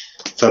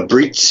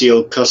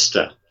Fabrizio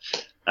Costa,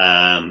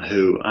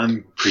 who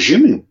I'm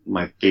presuming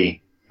might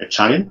be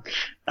Italian.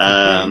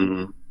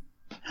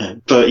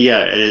 But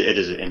yeah, it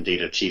is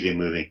indeed a TV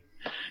movie.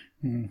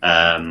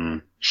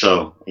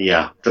 So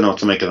yeah, don't know what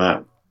to make of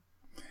that.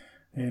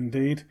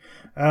 Indeed.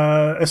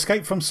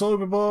 Escape from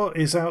Sobibor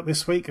is out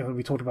this week.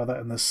 We talked about that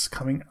in this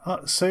coming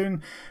up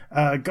soon.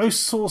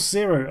 Ghost Source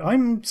Zero.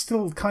 I'm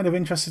still kind of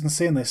interested in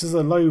seeing this. This is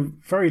a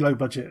very low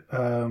budget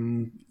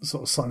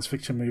sort of science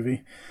fiction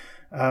movie.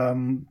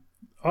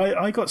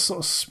 I got sort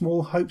of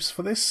small hopes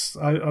for this.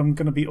 I'm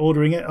going to be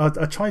ordering it.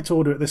 I tried to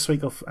order it this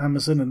week off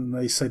Amazon and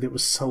they said it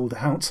was sold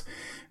out,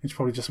 which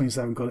probably just means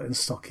they haven't got it in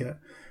stock yet.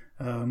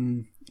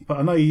 But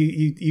I know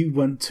you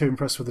weren't too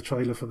impressed with the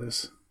trailer for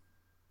this.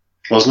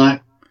 Wasn't I?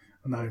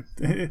 No.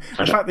 The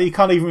fact that you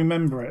can't even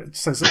remember it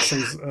says a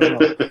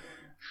lot.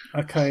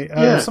 Okay.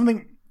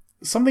 Something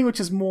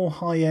which is more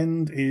high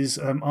end is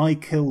I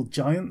Kill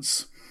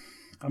Giants.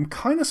 I'm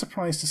kind of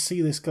surprised to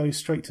see this go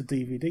straight to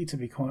DVD, to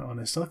be quite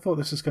honest. I thought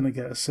this was going to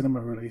get a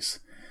cinema release.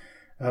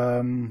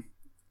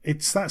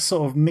 It's that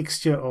sort of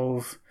mixture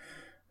of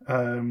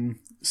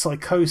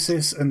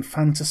psychosis and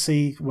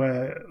fantasy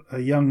where a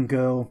young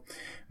girl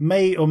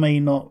may or may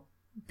not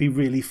be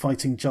really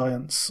fighting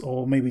giants,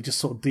 or maybe just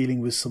sort of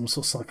dealing with some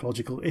sort of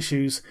psychological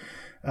issues.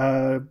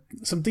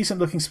 Some decent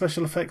looking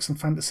special effects and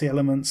fantasy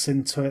elements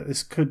into it.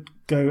 This could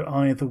go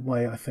either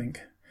way, I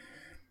think.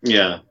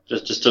 Yeah,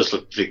 just does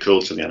look pretty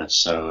cool, to be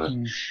honest. So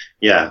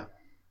yeah,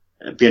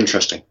 it'd be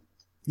interesting.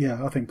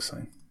 Yeah, I think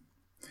so.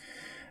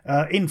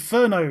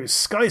 Inferno,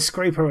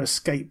 Skyscraper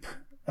Escape.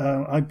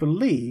 I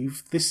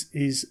believe this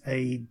is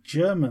a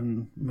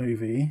German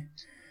movie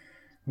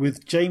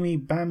with Jamie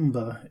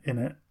Bamber in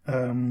it.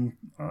 And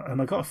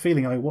I got a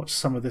feeling I watched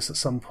some of this at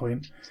some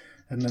point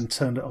and then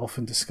turned it off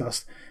in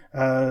disgust.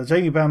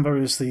 Jamie Bamber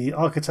is the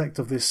architect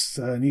of this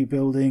new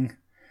building,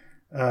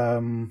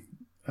 and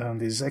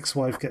his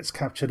ex-wife gets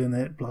captured in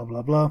it, blah,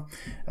 blah, blah.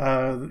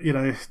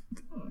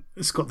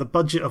 It's got the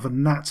budget of a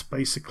gnat,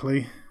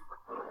 basically.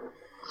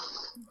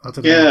 I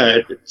don't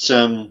know.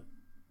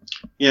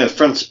 It's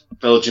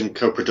France-Belgian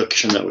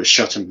co-production that was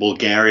shot in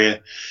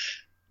Bulgaria.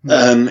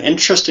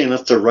 Interesting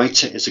enough, the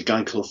writer is a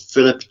guy called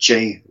Philip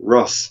J.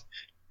 Roth,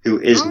 who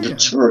is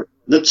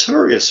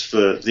notorious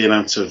for the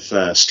amount of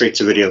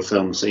straight-to-video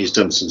films that he's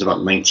done since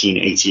about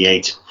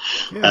 1988.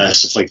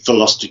 Stuff like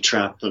Velocity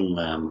Trap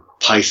and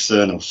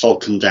Python and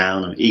Falcon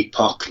Down and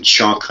Epoch and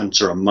Shark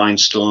Hunter and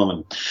Mindstorm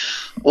and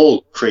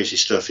all crazy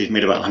stuff. He's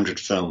made about 100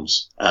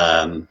 films.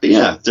 But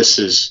yeah, this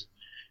is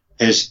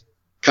his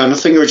kind of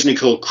thing originally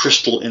called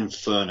Crystal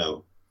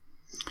Inferno.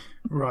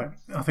 Right.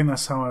 I think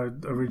that's how I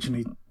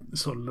originally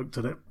sort of looked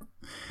at it.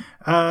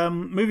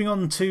 Moving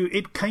on to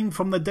It Came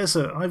from the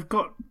Desert. I've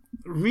got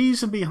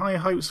reasonably high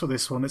hopes for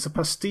this one. It's a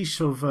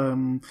pastiche of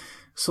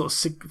sort of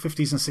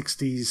 50s and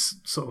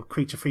 60s sort of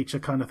creature feature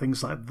kind of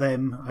things, like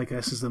Them, I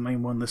guess, is the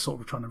main one they're sort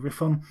of trying to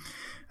riff on.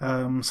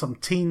 Some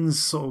teens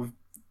sort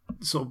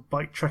of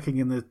bike trekking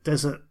in the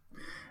desert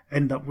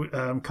end up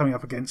coming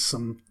up against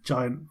some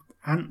giant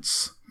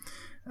ants.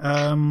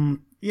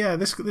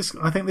 This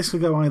I think this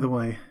could go either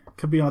way.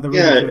 Could be either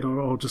really good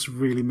or just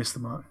really miss the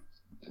mark.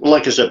 Well,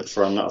 like I said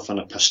before, I'm not a fan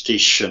of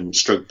pastiche and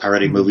stroke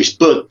parody movies,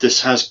 but this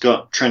has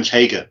got Trent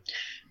Hager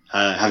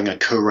having a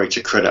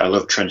co-writer credit. I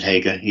love Trent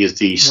Hager. He is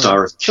the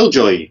star of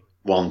Killjoy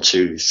 1,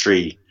 2,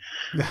 3.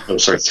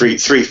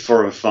 3,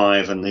 4, and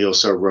 5, and he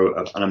also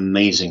wrote an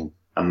amazing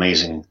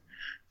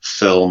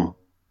film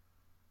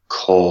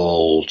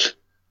called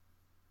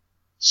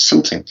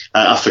something.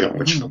 I've forgotten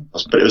which film it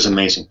was, but it was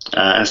amazing.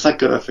 And it's that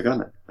good, I've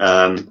forgotten it.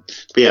 But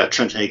yeah,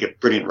 Trent Hager,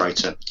 brilliant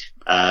writer.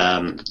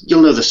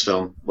 You'll know this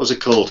film. What's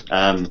it called?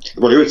 He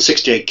wrote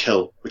 68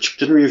 Kill, which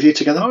didn't we review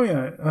together? Oh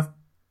yeah,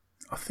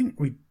 I think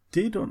we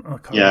did. I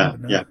can't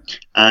remember now.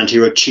 And he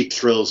wrote Cheap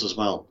Thrills as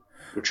well.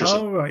 which was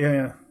right,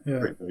 yeah.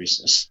 great movie.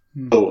 So,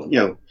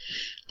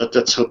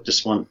 let's hope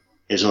this one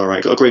is all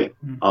right. Got a great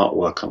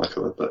artwork on the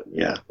cover, but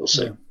yeah, we'll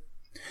see.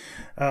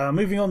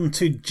 Moving on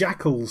to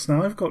Jackals.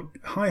 Now, I've got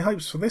high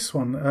hopes for this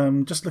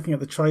one. Just looking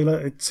at the trailer,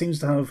 it seems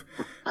to have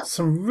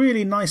some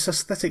really nice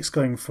aesthetics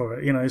going for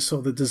it. Sort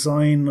of the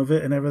design of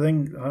it and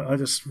everything. I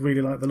just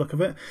really like the look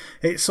of it.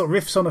 It sort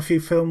of riffs on a few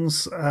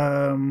films, but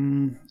I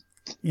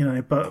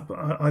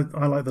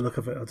like the look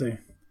of it. I do.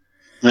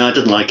 No, I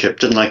didn't like it.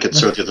 Didn't like it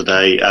the other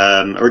day.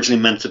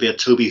 Originally meant to be a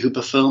Toby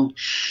Hooper film,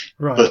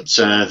 right? But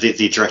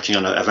the directing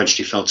on it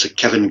eventually fell to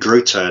Kevin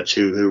Grotard,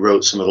 who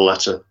wrote some of the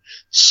latter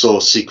Saw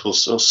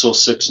sequels, Saw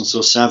 6 and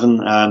Saw 7.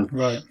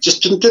 Right.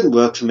 Just didn't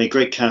work for me.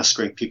 Great cast,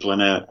 great people in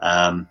it.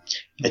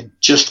 It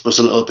just was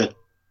a little bit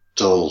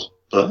dull,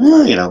 but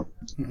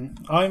Mm-hmm.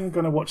 I'm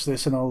going to watch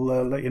this and I'll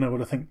let you know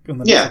what I think on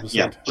the next episode.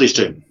 Yeah, please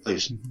do,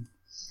 please. Mm-hmm.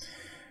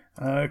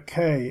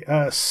 Okay,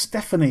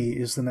 Stephanie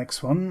is the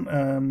next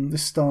one.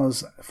 This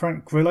stars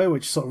Frank Grillo,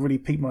 which sort of really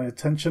piqued my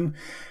attention.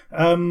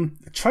 The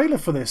trailer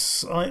for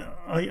this,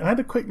 I had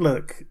a quick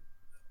look.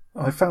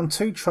 I found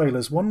 2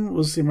 trailers. One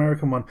was the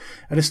American one,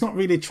 and it's not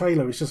really a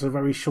trailer, it's just a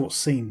very short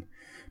scene.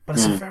 But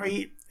it's a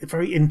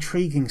very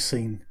intriguing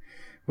scene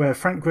where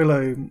Frank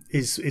Grillo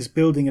is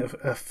building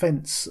a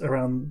fence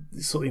around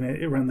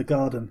around the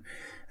garden,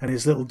 and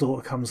his little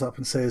daughter comes up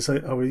and says,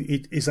 "Oh,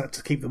 is that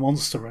to keep the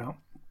monster out?"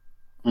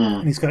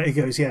 And he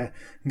goes, yeah.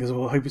 He goes,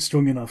 well, I hope it's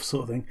strong enough,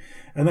 sort of thing.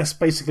 And that's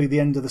basically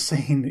the end of the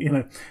scene,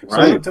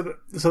 Right.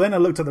 So then I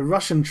looked at the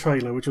Russian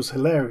trailer, which was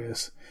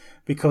hilarious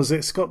because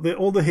it's got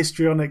all the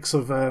histrionics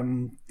of,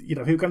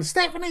 people going,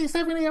 Stephanie,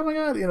 oh my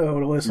God,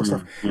 all this sort of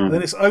stuff. And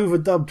then it's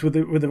overdubbed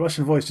with the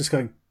Russian voice just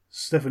going,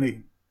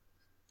 Stephanie.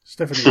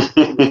 From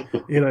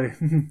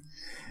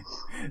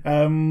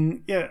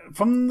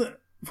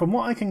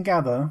what I can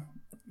gather,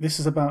 this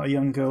is about a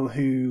young girl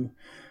who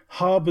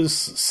harbours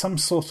some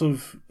sort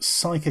of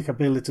psychic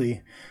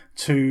ability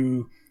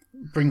to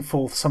bring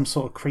forth some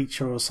sort of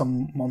creature or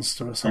some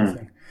monster or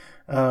something,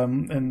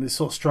 and is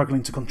sort of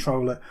struggling to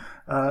control it.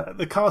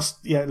 The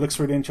cast, it looks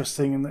really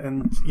interesting,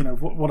 and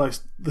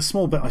the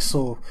small bit I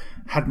saw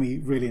had me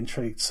really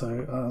intrigued.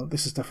 So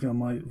this is definitely on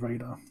my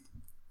radar.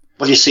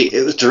 Well, you see,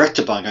 it was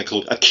directed by a guy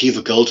called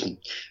Akiva Golden,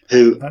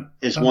 who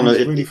is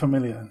really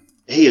familiar.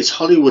 He is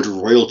Hollywood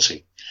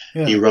royalty.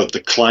 Yeah. He wrote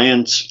The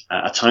Client,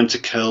 A Time to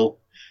Kill,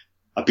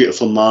 A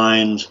Beautiful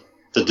Mind,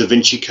 The Da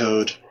Vinci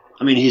Code.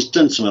 I mean, he's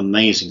done some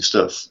amazing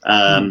stuff.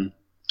 I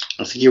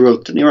think he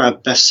wrote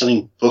a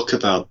best-selling book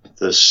about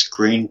the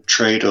screen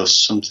trade or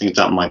something.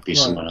 That might be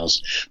someone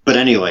else. But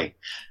anyway,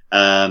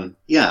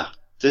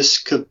 this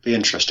could be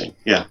interesting.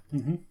 Yeah.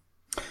 Mm-hmm.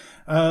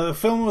 The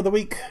film of the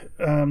week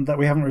that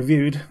we haven't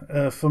reviewed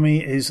for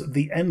me is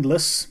The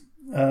Endless.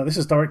 This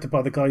is directed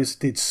by the guys who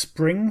did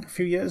Spring a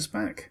few years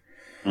back.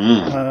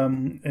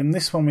 In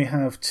this one we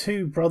have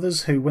 2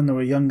 brothers who, when they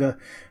were younger,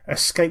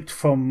 escaped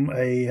from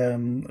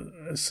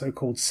a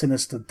so-called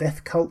sinister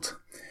death cult,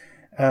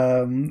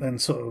 and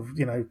sort of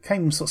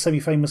came sort of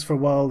semi-famous for a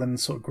while, then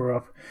sort of grew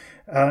up,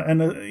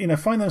 and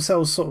find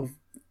themselves sort of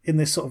in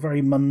this sort of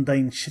very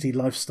mundane, shitty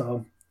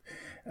lifestyle,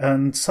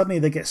 and suddenly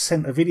they get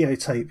sent a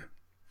videotape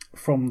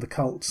from the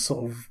cult,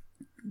 sort of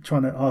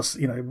trying to ask,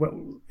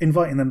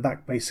 inviting them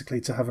back basically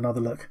to have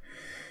another look.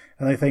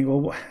 And they think,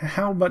 well,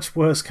 how much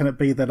worse can it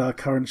be than our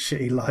current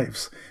shitty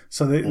lives?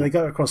 So they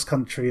go across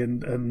country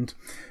and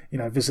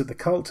visit the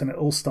cult, and it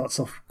all starts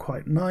off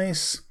quite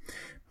nice,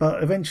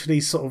 but eventually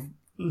sort of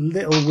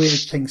little weird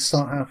things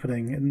start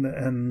happening,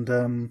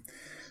 and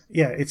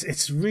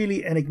it's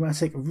really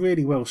enigmatic,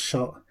 really well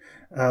shot.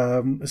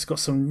 It's got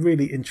some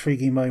really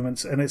intriguing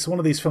moments, and it's one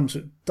of these films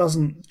that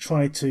doesn't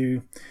try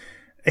to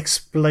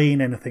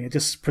explain anything. It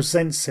just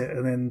presents it,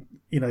 and then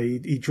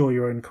you draw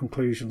your own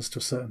conclusions to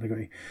a certain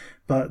degree.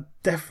 But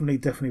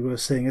definitely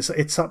worth seeing.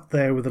 It's up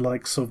there with the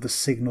likes of The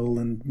Signal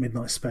and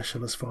Midnight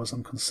Special as far as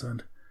I'm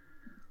concerned.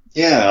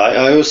 Yeah,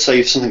 I always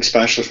save something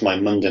special for my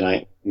Monday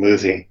night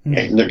movie.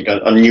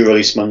 A new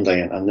release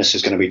Monday, and this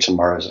is going to be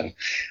tomorrow. So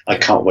I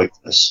can't wait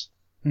for this.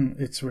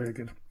 It's really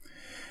good.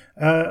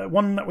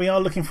 One that we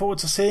are looking forward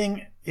to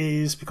seeing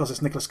is, because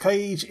it's Nicolas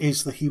Cage,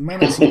 is The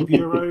Humanity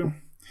Bureau.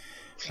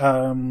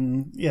 So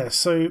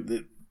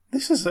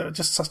this is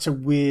just such a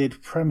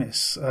weird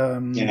premise.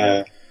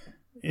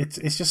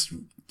 It's just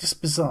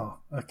bizarre.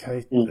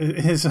 Okay,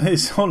 is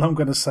all I'm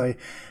going to say.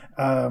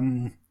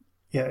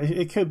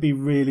 It could be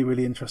really,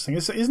 really interesting.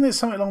 Isn't it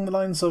something along the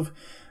lines of,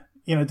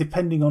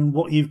 depending on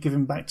what you've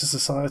given back to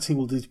society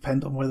will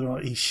depend on whether or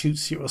not he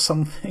shoots you or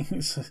something.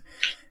 It's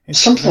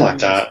something like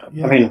that.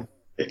 Yeah. I mean,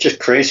 it's just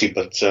crazy,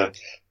 but I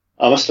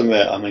must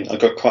admit, I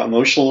got quite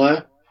emotional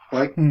there.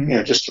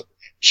 Just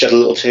shed a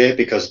little tear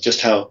because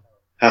just how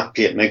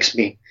happy it makes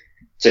me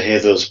to hear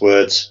those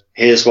words.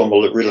 Here's one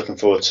we're really looking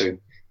forward to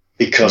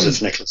because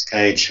it's Nicolas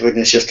Cage.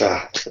 It's just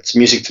it's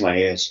music to my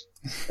ears.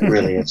 It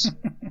really is.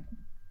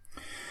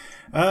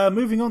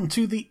 Moving on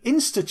to The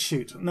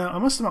Institute. Now, I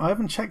must admit, I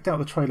haven't checked out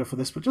the trailer for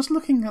this, but just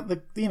looking at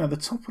the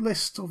top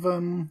list of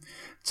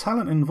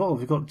talent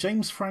involved, you've got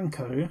James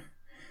Franco,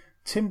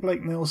 Tim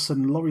Blake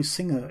Nelson, Laurie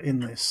Singer in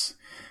this.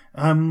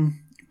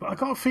 But I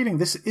got a feeling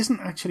this isn't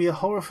actually a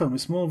horror film.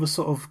 It's more of a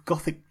sort of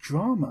gothic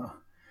drama.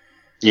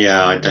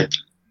 Yeah,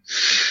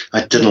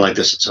 I didn't like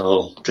this at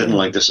all. Didn't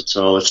like this at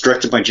all. It's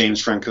directed by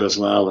James Franco as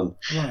well, and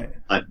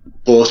I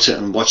bought it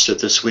and watched it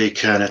this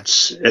week, and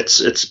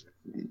it's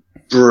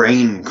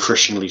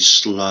brain-crushingly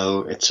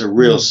slow. It's a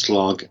real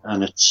slog,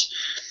 and it's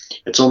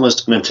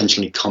almost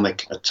unintentionally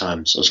comic at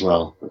times as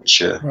well,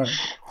 which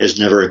is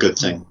never a good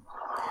thing.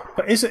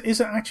 But is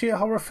it actually a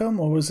horror film,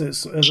 or was it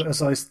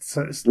as I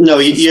said? No,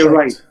 you're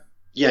right.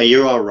 Yeah,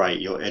 you are right.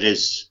 It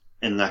is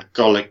in that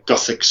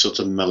gothic sort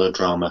of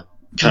melodrama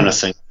kind of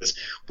thing,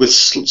 with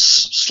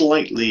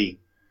slightly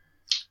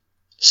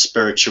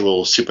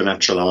spiritual,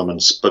 supernatural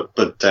elements, but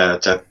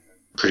they're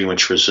pretty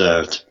much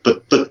reserved.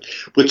 But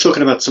we're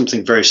talking about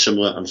something very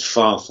similar and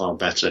far, far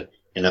better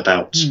in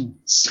about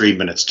 3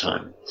 minutes'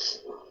 time.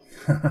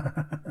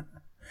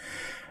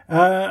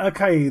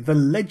 Okay, The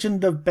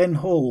Legend of Ben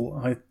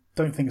Hall. I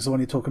don't think it's the one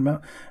you're talking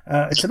about.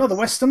 It's another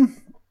Western.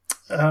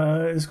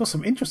 It's got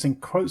some interesting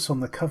quotes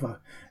on the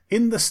cover.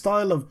 In the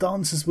style of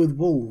Dances with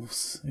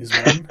Wolves is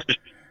one.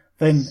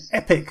 Then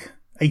epic,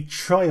 a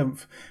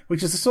triumph,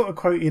 which is the sort of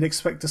quote you'd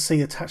expect to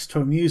see attached to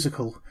a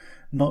musical,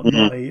 not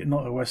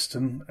a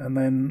Western. And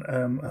then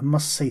a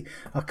must see.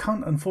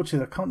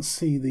 Unfortunately, I can't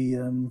see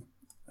the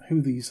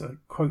who these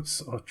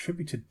quotes are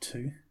attributed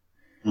to.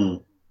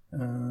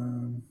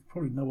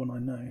 Probably no one I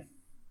know.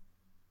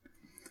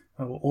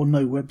 Or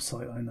no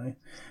website I know.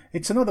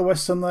 It's another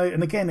Western though,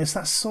 and again, it's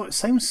that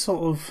same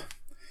sort of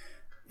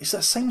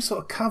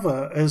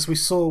cover as we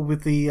saw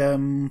with the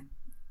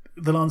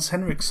Lance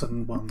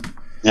Henriksen one.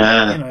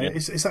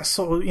 It's that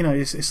sort of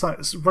it's like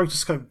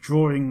rotoscope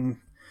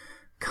drawing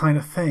kind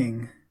of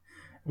thing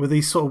with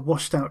these sort of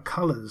washed out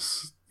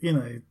colours.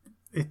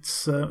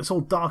 It's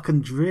all dark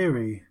and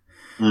dreary,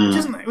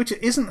 which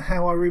isn't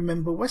how I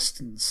remember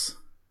Westerns.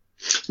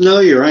 No,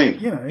 you're right.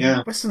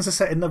 Westerns are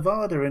set in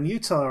Nevada and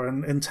Utah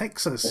and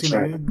Texas.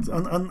 That's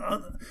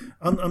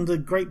under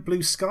great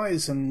blue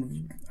skies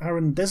and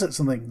arid deserts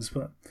and things.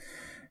 But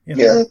in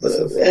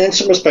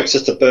some respects,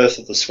 it's the birth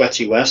of the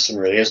sweaty Western,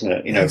 really, isn't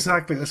it?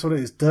 Exactly, that's what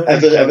it is.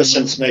 Ever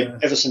since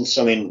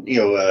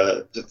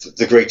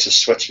the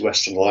greatest sweaty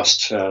Western in the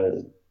last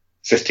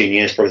 15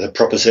 years, probably The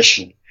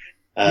Proposition,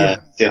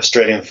 the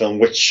Australian film,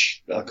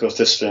 which of course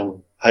this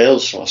film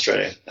hails from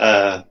Australia,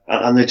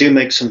 and they do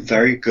make some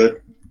very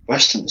good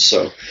Westerns.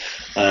 So,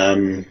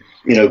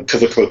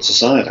 cover quotes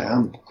aside, I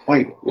am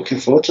quite looking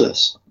forward to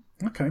this.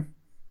 Okay.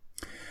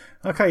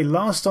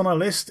 Last on our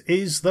list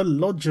is The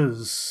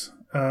Lodgers,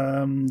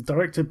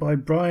 directed by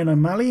Brian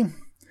O'Malley.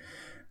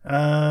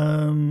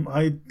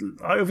 I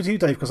over to you,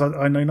 Dave, because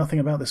I know nothing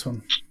about this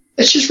one.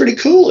 It's just really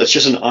cool. It's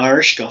just an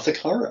Irish Gothic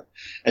horror.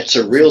 It's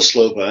a real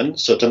slow burn,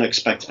 so don't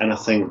expect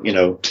anything,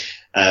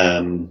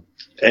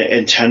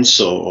 intense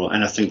or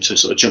anything to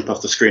sort of jump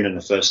off the screen in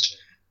the first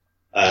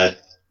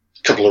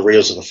couple of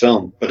reels of the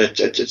film, but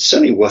it's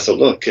certainly worth a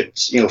look.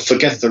 It's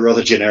forget the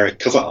rather generic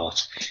cover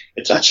art.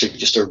 It's actually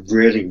just a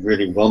really,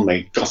 really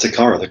well-made Gothic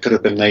horror that could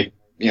have been made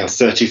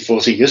 30,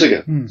 40 years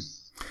ago.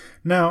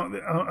 Now,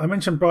 I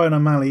mentioned Brian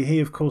O'Malley.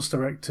 He, of course,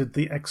 directed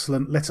the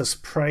excellent Let Us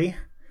Pray,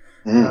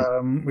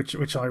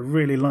 which I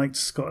really liked.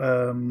 It's got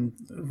a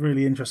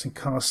really interesting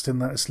cast in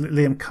that. It's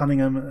Liam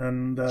Cunningham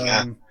and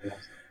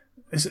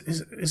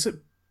is it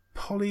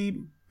Polly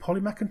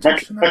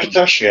McIntosh?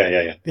 McIntosh,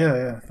 yeah.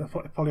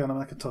 Pollyanna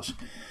McIntosh.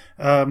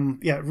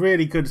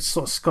 Really good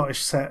sort of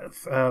Scottish set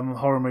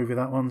horror movie,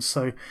 that one.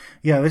 So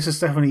this is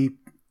definitely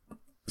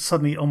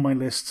suddenly on my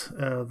list.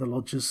 The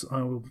Lodgers.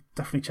 I will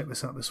definitely check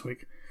this out this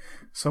week.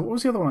 So what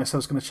was the other one I said I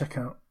was going to check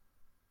out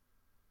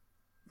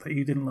that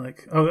you didn't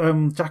like?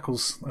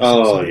 Jackals.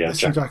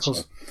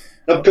 Jackals.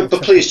 No,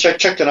 but please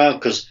check that out,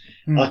 because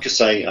like I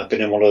say, I've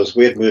been in one of those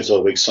weird moods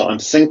all week, so I'm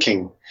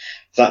thinking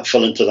that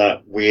fell into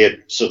that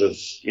weird sort of,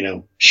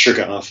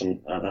 sugar off and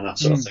that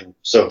sort of thing.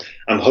 So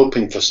I'm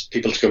hoping for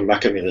people to come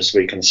back at me this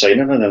week and say,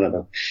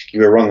 no,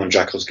 you were wrong on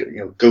Jackals.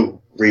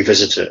 Go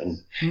revisit it, and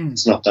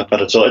it's not that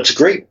bad at all. It's a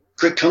great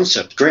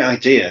concept, great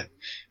idea.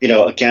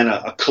 Again,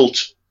 a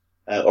cult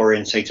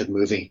orientated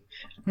movie,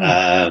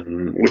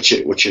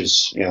 which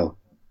is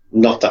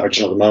not that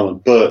original at the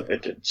moment, but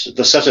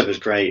the setup is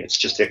great. It's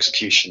just the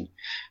execution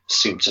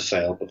seemed to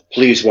fail. But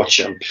please watch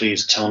it, and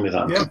please tell me that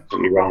I'm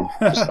completely wrong.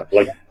 I'd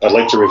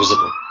like to revisit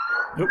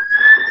it.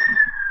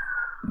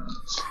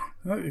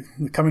 They're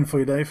coming for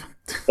you, Dave.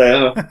 They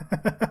are.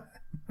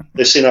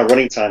 They've seen our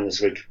running time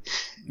this week.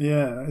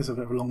 Yeah, it's a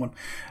bit of a long one.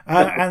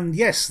 And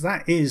yes,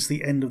 that is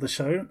the end of the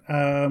show.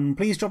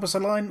 Please drop us a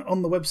line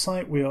on the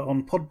website. We are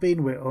on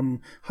Podbean.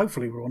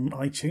 Hopefully we're on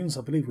iTunes.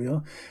 I believe we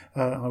are.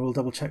 I will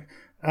double check.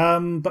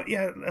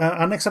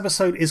 Our next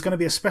episode is going to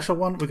be a special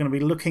one. We're going to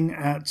be looking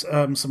at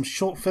some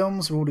short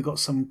films. We've already got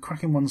some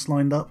cracking ones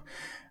lined up.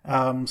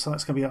 So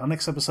that's going to be our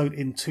next episode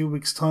in 2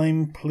 weeks'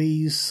 time.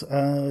 Please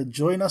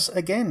join us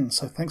again.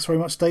 So thanks very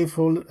much, Dave,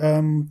 for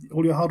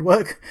all your hard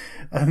work.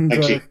 And,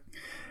 thank you.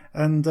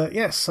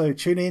 So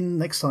tune in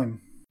next time.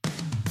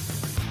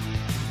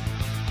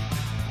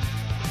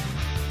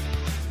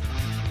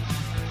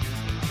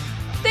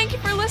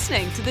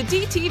 listening to the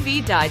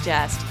DTV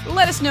Digest.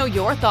 Let us know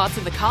your thoughts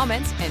in the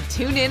comments and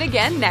tune in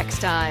again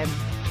next time.